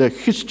is the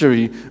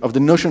history of the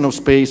notion of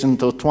space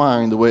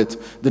intertwined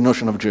with the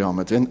notion of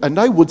geometry. And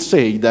I would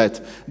say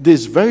that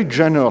this very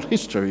general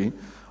history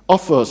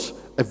offers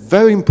a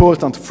very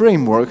important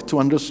framework to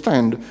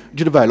understand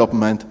the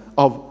development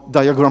of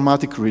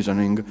diagrammatic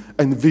reasoning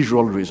and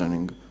visual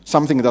reasoning,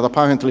 something that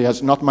apparently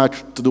has not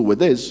much to do with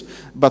this,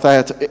 but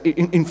that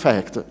in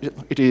fact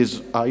it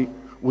is, I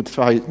would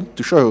try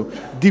to show,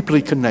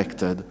 deeply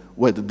connected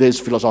with this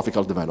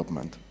philosophical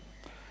development.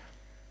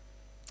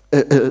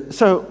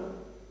 So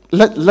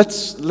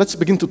let's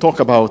begin to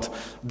talk about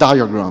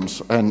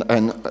diagrams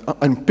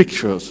and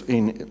pictures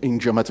in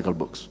geometrical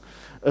books.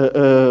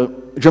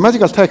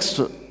 Geometrical texts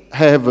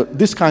have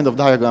this kind of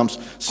diagrams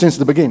since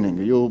the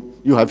beginning.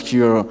 You have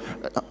here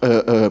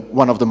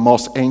one of the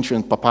most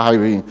ancient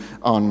papyri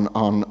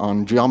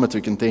on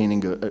geometry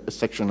containing a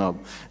section of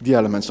the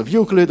elements of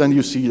Euclid, and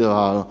you see there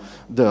are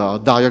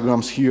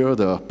diagrams here,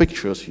 there are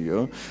pictures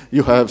here.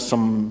 You have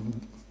some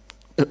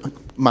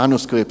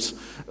manuscripts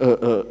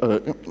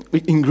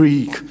in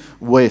Greek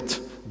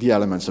with the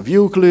elements of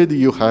Euclid.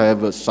 You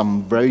have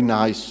some very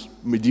nice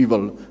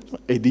medieval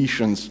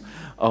editions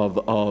of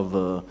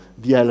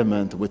the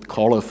element with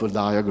colorful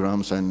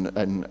diagrams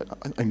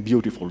and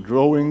beautiful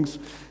drawings.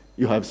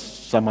 You have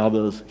some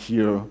others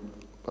here,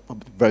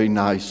 very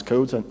nice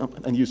codes,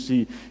 and you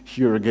see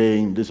here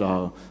again, these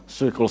are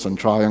circles and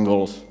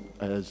triangles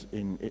as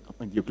in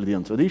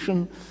Euclidean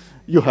tradition.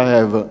 You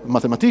have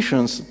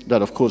mathematicians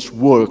that, of course,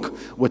 work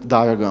with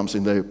diagrams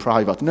in their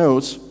private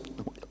notes,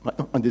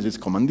 and this is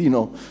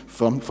Commandino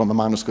from a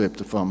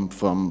manuscript from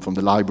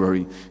the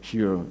library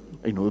here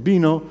in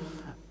Urbino.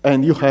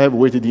 And you have,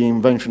 with the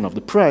invention of the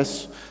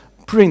press,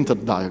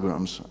 printed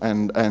diagrams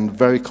and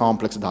very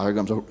complex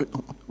diagrams,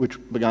 which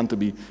began to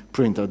be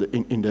printed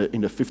in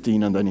the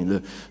 15th and then in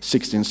the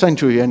 16th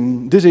century.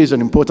 And this is an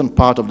important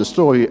part of the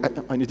story,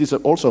 and it is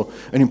also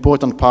an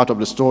important part of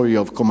the story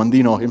of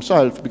Commandino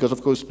himself, because,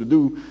 of course, to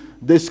do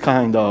this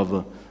kind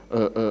of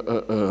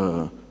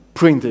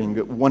printing,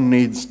 one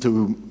needs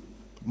to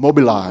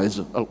mobilize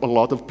a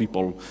lot of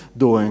people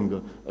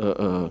doing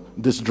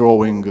this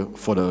drawing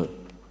for the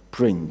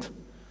print.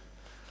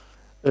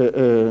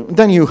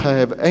 Then you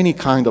have any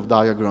kind of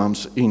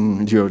diagrams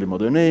in the early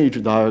modern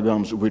age,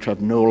 diagrams which have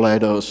no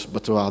letters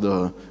but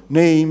rather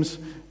names.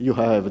 You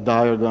have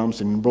diagrams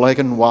in black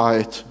and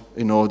white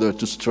in order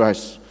to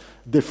stress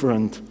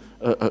different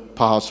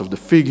parts of the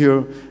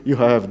figure. You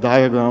have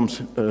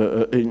diagrams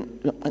in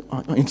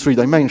 3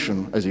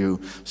 dimensions, as you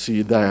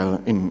see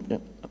there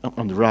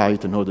on the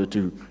right, in order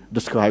to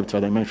describe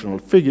 3-dimensional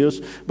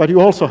figures. But you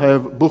also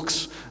have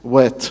books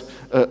with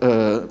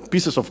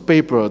pieces of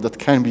paper that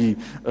can be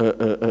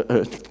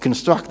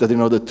constructed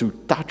in order to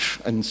touch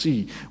and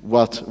see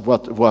what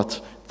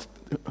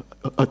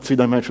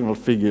 3-dimensional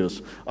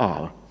figures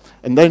are.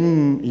 And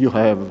then you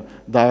have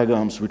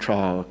diagrams which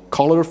are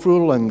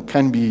colorful and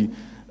can be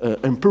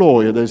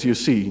employed, as you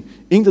see,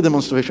 in the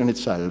demonstration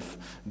itself,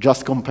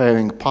 just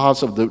comparing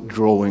parts of the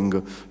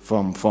drawing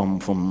from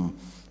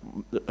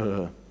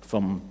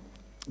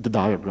the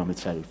diagram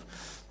itself.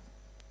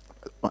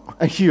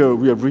 And here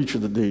we have reached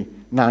the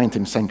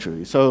 19th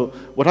century. So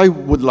what I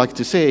would like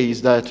to say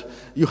is that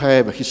you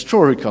have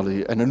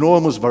historically an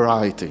enormous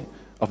variety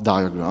of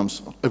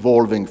diagrams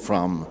evolving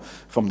from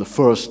the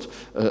first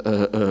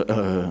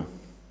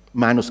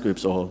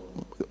manuscripts or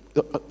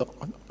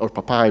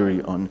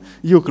papyri on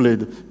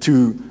Euclid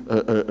to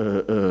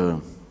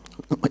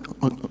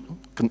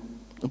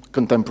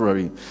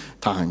contemporary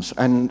times.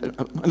 And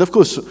of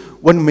course,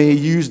 one may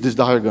use these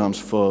diagrams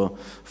for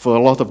a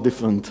lot of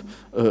different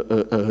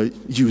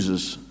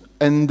uses.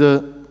 And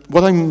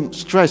what I'm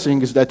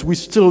stressing is that we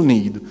still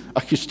need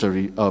a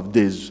history of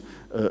this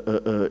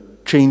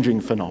changing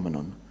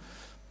phenomenon.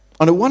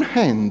 On the one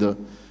hand,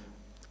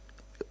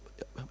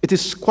 it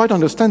is quite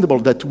understandable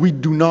that we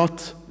do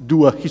not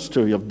do a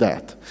history of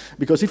that.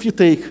 Because if you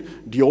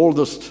take the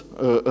oldest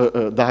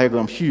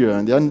diagram here,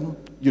 and then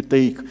you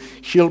take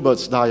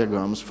Hilbert's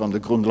diagrams from the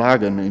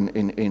Grundlagen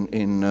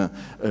in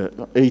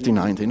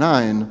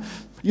 1899,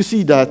 you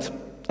see that,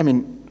 I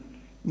mean,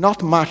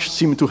 not much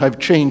seemed to have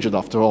changed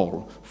after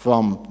all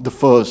from the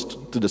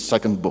first to the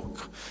second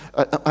book.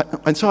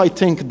 And so I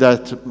think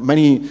that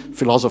many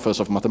philosophers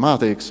of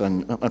mathematics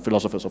and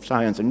philosophers of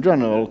science in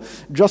general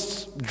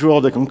just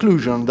draw the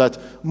conclusion that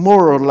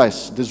more or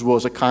less this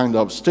was a kind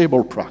of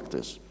stable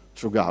practice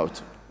throughout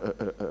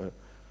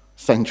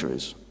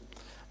centuries.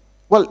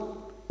 Well,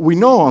 we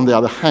know, on the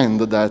other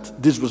hand, that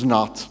this was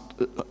not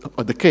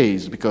the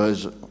case,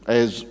 because,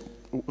 as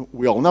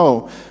we all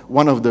know,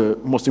 one of the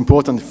most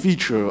important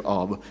features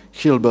of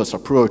Hilbert's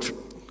approach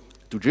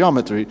to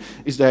geometry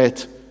is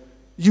that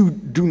you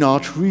do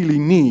not really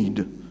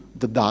need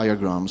the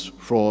diagrams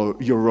for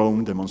your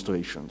own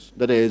demonstrations.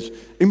 That is,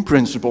 in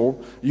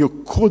principle,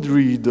 you could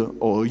read,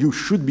 or you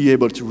should be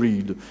able to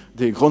read,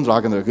 the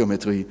grundlegende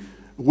geometry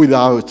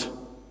without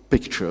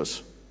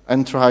pictures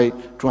and try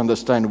to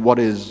understand what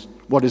is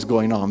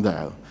going on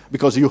there.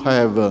 Because you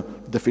have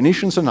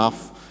definitions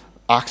enough,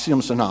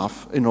 axioms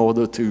enough in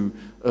order to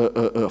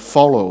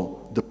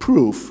follow the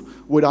proof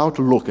without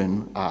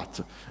looking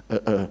at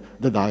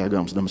the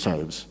diagrams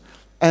themselves.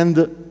 And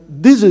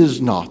this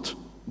is not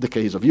the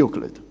case of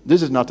Euclid.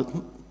 This is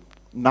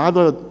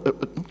neither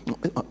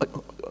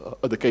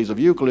the case of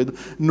Euclid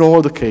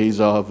nor the case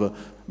of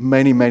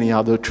many, many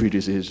other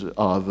treatises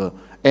of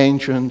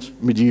ancient,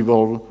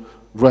 medieval,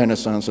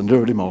 Renaissance, and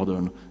early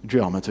modern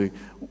geometry.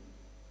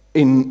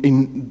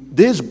 In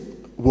these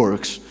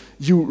works,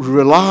 you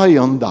rely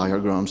on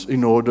diagrams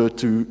in order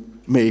to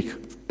make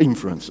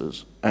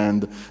inferences.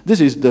 And this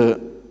is the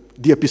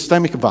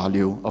epistemic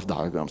value of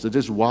diagrams. It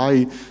is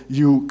why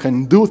you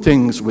can do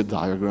things with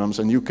diagrams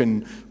and you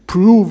can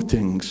prove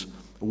things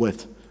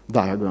with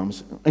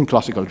diagrams in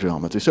classical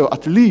geometry. So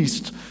at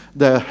least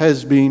there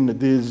has been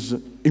this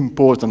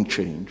important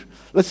change.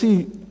 Let's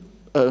see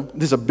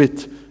this a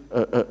bit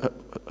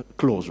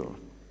closer.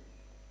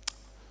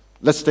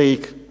 Let's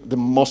take the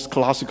most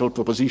classical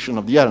proposition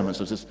of the elements.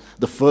 This is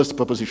the first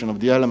proposition of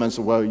the elements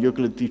where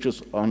Euclid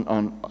teaches on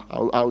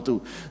how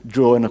to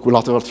draw an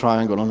equilateral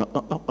triangle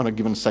on a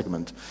given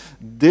segment.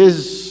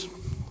 This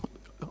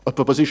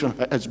proposition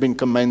has been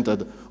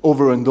commented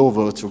over and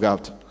over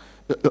throughout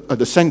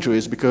the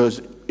centuries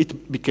because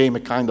it became a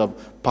kind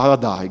of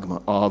paradigm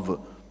of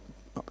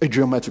a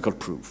geometrical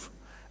proof.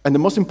 And the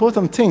most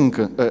important thing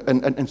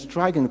and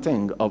striking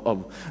thing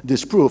of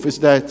this proof is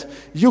that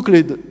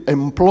Euclid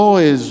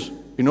employs,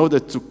 in order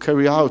to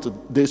carry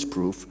out this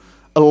proof,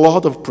 a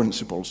lot of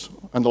principles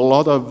and a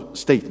lot of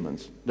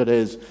statements. That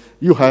is,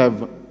 you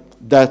have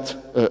that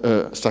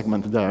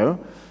segment there.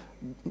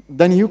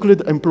 Then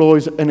Euclid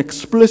employs an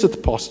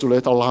explicit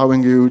postulate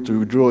allowing you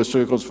to draw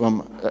circles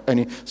from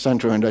any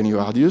center and any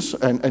radius,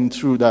 and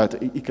through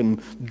that he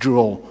can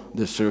draw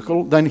the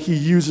circle. Then he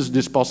uses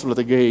this postulate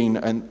again,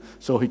 and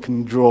so he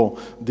can draw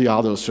the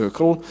other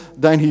circle.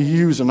 Then he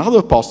uses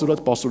another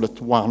postulate, postulate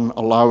 1,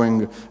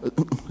 allowing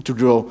to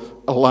draw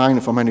a line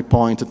from any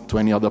point to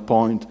any other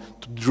point,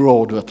 to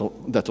draw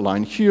that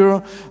line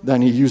here.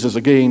 Then he uses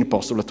again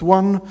postulate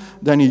 1.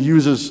 Then he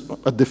uses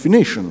a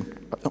definition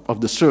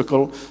of the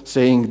circle,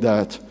 saying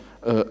that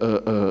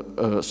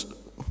the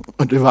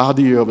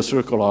radii of a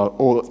circle are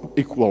all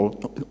equal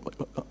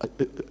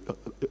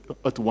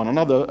to one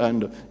another,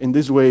 and in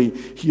this way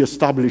he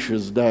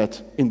establishes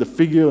that in the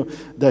figure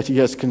that he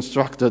has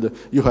constructed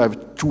you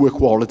have two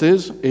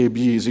equalities,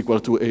 AB is equal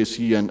to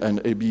AC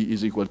and AB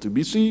is equal to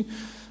BC,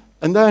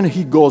 and then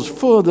he goes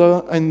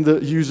further and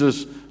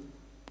uses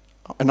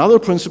another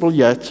principle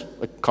yet,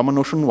 a common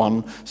notion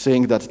 1,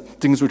 saying that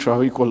things which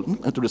are equal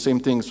to the same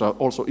things are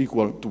also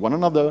equal to one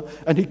another,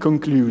 and he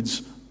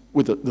concludes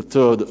with the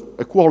third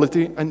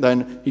equality, and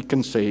then he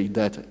can say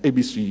that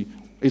ABC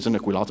is an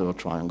equilateral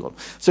triangle.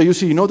 So you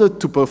see, in order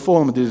to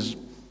perform this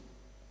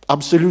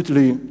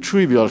absolutely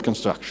trivial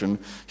construction,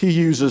 he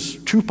uses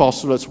two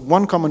postulates,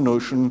 one common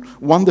notion,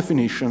 one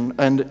definition,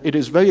 and it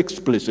is very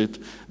explicit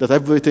that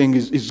everything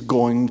is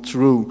going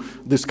through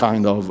this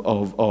kind of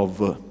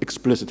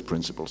explicit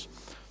principles.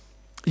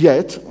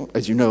 Yet,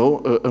 as you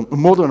know,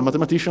 modern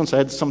mathematicians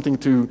had something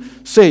to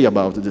say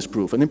about this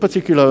proof, and in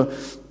particular,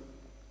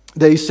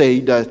 they say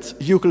that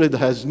Euclid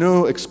has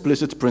no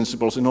explicit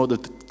principles in order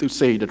to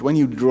say that when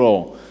you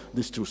draw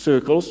these two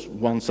circles,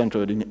 one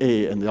centered in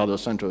A and the other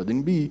centered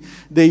in B,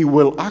 they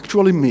will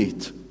actually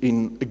meet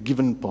in a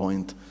given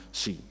point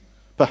C.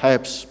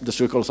 Perhaps the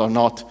circles are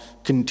not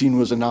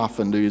continuous enough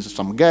and there is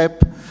some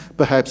gap.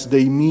 Perhaps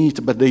they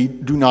meet, but they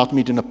do not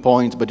meet in a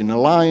point, but in a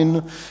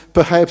line.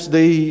 Perhaps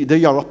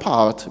they are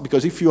apart,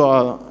 because if you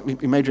are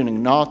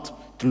imagining not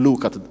to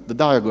look at the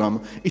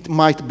diagram, it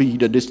might be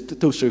that these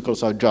two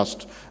circles are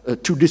just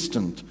too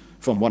distant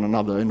from one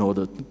another in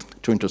order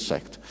to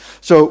intersect.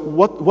 So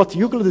what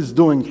Euclid is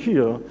doing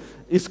here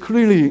is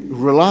clearly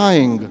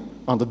relying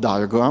on the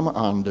diagram,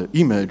 on the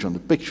image, on the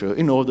picture,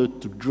 in order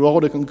to draw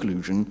the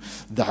conclusion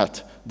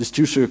that these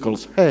two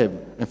circles have,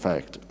 in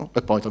fact,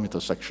 a point of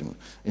intersection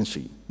in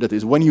C. That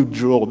is, when you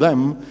draw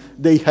them,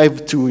 they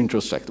have to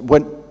intersect.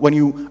 When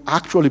you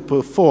actually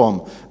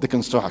perform the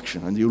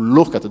construction and you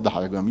look at the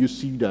diagram, you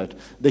see that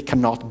they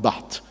cannot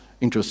but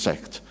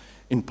intersect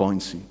in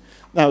point C.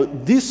 Now,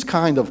 this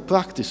kind of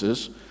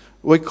practices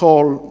we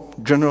call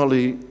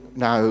generally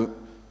now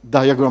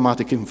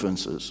diagrammatic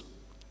inferences.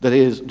 That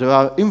is, there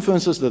are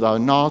inferences that are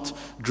not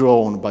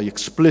drawn by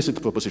explicit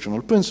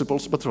propositional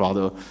principles, but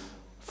rather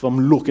from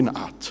looking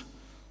at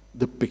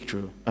the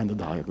picture and the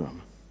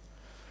diagram.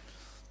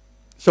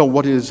 So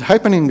what is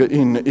happening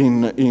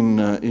in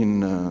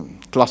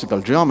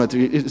classical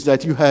geometry is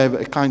that you have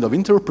a kind of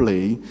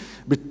interplay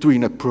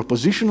between a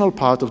propositional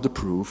part of the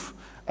proof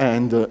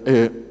and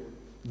a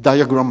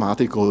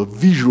diagrammatic or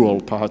visual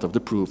part of the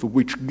proof,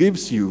 which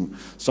gives you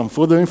some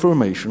further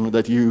information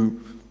that you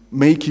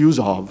make use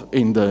of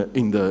in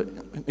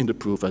the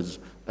proof as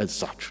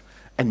such.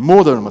 And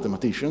modern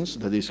mathematicians,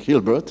 that is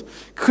Hilbert,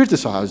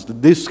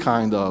 criticized this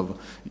kind of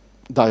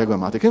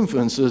diagrammatic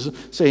inferences,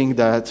 saying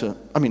that,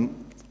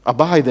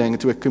 abiding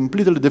to a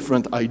completely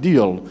different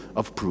ideal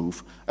of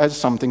proof as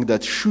something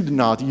that should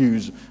not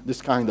use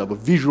this kind of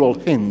visual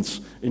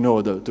hints in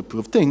order to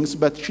prove things,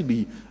 but should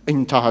be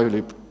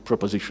entirely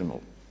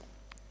propositional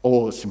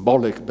or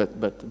symbolic,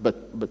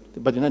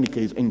 but in any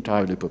case,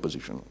 entirely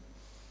propositional.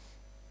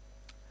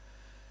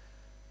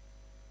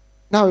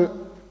 Now,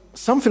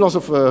 some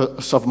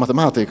philosophers of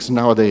mathematics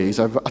nowadays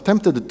have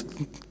attempted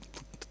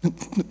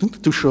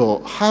to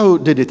show how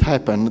did it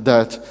happen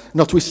that,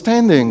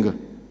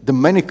 notwithstanding the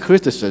many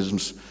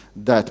criticisms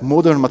that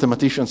modern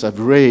mathematicians have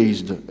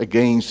raised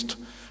against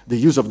the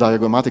use of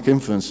diagrammatic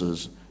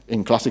inferences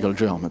in classical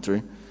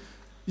geometry,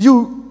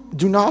 you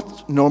do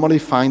not normally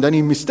find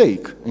any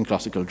mistake in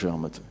classical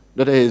geometry.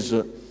 That is,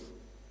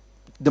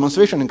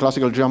 demonstration in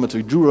classical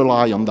geometry do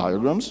rely on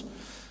diagrams.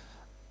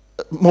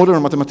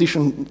 Modern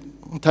mathematicians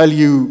tell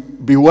you,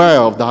 beware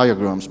of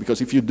diagrams,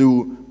 because if you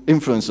do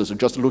inferences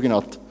just looking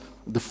at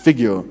the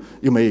figure,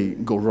 you may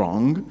go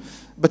wrong.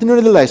 But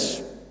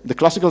nevertheless, the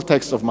classical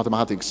texts of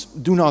mathematics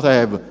do not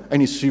have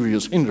any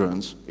serious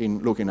hindrance in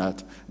looking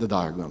at the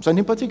diagrams. And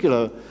in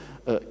particular,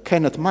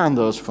 Kenneth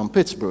Manders from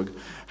Pittsburgh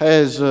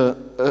has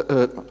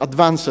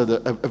advanced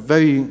a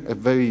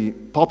very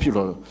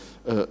popular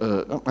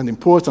and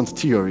important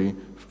theory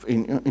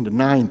in the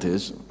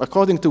 90s,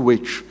 according to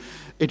which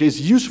it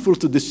is useful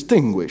to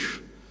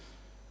distinguish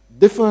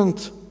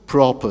different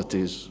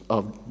properties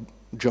of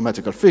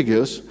geometrical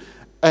figures,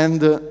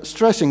 and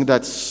stressing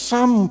that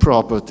some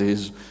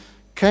properties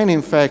can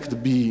in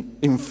fact be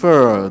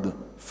inferred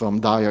from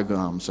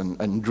diagrams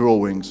and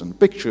drawings and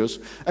pictures,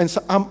 and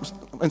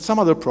some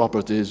other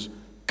properties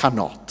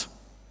cannot.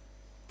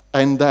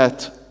 And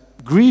that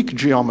Greek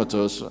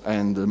geometers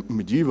and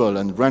medieval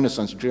and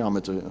Renaissance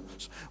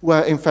geometers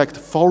were in fact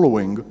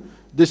following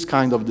this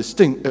kind of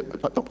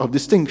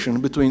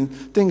distinction between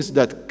things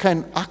that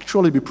can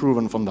actually be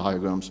proven from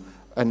diagrams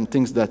and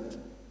things that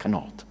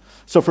cannot.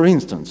 So for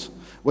instance,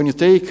 when you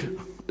take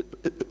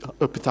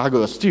a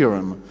Pythagoras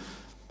theorem,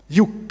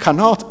 you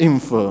cannot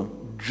infer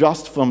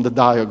just from the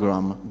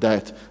diagram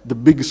that the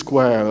big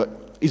square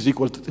is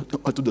equal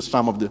to the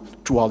sum of the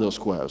two other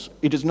squares.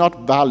 It is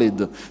not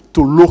valid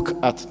to look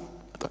at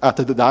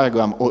the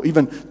diagram or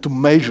even to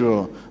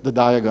measure the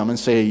diagram and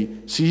say,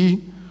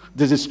 see,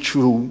 this is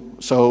true,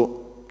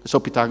 so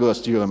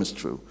Pythagoras' theorem is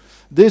true.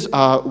 These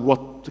are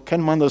what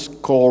Ken Manders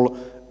call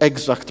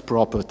exact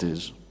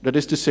properties. That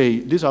is to say,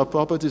 these are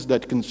properties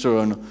that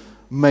concern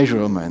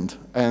measurement,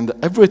 and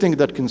everything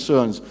that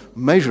concerns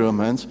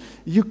measurements,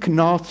 you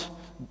cannot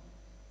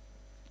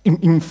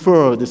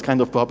infer this kind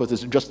of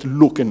properties just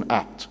looking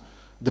at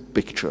the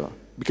picture,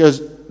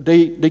 because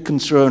they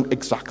concern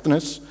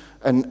exactness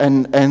and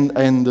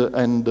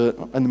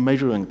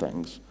measuring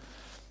things.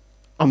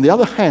 On the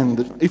other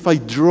hand, if I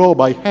draw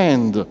by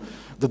hand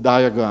the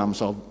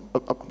diagrams of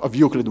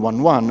Euclid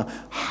 1:1,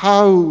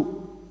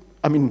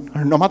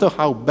 no matter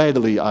how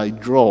badly I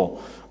draw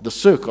the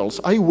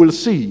circles, I will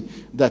see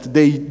that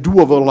they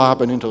do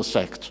overlap and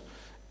intersect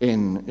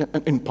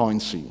in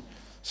point C.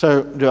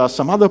 So there are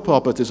some other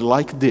properties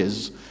like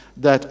this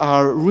that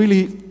are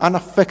really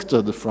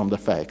unaffected from the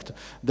fact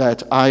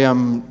that I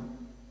am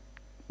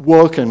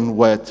working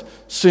with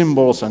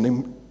symbols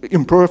and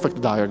imperfect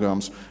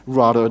diagrams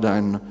rather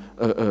than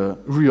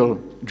real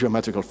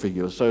geometrical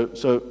figures.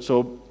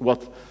 So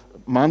what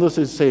Manders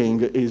is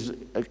saying is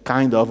a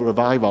kind of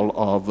revival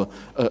of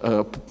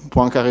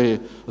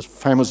Poincaré's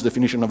famous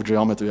definition of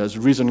geometry as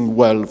reasoning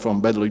well from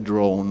badly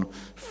drawn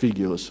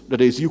figures. That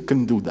is, you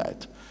can do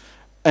that.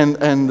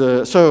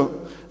 And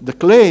so the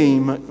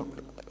claim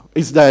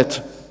is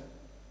that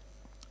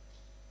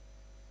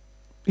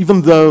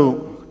even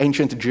though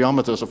ancient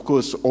geometers, of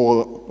course,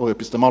 or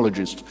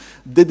epistemologists,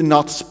 did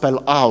not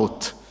spell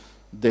out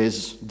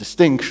this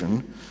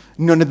distinction,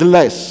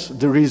 nonetheless,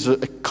 there is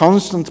a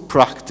constant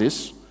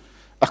practice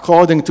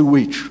according to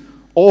which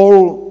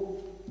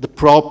all the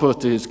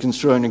properties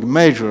concerning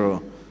measure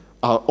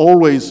are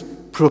always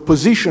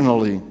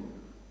propositionally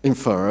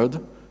inferred,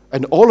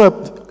 and all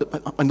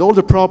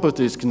the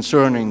properties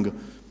concerning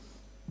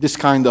this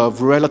kind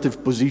of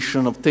relative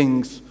position of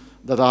things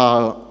that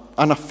are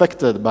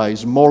unaffected by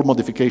small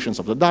modifications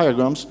of the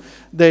diagrams,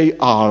 they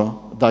are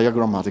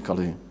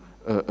diagrammatically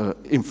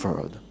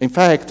inferred. In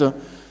fact,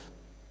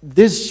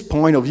 this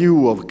point of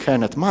view of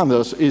Kenneth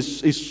Manders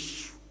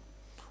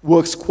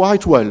works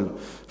quite well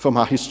from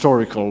a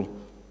historical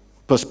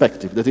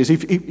perspective. That is,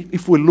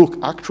 if we look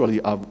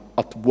actually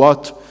at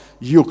what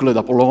Euclid,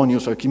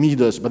 Apollonius,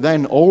 Archimedes, but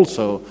then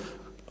also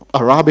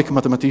Arabic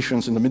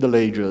mathematicians in the Middle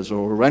Ages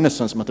or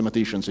Renaissance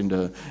mathematicians in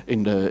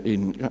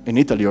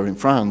Italy or in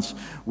France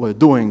were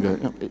doing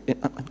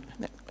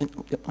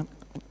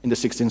in the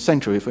 16th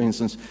century, for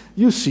instance,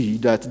 you see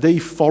that they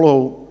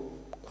follow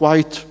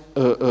quite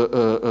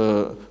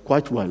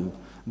well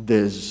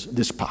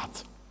this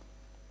path.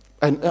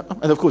 And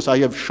of course, I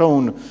have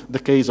shown the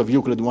case of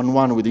Euclid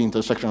 1-1 with the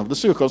intersection of the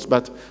circles,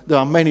 but there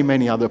are many,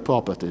 many other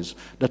properties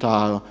that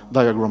are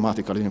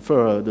diagrammatically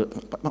inferred,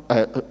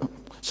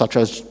 such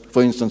as,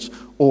 for instance,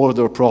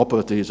 order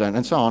properties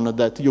and so on,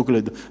 that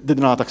Euclid did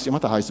not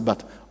axiomatize,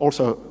 but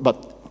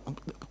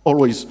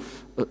always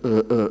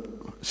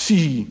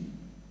see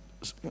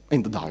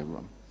in the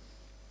diagram.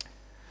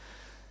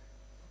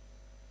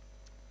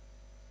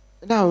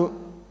 Now,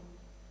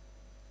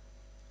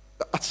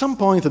 at some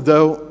point,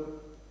 though,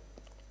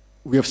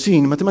 we have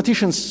seen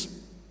mathematicians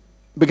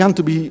began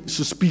to be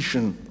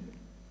suspicious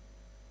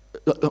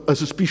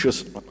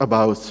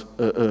about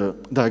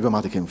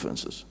diagrammatic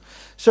inferences.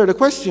 So the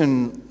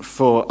question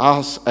for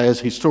us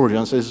as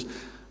historians is,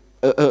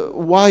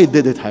 why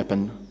did it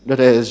happen? That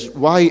is,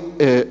 why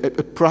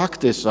a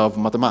practice of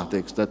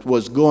mathematics that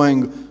was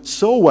going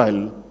so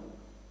well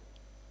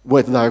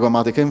with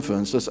diagrammatic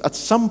inferences at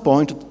some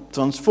point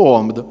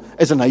transformed,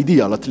 as an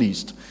ideal at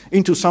least,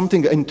 into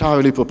something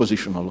entirely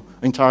propositional,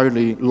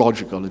 entirely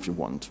logical, if you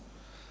want.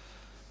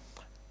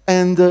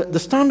 And the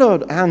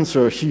standard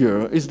answer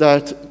here is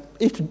that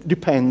it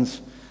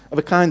depends on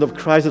a kind of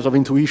crisis of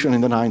intuition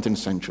in the 19th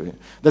century.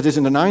 That is,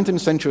 in the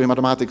 19th century,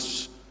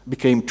 mathematics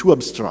became too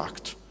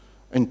abstract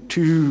and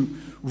too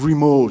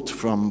remote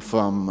from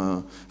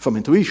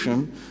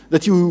intuition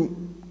that you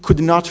could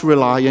not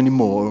rely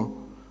anymore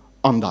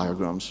on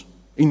diagrams.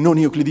 In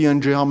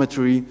non-Euclidean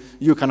geometry,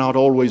 you cannot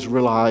always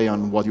rely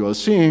on what you are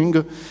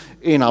seeing.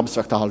 In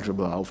abstract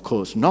algebra, of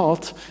course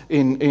not.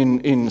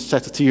 In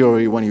set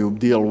theory, when you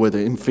deal with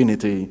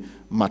infinity,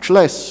 much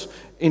less.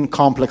 In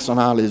complex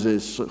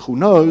analysis, who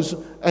knows,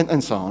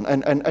 and so on.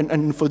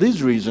 And for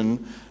this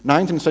reason,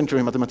 19th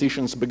century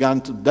mathematicians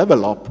began to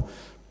develop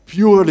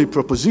purely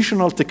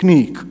propositional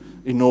technique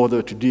in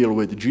order to deal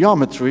with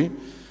geometry.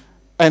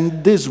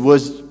 And this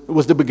was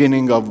the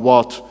beginning of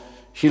what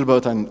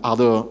Hilbert and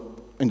other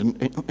in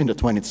the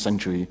 20th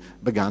century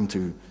began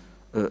to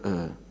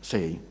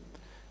say.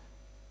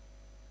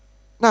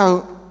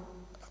 Now,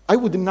 I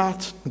would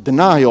not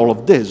deny all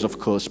of this, of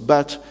course,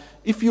 but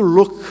if you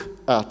look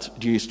at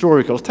the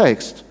historical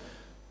text,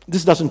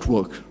 this doesn't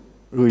work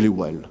really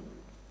well.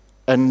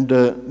 And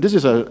this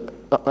is,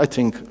 I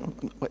think,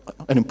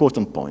 an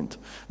important point.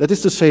 That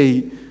is to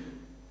say,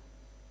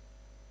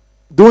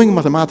 doing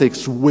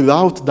mathematics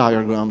without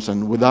diagrams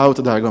and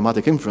without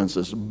diagrammatic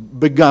inferences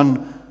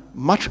began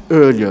much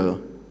earlier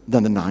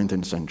than the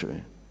 19th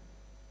century,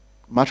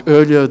 much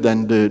earlier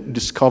than the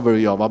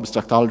discovery of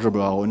abstract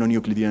algebra or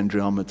non-Euclidean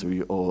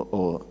geometry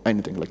or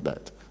anything like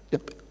that.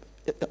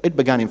 It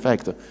began, in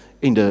fact,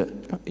 in the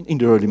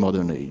early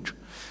modern age.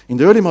 In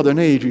the early modern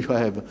age, you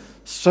have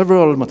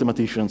several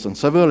mathematicians and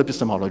several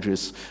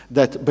epistemologists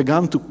that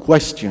began to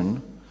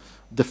question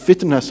the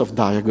fitness of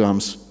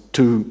diagrams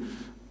to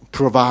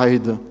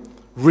provide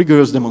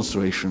rigorous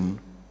demonstration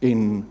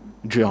in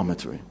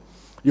geometry.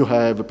 You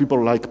have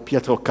people like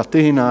Pietro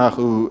Catena,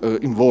 who,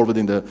 involved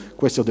in the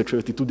question of the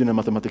certitudine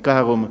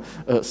mathematicarum,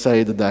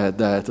 said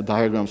that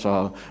diagrams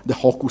are the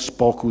hocus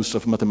pocus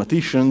of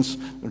mathematicians,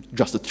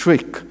 just a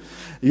trick.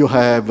 You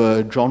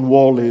have John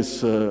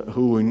Wallis,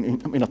 who,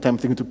 in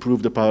attempting to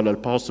prove the parallel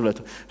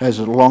postulate, has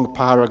long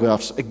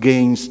paragraphs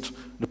against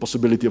the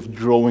possibility of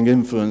drawing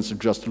inference,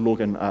 just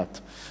looking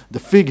at the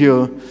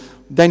figure.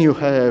 Then you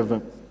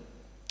have,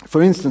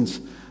 for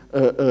instance,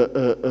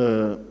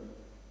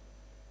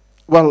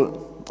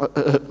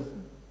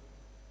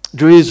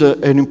 there is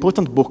an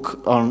important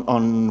book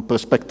on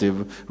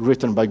perspective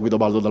written by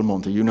Guidobaldo Dal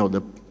Monte, you know,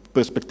 the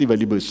Perspectiva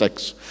Libri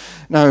Sex.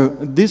 Now,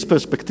 this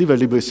Perspectiva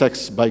Libri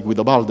Sex by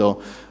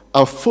Guidobaldo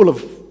are full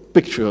of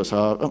pictures,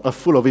 are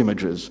full of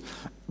images,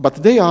 but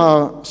they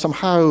are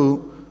somehow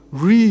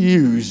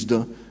reused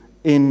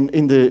in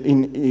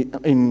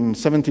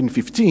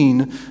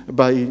 1715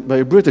 by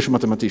a British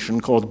mathematician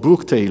called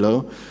Brooke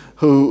Taylor,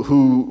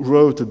 who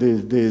wrote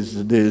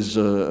this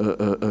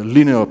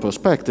linear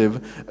perspective,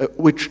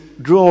 which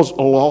draws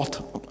a lot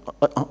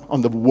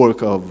on the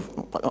work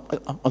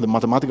on the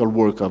mathematical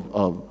work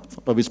of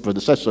his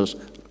predecessors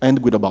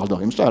and Guidobaldo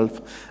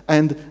himself.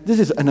 And this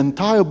is an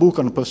entire book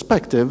on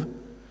perspective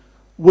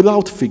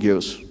without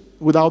figures,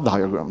 without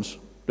diagrams.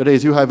 That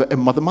is, you have a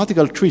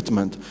mathematical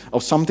treatment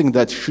of something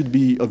that should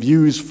be of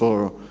use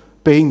for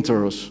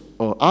painters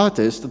or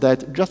artists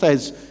that just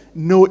has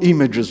no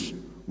images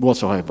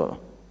whatsoever.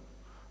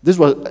 This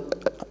was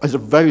a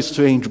very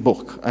strange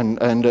book,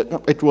 and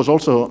it was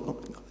also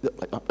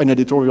an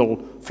editorial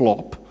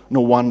flop.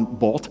 No one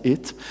bought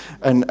it,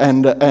 and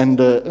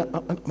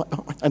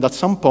at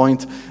some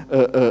point,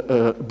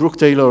 Brooke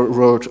Taylor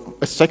wrote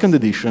a second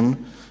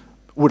edition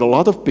with a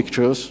lot of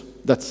pictures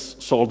that's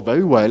sold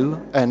very well,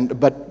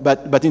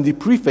 but in the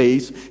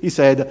preface he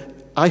said,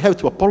 I have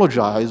to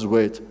apologize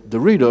with the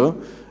reader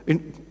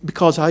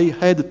because I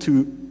had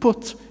to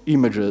put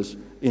images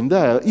in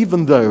there,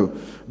 even though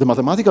the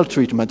mathematical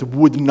treatment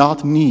would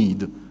not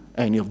need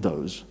any of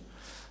those.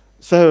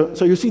 So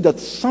you see that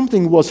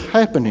something was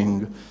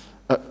happening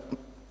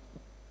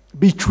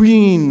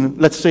between,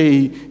 let's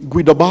say,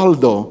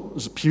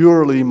 Guidobaldo's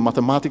purely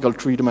mathematical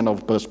treatment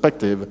of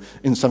perspective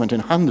in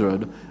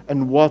 1700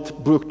 and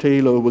what Brooke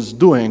Taylor was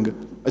doing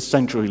a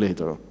century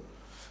later.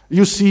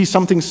 You see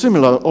something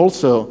similar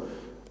also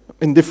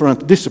in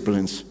different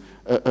disciplines.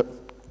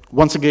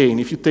 Once again,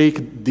 if you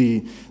take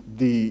the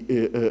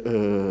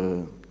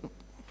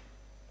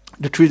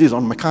treatise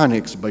on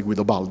mechanics by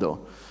Guidobaldo,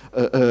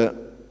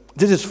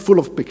 this is full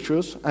of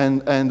pictures,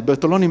 and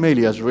Bertoloni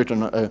Meli has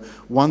written a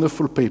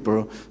wonderful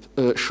paper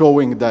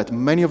showing that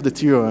many of the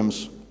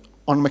theorems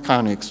on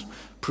mechanics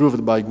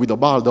proved by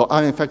Guidobaldo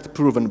are in fact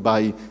proven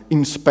by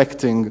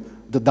inspecting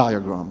the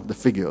diagram, the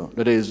figure.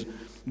 That is,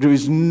 there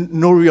is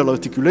no real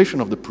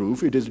articulation of the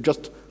proof. It is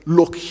just,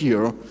 look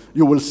here,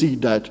 you will see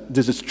that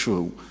this is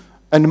true.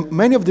 And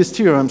many of these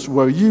theorems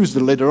were used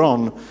later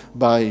on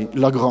by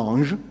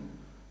Lagrange,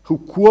 who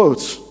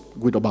quotes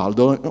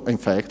Guidobaldo, in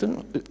fact,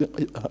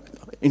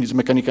 in his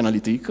Mécanique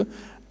analytique.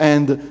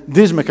 And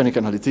this Mécanique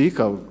analytique,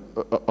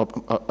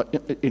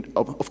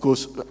 of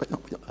course,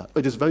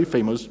 it is very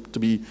famous to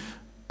be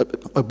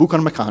a book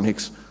on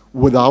mechanics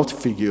without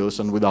figures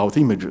and without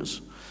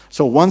images.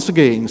 So once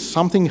again,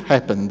 something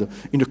happened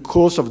in the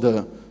course of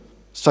the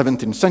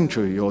 17th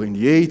century or in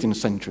the 18th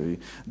century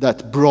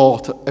that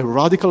brought a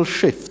radical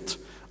shift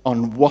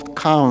on what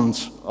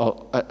counts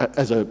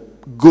as a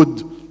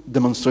good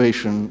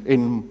demonstration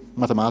in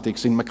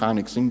mathematics, in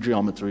mechanics, in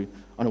geometry,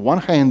 on the one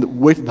hand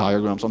with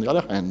diagrams, on the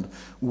other hand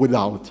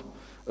without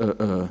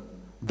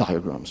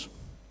diagrams.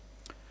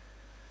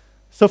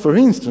 So for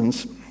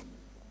instance,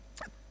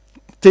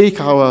 take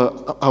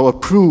our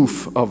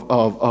proof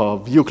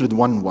of Euclid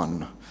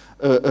 1-1.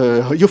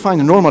 You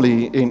find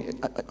normally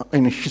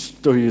in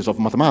histories of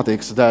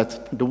mathematics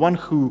that the one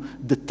who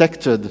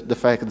detected the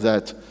fact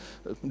that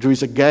there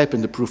is a gap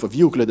in the proof of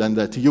Euclid and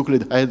that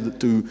Euclid had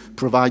to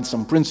provide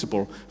some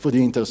principle for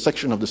the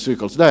intersection of the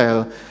circles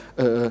there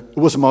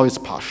was Maurice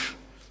Pache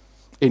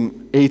in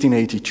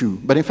 1882.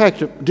 But in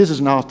fact, this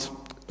is not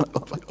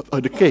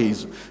the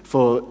case,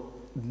 for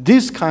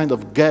this kind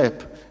of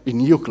gap in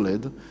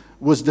Euclid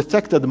was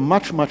detected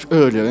much, much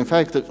earlier. In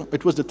fact,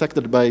 it was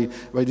detected by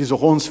this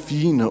Rons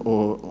Fine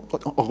or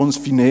Rons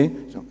Finet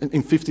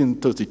in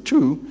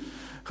 1532,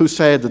 who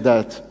said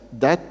that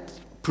that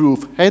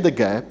proof had a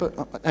gap,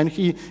 and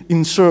he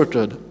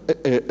inserted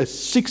a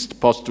sixth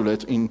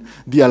postulate in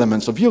the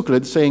elements of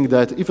Euclid, saying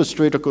that if a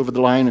straight or curved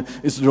line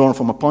is drawn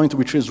from a point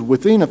which is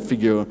within a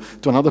figure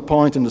to another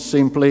point in the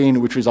same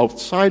plane which is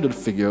outside of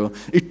the figure,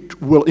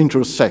 it will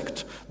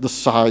intersect the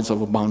sides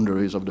of the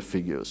boundaries of the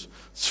figures.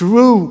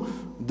 Through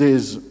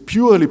these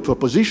purely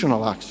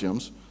propositional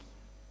axioms,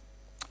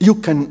 you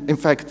can, in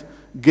fact,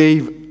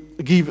 give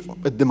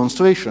a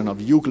demonstration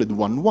of Euclid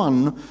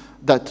 1-1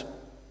 that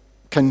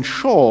can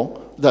show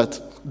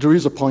that there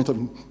is a point of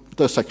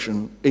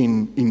intersection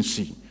in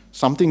C,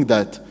 something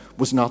that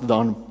was not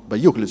done by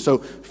Euclid. So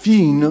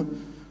Fine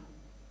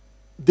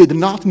did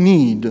not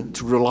need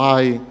to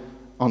rely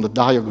on the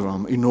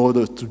diagram in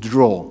order to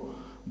draw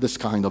this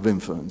kind of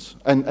inference.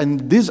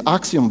 And this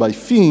axiom by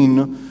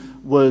Fine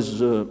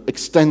was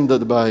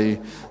extended by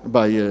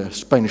a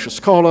Spanish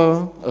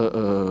scholar,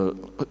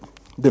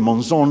 de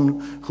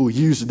Monzon, who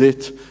used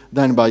it,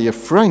 then by a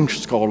French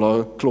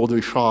scholar, Claude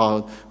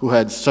Richard, who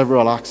had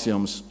several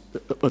axioms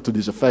to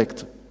this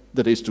effect,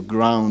 that is to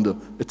ground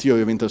a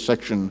theory of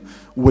intersection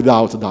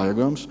without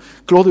diagrams.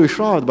 Claude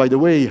Richard, by the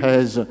way,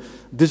 has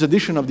this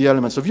edition of the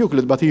Elements of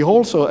Euclid, but he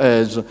also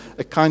has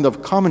a kind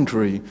of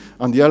commentary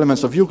on the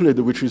Elements of Euclid,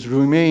 which has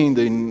remained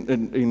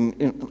in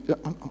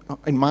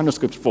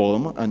manuscript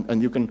form,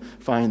 and you can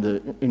find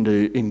in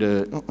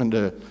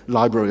the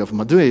Library of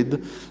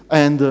Madrid.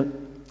 And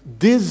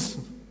this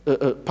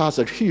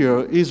passage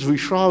here is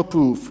Richard's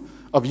proof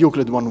of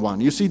Euclid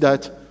 1-1. You see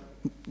that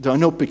there are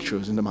no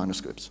pictures in the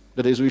manuscripts.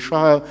 That is,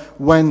 Richard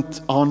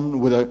went on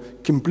with a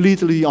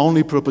completely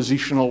only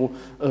propositional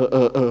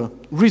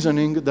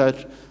reasoning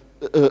that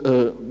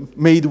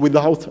made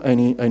without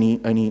any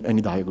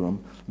diagram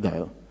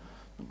there.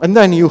 And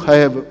then you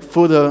have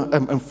further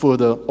and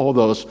further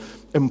others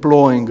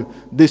employing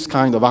this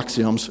kind of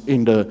axioms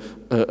in the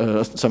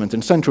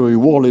 17th century: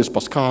 Wallis,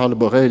 Pascal,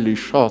 Borelli,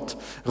 Schott,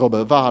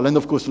 Robert Wahl, and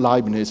of course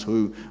Leibniz,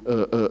 who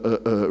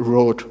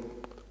wrote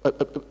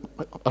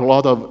a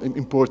lot of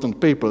important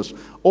papers,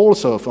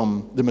 also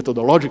from the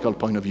methodological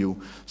point of view,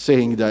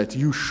 saying that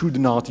you should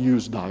not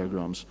use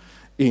diagrams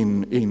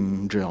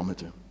in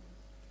geometry.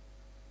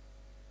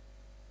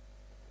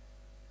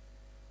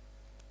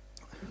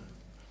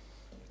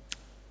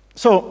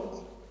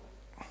 So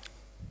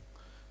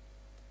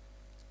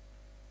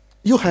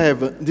you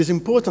have this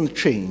important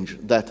change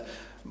that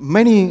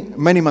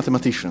many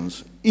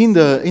mathematicians in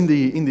the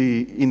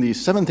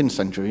 17th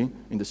century,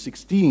 in the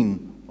 16th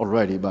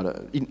already,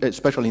 but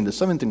especially in the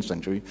 17th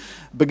century,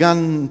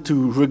 began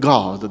to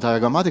regard the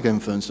diagrammatic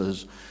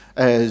inferences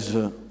as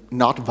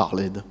not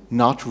valid,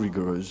 not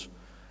rigorous.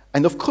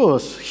 And of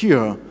course,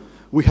 here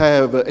we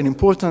have an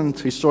important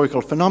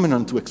historical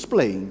phenomenon to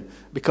explain,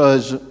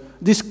 because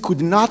this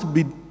could not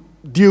be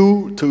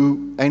due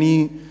to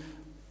any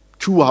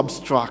too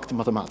abstract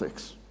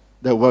mathematics.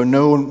 There were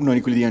no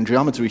non-Euclidean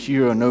geometry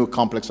here, no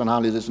complex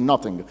analysis,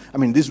 nothing. I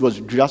mean, this was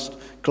just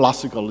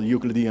classical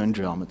Euclidean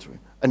geometry.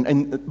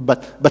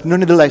 But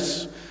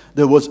nonetheless,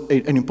 there was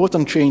an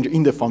important change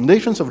in the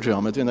foundations of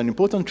geometry and an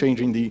important change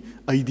in the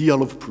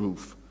ideal of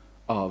proof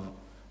of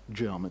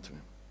geometry.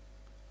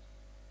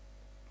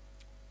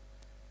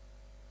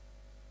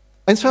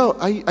 And so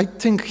I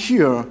think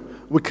here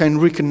we can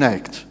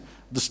reconnect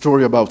the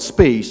story about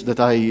space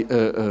that I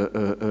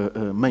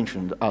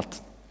mentioned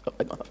at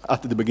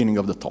the beginning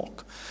of the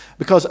talk.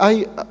 Because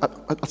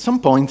at some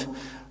point,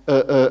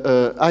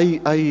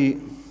 I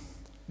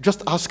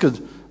just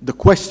asked the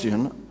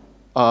question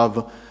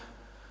of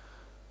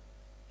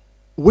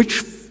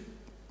which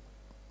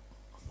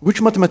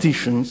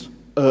mathematicians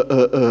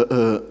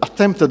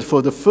attempted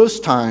for the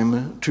first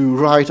time to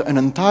write an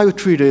entire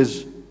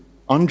treatise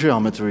on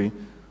geometry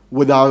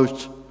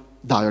without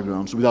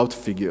diagrams, without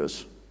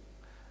figures.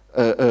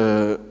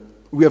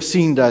 We have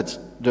seen that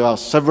there are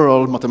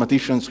several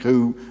mathematicians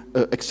who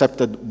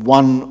accepted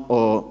one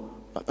or,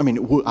 I mean,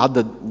 who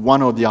added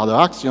one or the other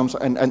axioms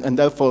and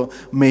therefore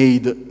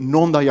made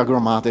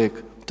non-diagrammatic,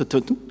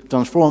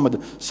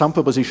 transformed some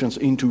propositions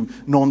into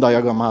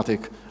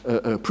non-diagrammatic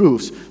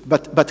proofs.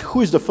 But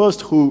who is the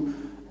first who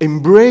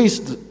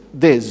embraced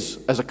this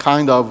as a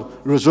kind of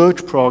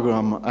research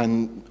program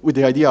and with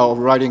the idea of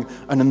writing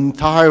an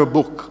entire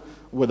book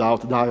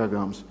without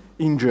diagrams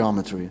in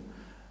geometry?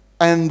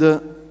 And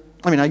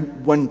I mean, I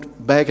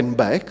went back and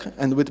back,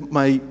 and with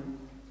my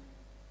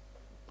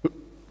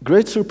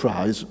great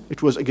surprise,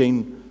 it was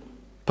again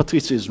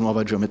Patrizi's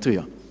Nuova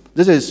Geometria.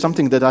 This is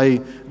something that I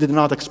did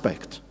not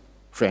expect,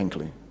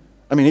 frankly.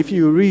 I mean, if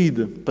you read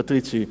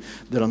Patrizi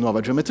della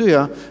Nuova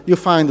Geometria, you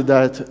find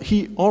that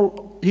he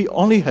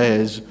only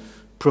has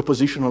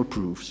propositional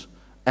proofs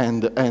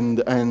and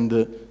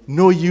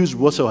no use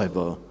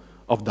whatsoever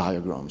of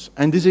diagrams.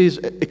 And this is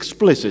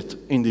explicit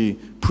in the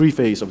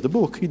preface of the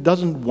book. He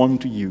doesn't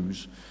want to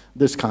use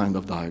this kind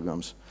of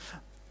diagrams.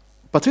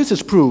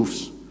 Patrizi's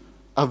proofs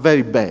are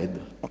very bad,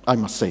 I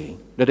must say.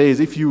 That is,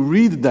 if you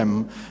read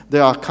them, they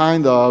are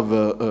kind of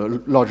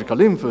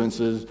logical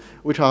inferences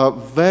which are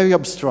very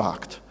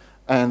abstract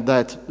and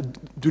that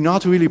do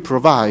not really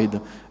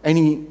provide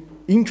any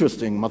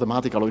interesting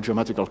mathematical or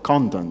geometrical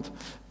content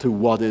to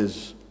what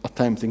is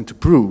attempting to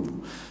prove.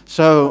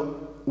 So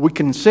we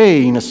can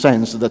say, in a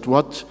sense, that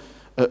what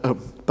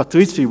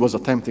Patrizi was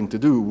attempting to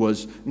do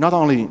was not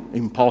only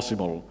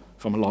impossible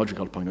from a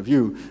logical point of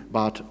view,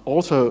 but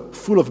also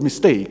full of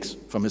mistakes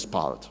from his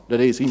part. That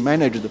is, he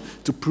managed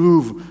to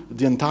prove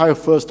the entire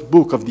first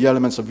book of the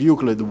Elements of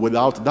Euclid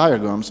without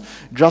diagrams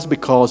just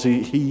because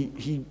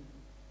he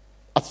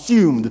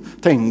assumed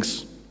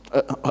things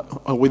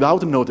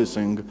without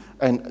noticing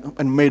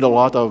and made a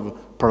lot of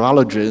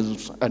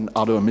paralogisms and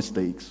other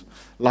mistakes.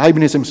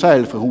 Leibniz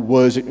himself, who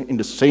was in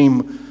the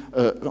same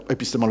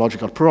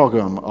epistemological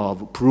program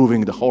of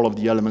proving the whole of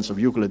the Elements of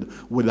Euclid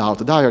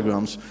without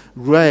diagrams,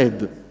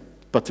 read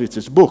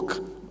Patrizi's book,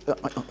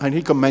 and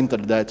he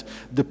commented that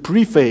the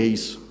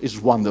preface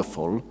is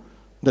wonderful,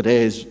 that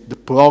is, the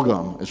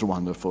program is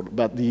wonderful,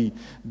 but the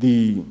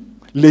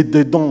les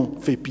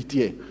dedans fait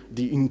pitié,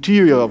 the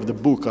interior of the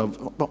book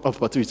of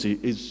Patrizi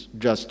is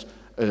just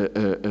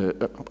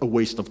a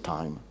waste of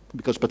time,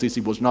 because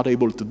Patrizi was not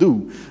able to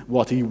do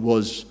what he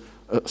was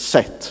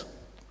set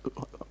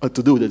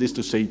to do, that is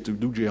to say, to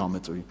do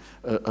geometry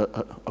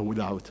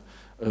without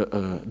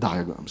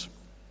diagrams.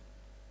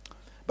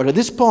 But at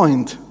this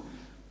point,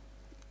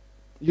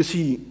 you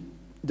see,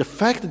 the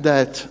fact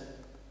that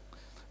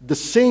the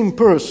same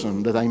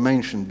person that I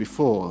mentioned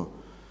before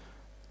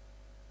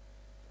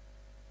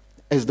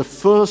as the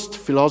first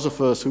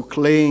philosophers who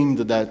claimed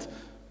that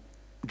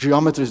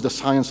geometry is the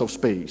science of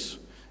space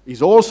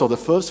is also the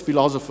first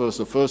philosophers,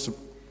 the first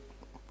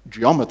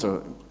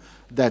geometer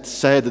that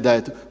said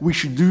that we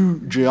should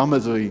do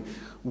geometry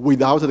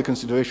without the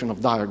consideration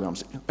of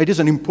diagrams. It is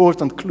an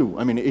important clue.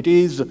 I mean, it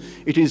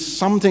is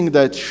something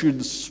that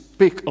should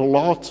speak a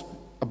lot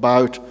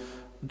about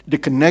the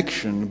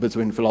connection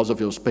between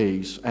philosophy of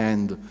space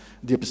and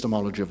the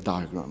epistemology of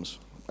diagrams.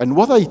 And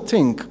what I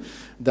think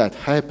that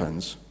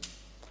happens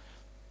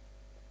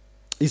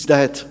is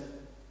that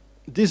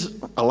this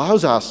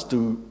allows us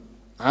to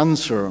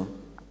answer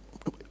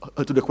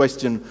to the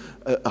question,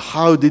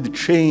 how did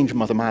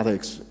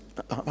mathematics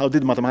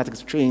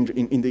change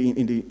in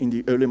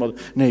the early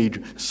modern age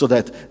so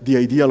that the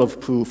ideal of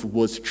proof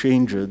was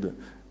changed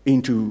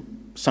into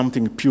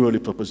something purely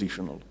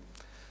propositional?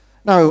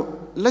 Now,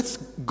 let's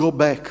go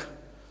back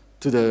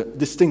to the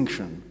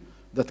distinction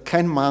that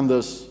Ken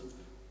Manders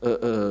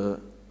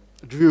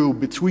drew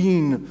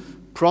between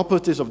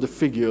properties of the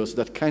figures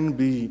that can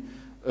be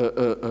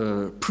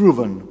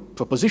proven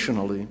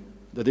propositionally,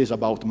 that is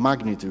about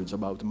magnitudes,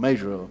 about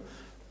measure,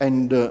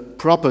 and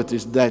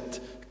properties that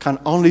can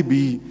only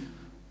be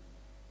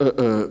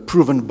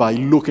proven by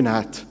looking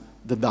at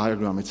the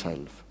diagram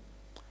itself.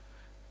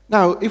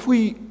 Now, if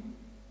we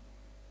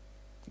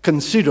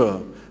consider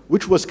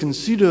which was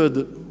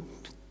considered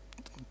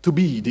to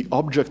be the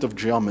object of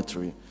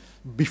geometry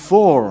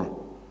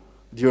before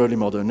the early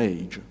modern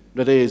age.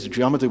 That is,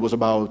 geometry was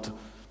about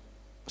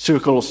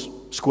circles,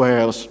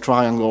 squares,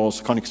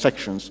 triangles, conic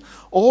sections.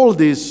 All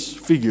these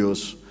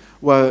figures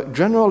were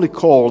generally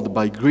called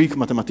by Greek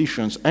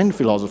mathematicians and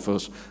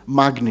philosophers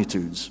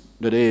magnitudes,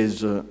 that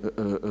is,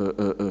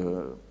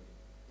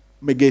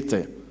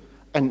 megete.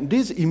 And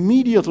this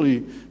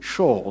immediately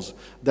shows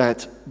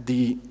that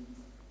the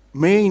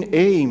main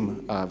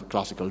aim of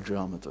classical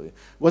geometry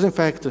was, in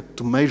fact,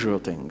 to measure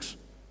things.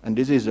 And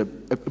this is a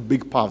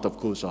big part, of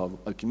course, of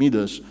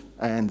Archimedes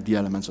and the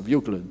elements of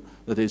Euclid,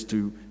 that is,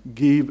 to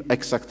give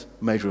exact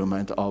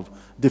measurement of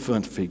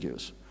different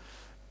figures.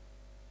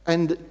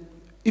 And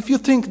if you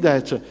think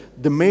that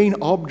the main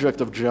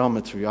object of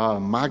geometry are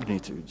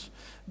magnitudes,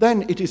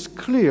 then it is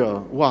clear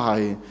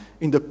why,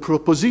 in the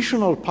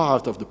propositional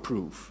part of the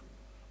proof,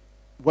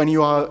 when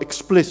you are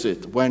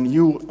explicit, when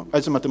you,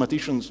 as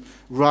mathematicians,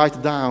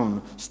 write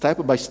down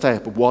step by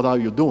step what are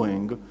you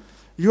doing,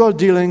 you are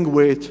dealing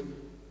with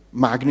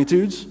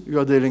magnitudes, you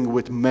are dealing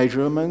with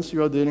measurements,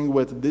 you are dealing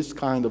with this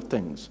kind of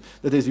things.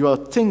 That is, you are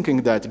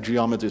thinking that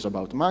geometry is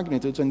about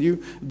magnitudes, and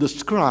you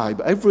describe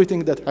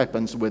everything that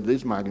happens with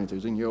these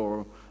magnitudes in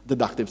your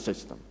deductive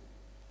system.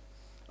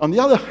 On the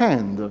other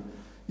hand,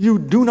 you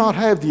do not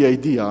have the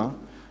idea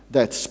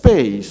that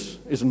space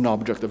is an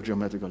object of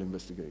geometrical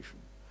investigation.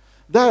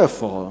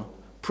 Therefore,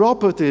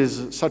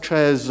 properties such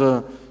as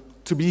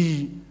to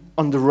be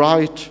on the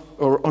right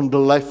or on the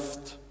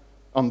left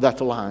on that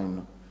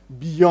line,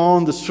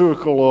 beyond the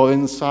circle or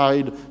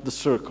inside the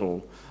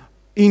circle,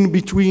 in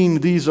between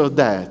these or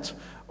that,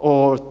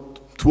 or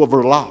to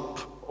overlap,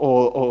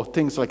 or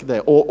things like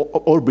that,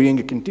 or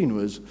being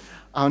continuous,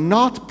 are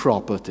not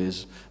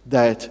properties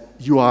that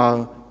you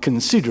are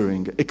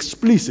considering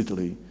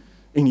explicitly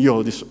in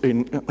your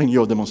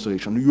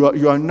demonstration.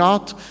 You are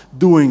not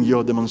doing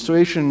your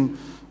demonstration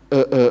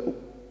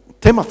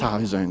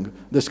thematizing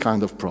this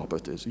kind of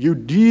properties. You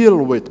deal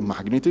with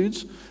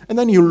magnitudes, and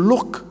then you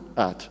look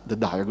at the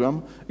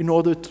diagram in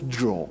order to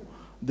draw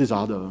these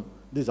other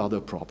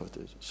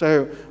properties.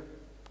 So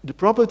the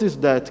properties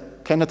that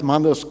Kenneth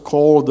Manders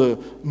called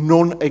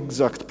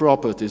non-exact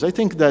properties, I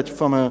think that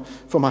from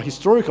a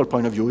historical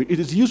point of view, it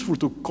is useful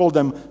to call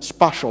them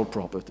spatial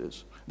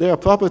properties. They are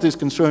properties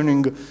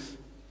concerning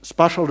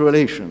spatial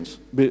relations,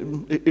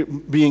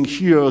 being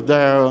here,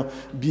 there,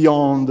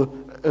 beyond,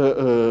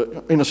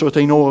 in a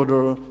certain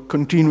order,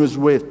 continuous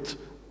with,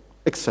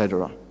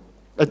 etc.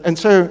 And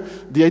so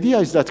the idea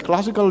is that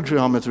classical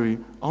geometry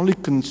only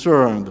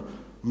concerned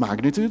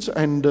magnitudes,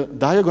 and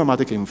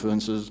diagrammatic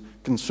inferences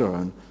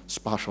concern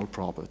spatial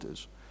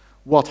properties.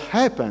 What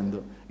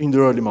happened in the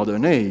early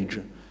modern age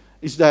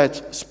is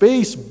that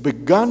space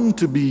began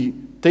to be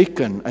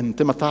taken and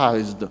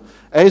thematized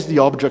as the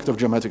object of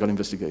geometrical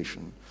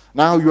investigation.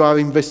 Now you are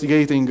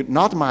investigating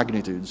not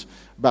magnitudes,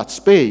 but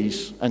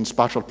space and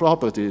spatial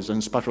properties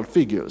and spatial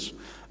figures.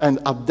 And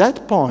at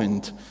that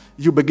point,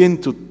 you begin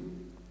to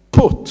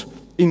put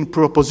in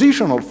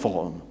propositional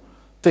form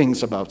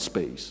things about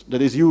space.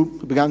 That is, you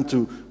began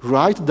to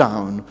write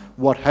down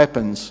what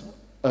happens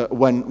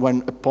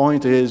when a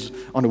point is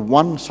on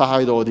one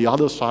side or the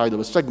other side of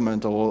a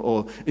segment,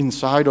 or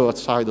inside or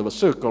outside of a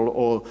circle,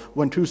 or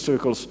when two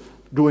circles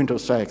do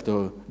intersect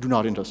or do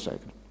not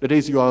intersect. That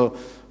is, you are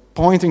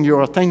pointing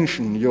your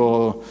attention,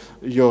 your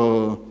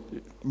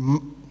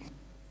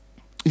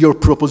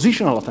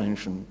propositional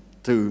attention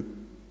to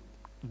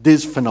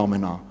this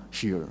phenomena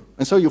here.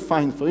 And so you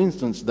find, for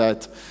instance,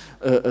 that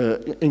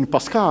in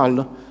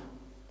Pascal,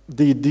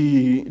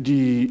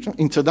 the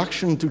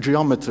introduction to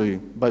geometry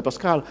by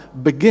Pascal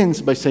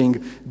begins by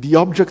saying the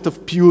object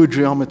of pure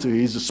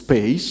geometry is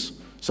space.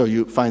 So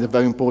you find a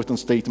very important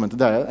statement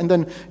there. And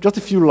then just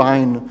a few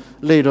lines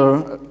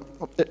later,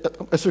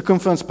 a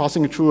circumference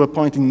passing through a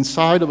point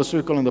inside of a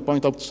circle and a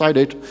point outside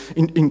it,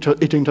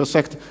 it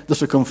intersects the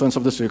circumference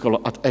of the circle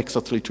at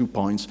exactly 2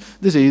 points.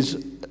 This is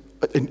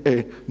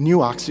a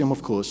new axiom,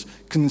 of course,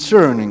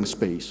 concerning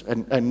space,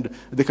 and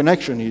the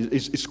connection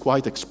is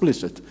quite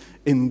explicit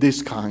in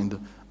this kind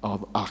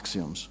of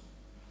axioms.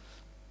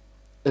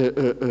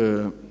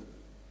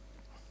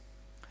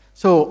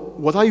 So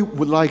what I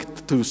would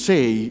like to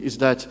say is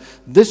that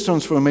this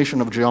transformation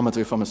of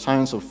geometry from a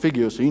science of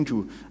figures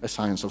into a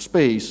science of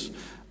space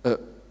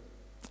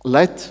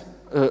led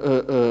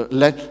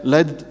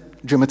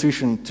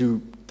geometricians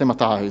to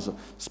thematize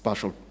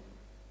spatial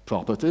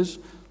properties.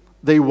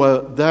 They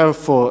were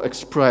therefore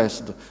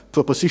expressed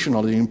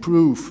propositionally in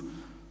proof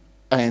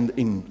and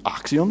in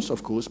axioms,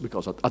 of course,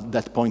 because at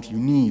that point you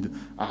need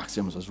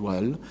axioms as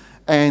well.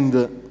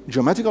 And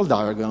geometrical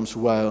diagrams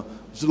were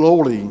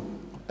slowly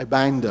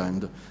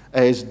abandoned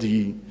as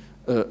the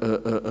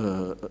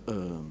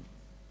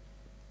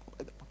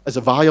as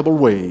a viable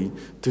way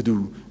to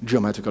do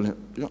geometrical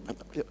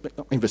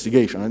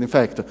investigation. And in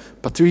fact,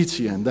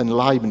 Patrizzi and then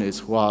Leibniz,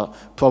 who are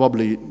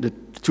probably the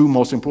two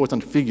most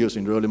important figures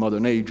in the early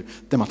modern age,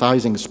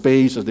 thematizing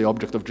space as the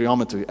object of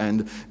geometry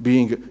and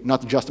being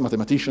not just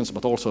mathematicians,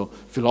 but also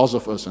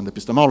philosophers and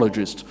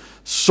epistemologists,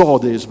 saw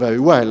this very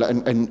well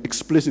and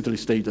explicitly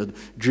stated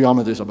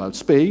geometry is about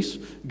space,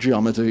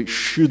 geometry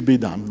should be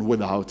done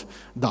without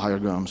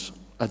diagrams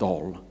at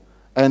all.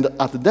 And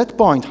at that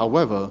point,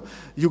 however,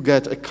 you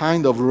get a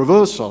kind of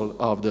reversal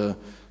of the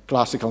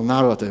classical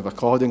narrative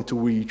according to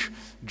which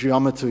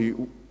geometry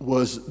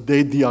was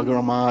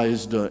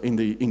de-diagrammized in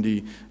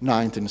the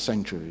 19th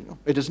century.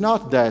 It is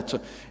not that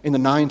in the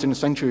 19th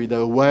century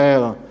there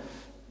were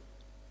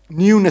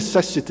new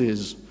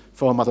necessities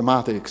for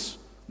mathematics,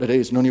 that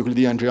is,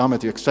 non-Euclidean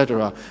geometry,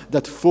 etc.,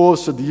 that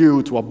forced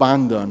you to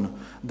abandon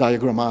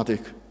diagrammatic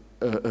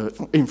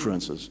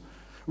inferences.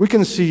 We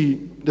can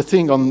see the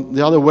thing on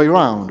the other way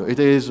around. It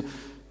is,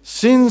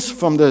 since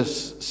from the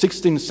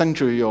 16th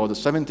century or the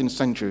 17th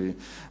century,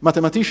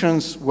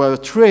 mathematicians were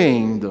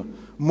trained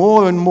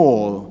more and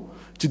more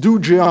to do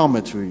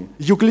geometry,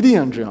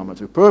 Euclidean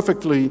geometry,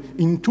 perfectly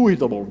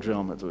intuitable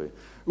geometry,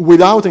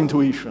 without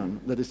intuition,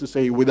 that is to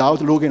say,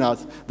 without looking at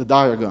the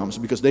diagrams,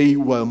 because they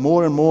were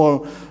more and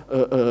more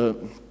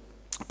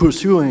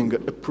pursuing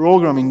a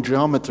programming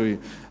geometry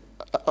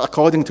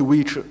according to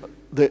which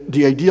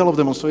the ideal of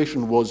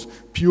demonstration was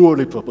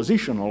purely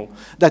propositional,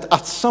 that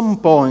at some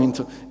point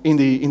in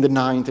the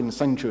 19th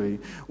century,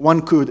 one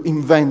could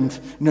invent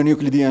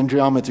non-Euclidean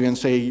geometry and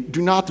say,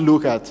 do not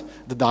look at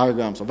the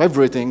diagrams of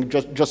everything,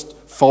 just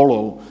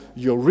follow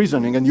your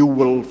reasoning and you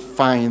will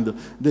find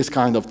this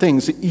kind of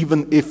things,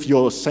 even if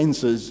your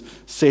senses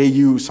say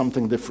you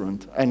something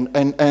different. And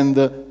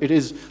it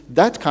is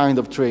that kind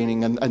of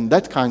training and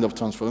that kind of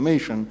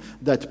transformation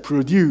that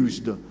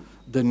produced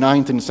the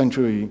 19th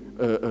century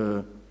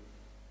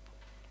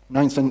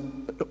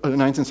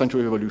 19th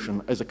century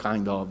revolution as a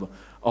kind of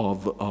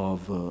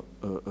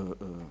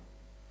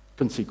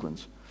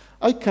consequence.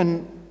 I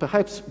can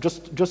perhaps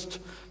just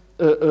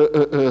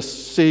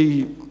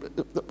say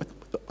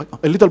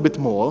a little bit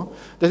more.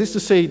 That is to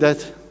say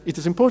that it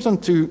is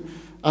important to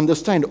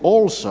understand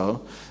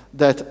also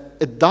that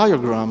a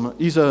diagram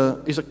is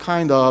a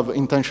kind of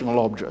intentional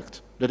object.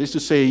 That is to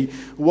say,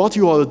 what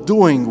you are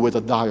doing with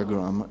a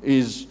diagram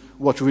is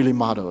what really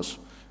matters,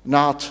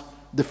 not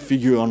the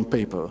figure on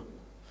paper.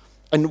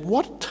 And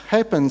what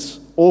happens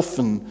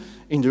often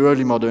in the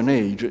early modern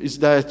age is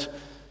that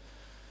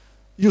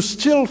you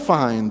still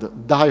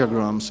find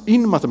diagrams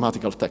in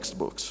mathematical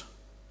textbooks,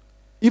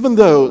 even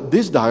though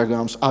these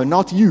diagrams are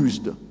not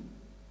used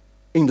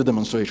in the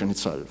demonstration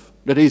itself.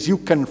 That is, you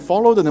can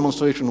follow the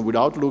demonstration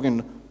without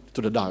looking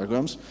to the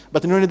diagrams,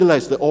 but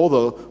nevertheless, the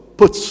author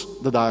puts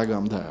the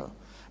diagram there.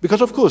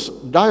 Because, of course,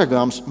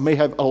 diagrams may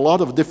have a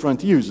lot of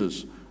different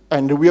uses,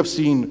 and we have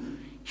seen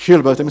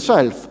Hilbert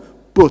himself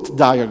put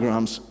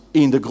diagrams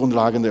in the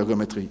Grundlagen der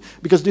Geometrie,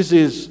 because this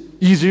is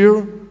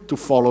easier to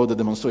follow the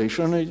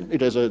demonstration.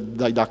 It has a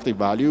didactic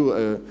value,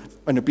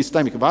 an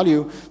epistemic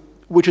value,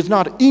 which is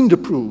not in the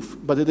proof,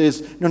 but it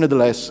is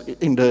nonetheless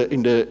in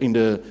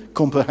the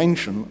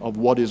comprehension of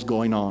what is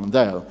going on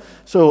there.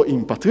 So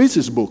in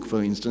Patrizzi's book,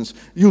 for instance,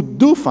 you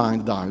do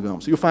find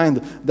diagrams. You find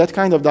that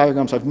kind of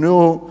diagrams have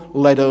no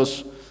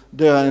letters.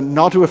 They are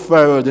not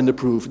referred in the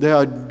proof. They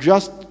are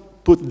just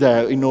put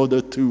there in order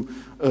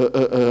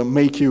to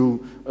make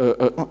you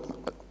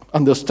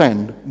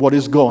understand what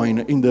is going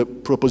in the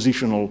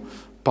propositional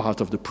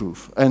part of the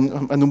proof. And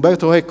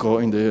Umberto Eco,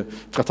 in the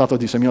Trattato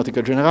di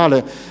Semiotica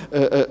Generale,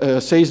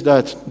 says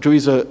that there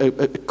is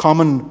a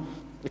common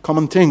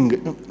thing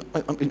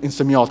in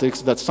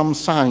semiotics, that some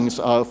signs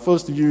are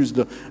first used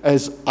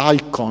as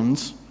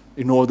icons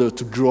in order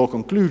to draw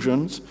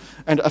conclusions,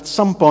 and at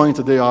some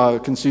point they are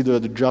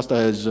considered just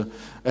as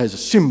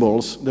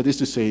symbols, that is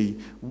to say,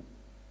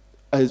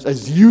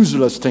 as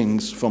useless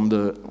things from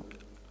the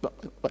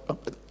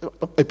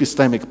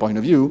epistemic point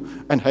of view,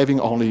 and having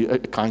only a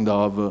kind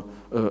of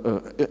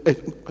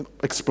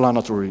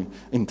explanatory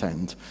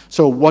intent.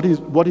 So what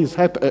is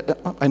happening,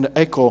 and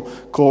Eco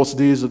calls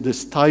this the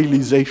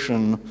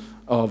stylization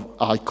of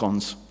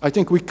icons. I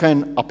think we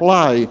can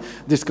apply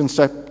this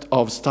concept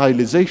of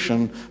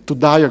stylization to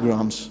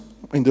diagrams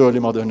in the early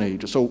modern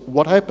age. So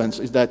what happens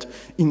is that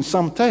in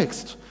some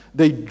texts,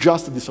 they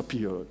just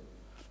disappeared.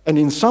 And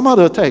in some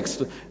other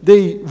texts,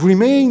 they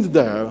remained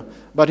there,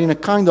 but in a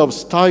kind of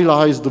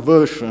stylized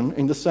version,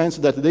 in the sense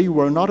that they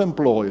were not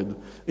employed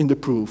in the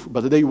proof,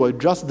 but they were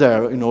just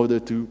there in order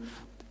to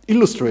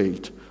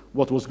illustrate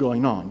what was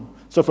going on.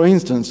 So for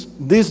instance,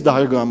 this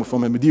diagram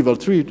from a medieval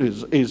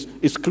treatise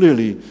is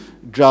clearly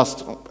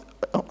just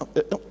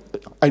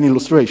an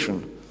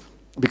illustration,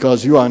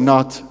 because you are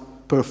not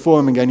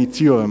performing any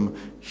theorem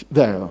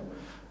there.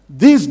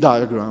 This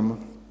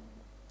diagram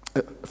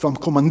from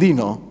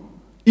Commandino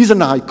is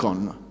an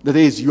icon. That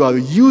is, you are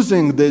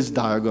using this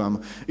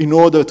diagram in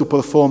order to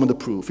perform the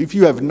proof. If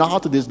you have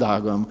not this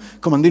diagram,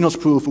 Commandino's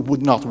proof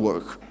would not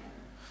work.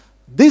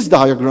 This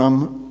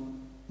diagram,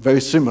 very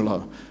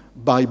similar,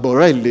 by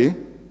Borelli,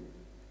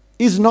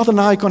 is not an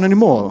icon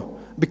anymore,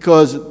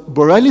 because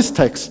Borelli's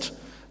text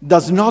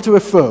does not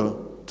refer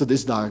to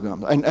this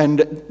diagram, and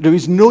there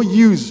is no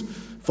use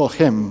for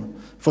him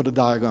for the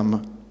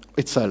diagram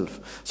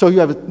itself. So you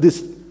have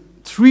these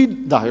three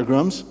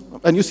diagrams,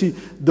 and you see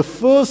the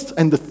first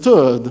and the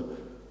third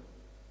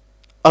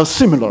are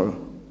similar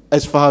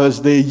as far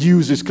as their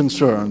use is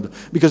concerned,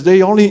 because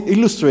they only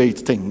illustrate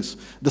things.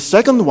 The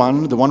second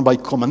one, the one by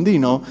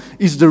Commandino,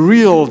 is the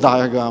real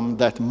diagram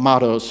that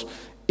matters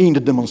in the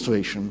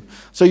demonstration.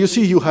 So you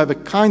see you have a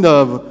kind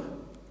of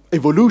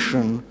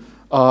evolution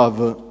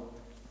of,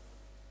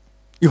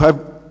 you have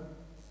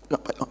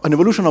an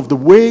evolution of the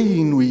way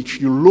in which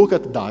you look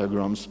at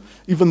diagrams,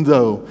 even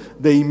though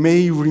they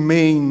may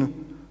remain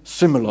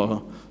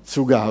similar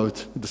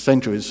throughout the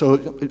centuries. So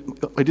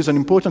it is an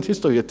important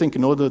history, I think,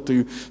 in order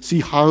to see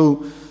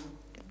how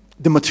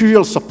the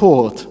material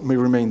support may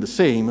remain the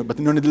same, but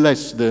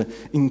nonetheless the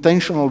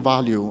intentional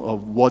value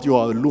of what you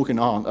are looking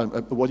on,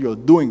 what you are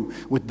doing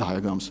with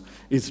diagrams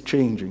is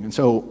changing. And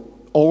so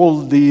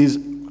all these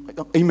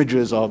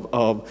images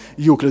of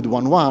Euclid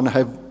 1.1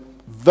 have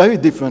very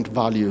different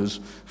values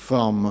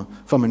from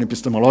an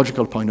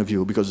epistemological point of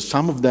view, because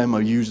some of them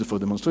are used for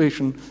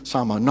demonstration,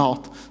 some are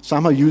not.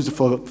 Some are used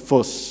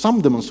for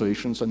some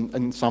demonstrations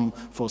and some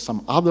for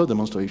some other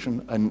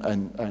demonstration,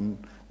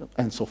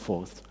 and so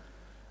forth.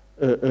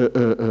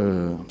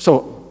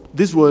 So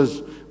this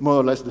was more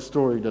or less the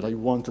story that I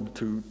wanted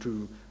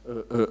to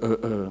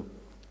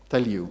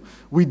tell you.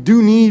 We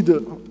do need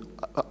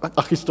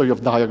a history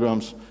of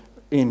diagrams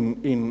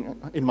in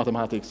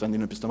mathematics and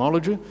in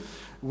epistemology.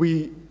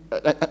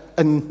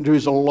 And there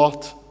is a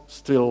lot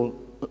still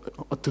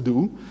to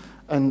do,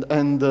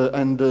 and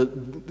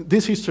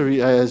this history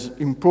has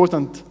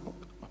important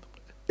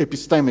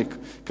epistemic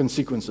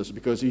consequences,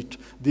 because it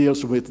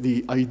deals with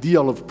the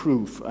ideal of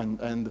proof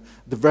and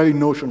the very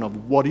notion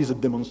of what is a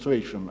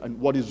demonstration and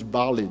what is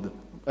valid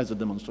as a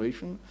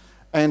demonstration.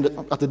 And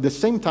at the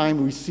same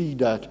time, we see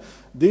that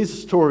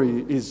this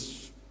story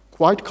is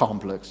quite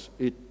complex.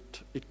 It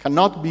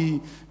cannot be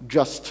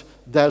just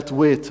dealt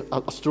with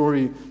a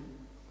story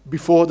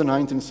before the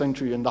 19th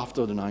century and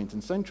after the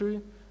 19th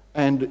century,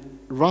 and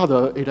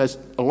rather it has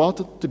a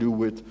lot to do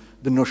with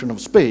the notion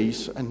of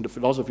space and the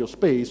philosophy of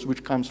space,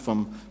 which comes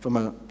from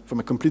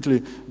a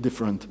completely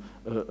different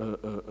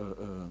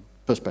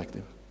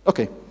perspective.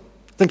 Okay,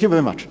 thank you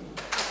very much.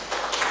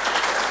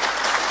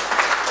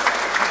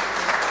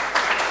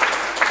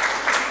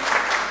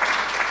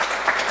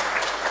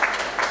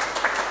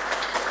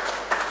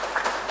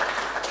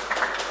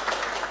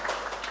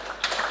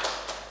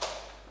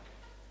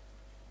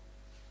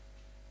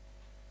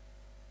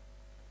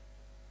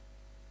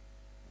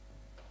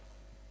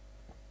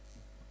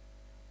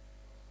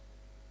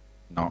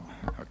 No,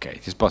 okay,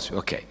 it is possible,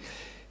 okay.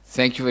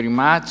 Thank you very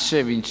much,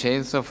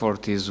 Vincenzo, for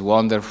this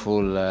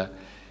wonderful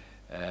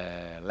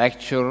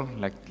lecture,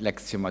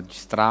 Lectio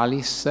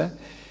Magistralis.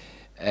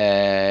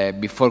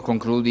 Before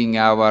concluding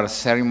our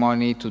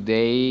ceremony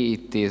today,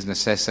 it is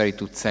necessary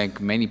to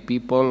thank many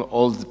people,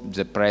 all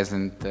the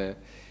present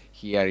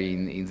here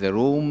in the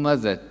room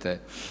that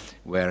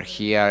were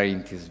here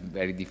in this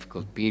very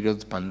difficult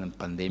period.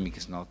 Pandemic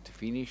is not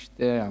finished,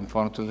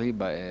 unfortunately,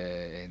 but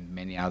and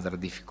many other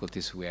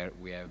difficulties we are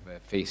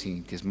facing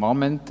in this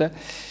moment.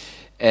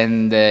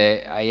 And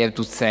I have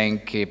to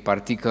thank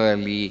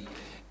particularly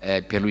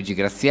Pierluigi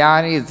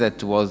Graziani,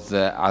 that was,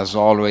 as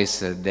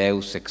always, a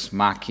deus ex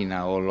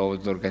machina all over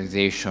the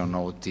organization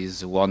of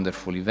this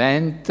wonderful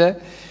event,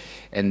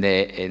 and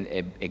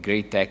a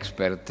great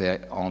expert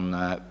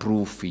on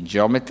proof in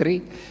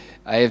geometry.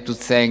 I have to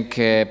thank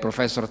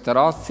Professor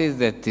Tarozzi,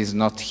 that is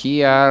not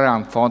here,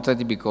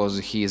 unfortunately, because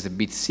he is a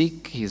bit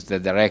sick. He's the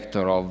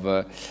director of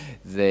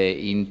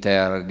the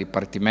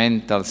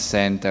Interdepartmental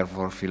Center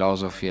for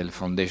Philosophy and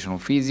Foundational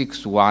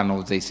Physics, one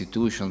of the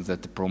institutions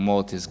that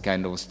promote this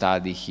kind of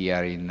study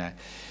here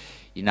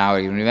in our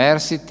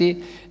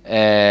university.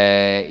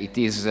 It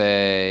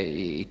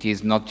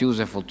is not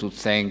useful to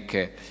thank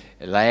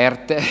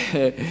Laerte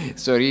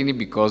Sorini,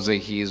 because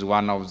he is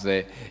one of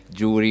the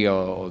jury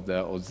of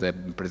the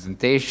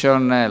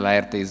presentation.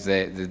 Laerte is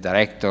the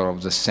director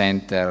of the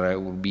Center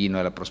Urbino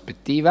e la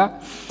Prospettiva.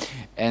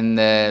 And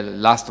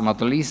last but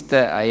not least,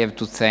 I have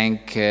to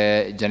thank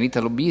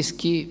Janita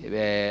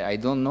Lubisky. I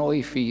don't know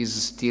if he is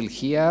still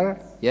here.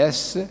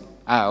 Yes?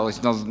 Oh,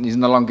 he's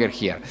no longer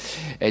here.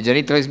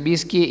 Janita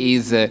Lubisky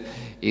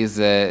is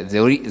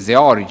the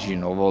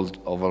origin of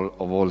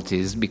all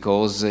this,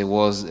 because it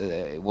was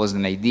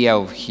an idea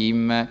of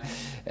him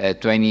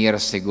 20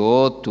 years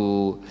ago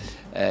to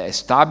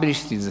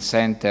establish the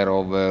Center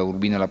of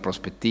Urbino e la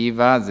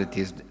Prospettiva, that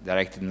is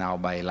directed now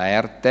by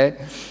Laerte,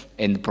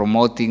 and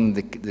promoting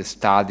the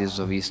studies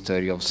of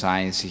history of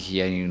science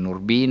here in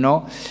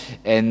Urbino.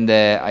 And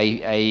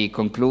I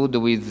conclude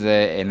with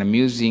an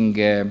amusing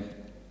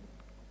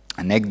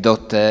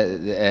anecdote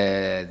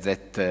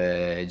that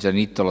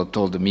Giannittolo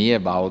told me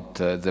about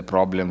the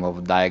problem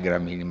of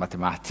diagram in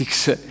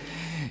mathematics.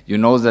 You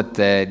know that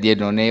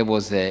Dieudonné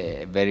was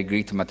a very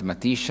great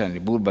mathematician, a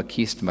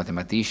Bourbakist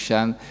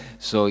mathematician,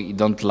 so he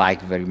don't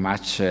like very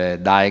much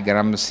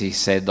diagrams. He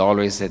said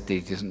always that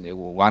it is,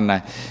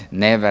 one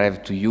never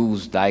have to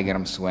use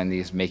diagrams when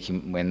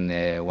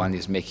one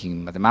is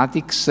making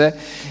mathematics.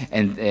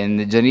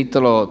 And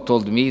Gianitolo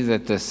told me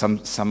that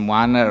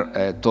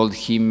someone told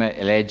him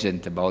a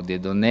legend about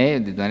Dieudonné.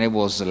 Dieudonné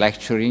was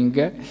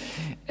lecturing,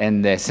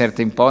 and at a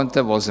certain point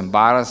was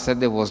embarrassed,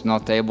 was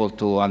not able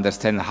to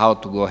understand how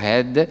to go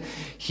ahead.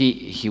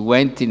 He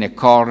went in a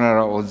corner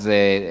of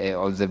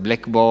the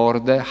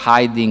blackboard,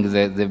 hiding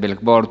the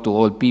blackboard to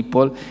all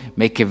people,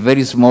 make a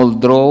very small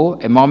draw,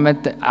 a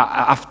moment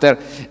after,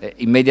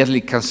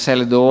 immediately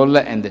cancelled all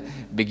and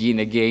begin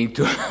again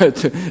to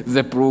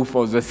the proof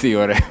of the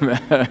theorem.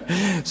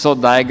 So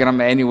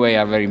diagrams anyway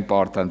are very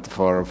important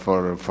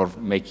for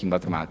making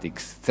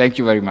mathematics. Thank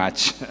you very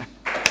much.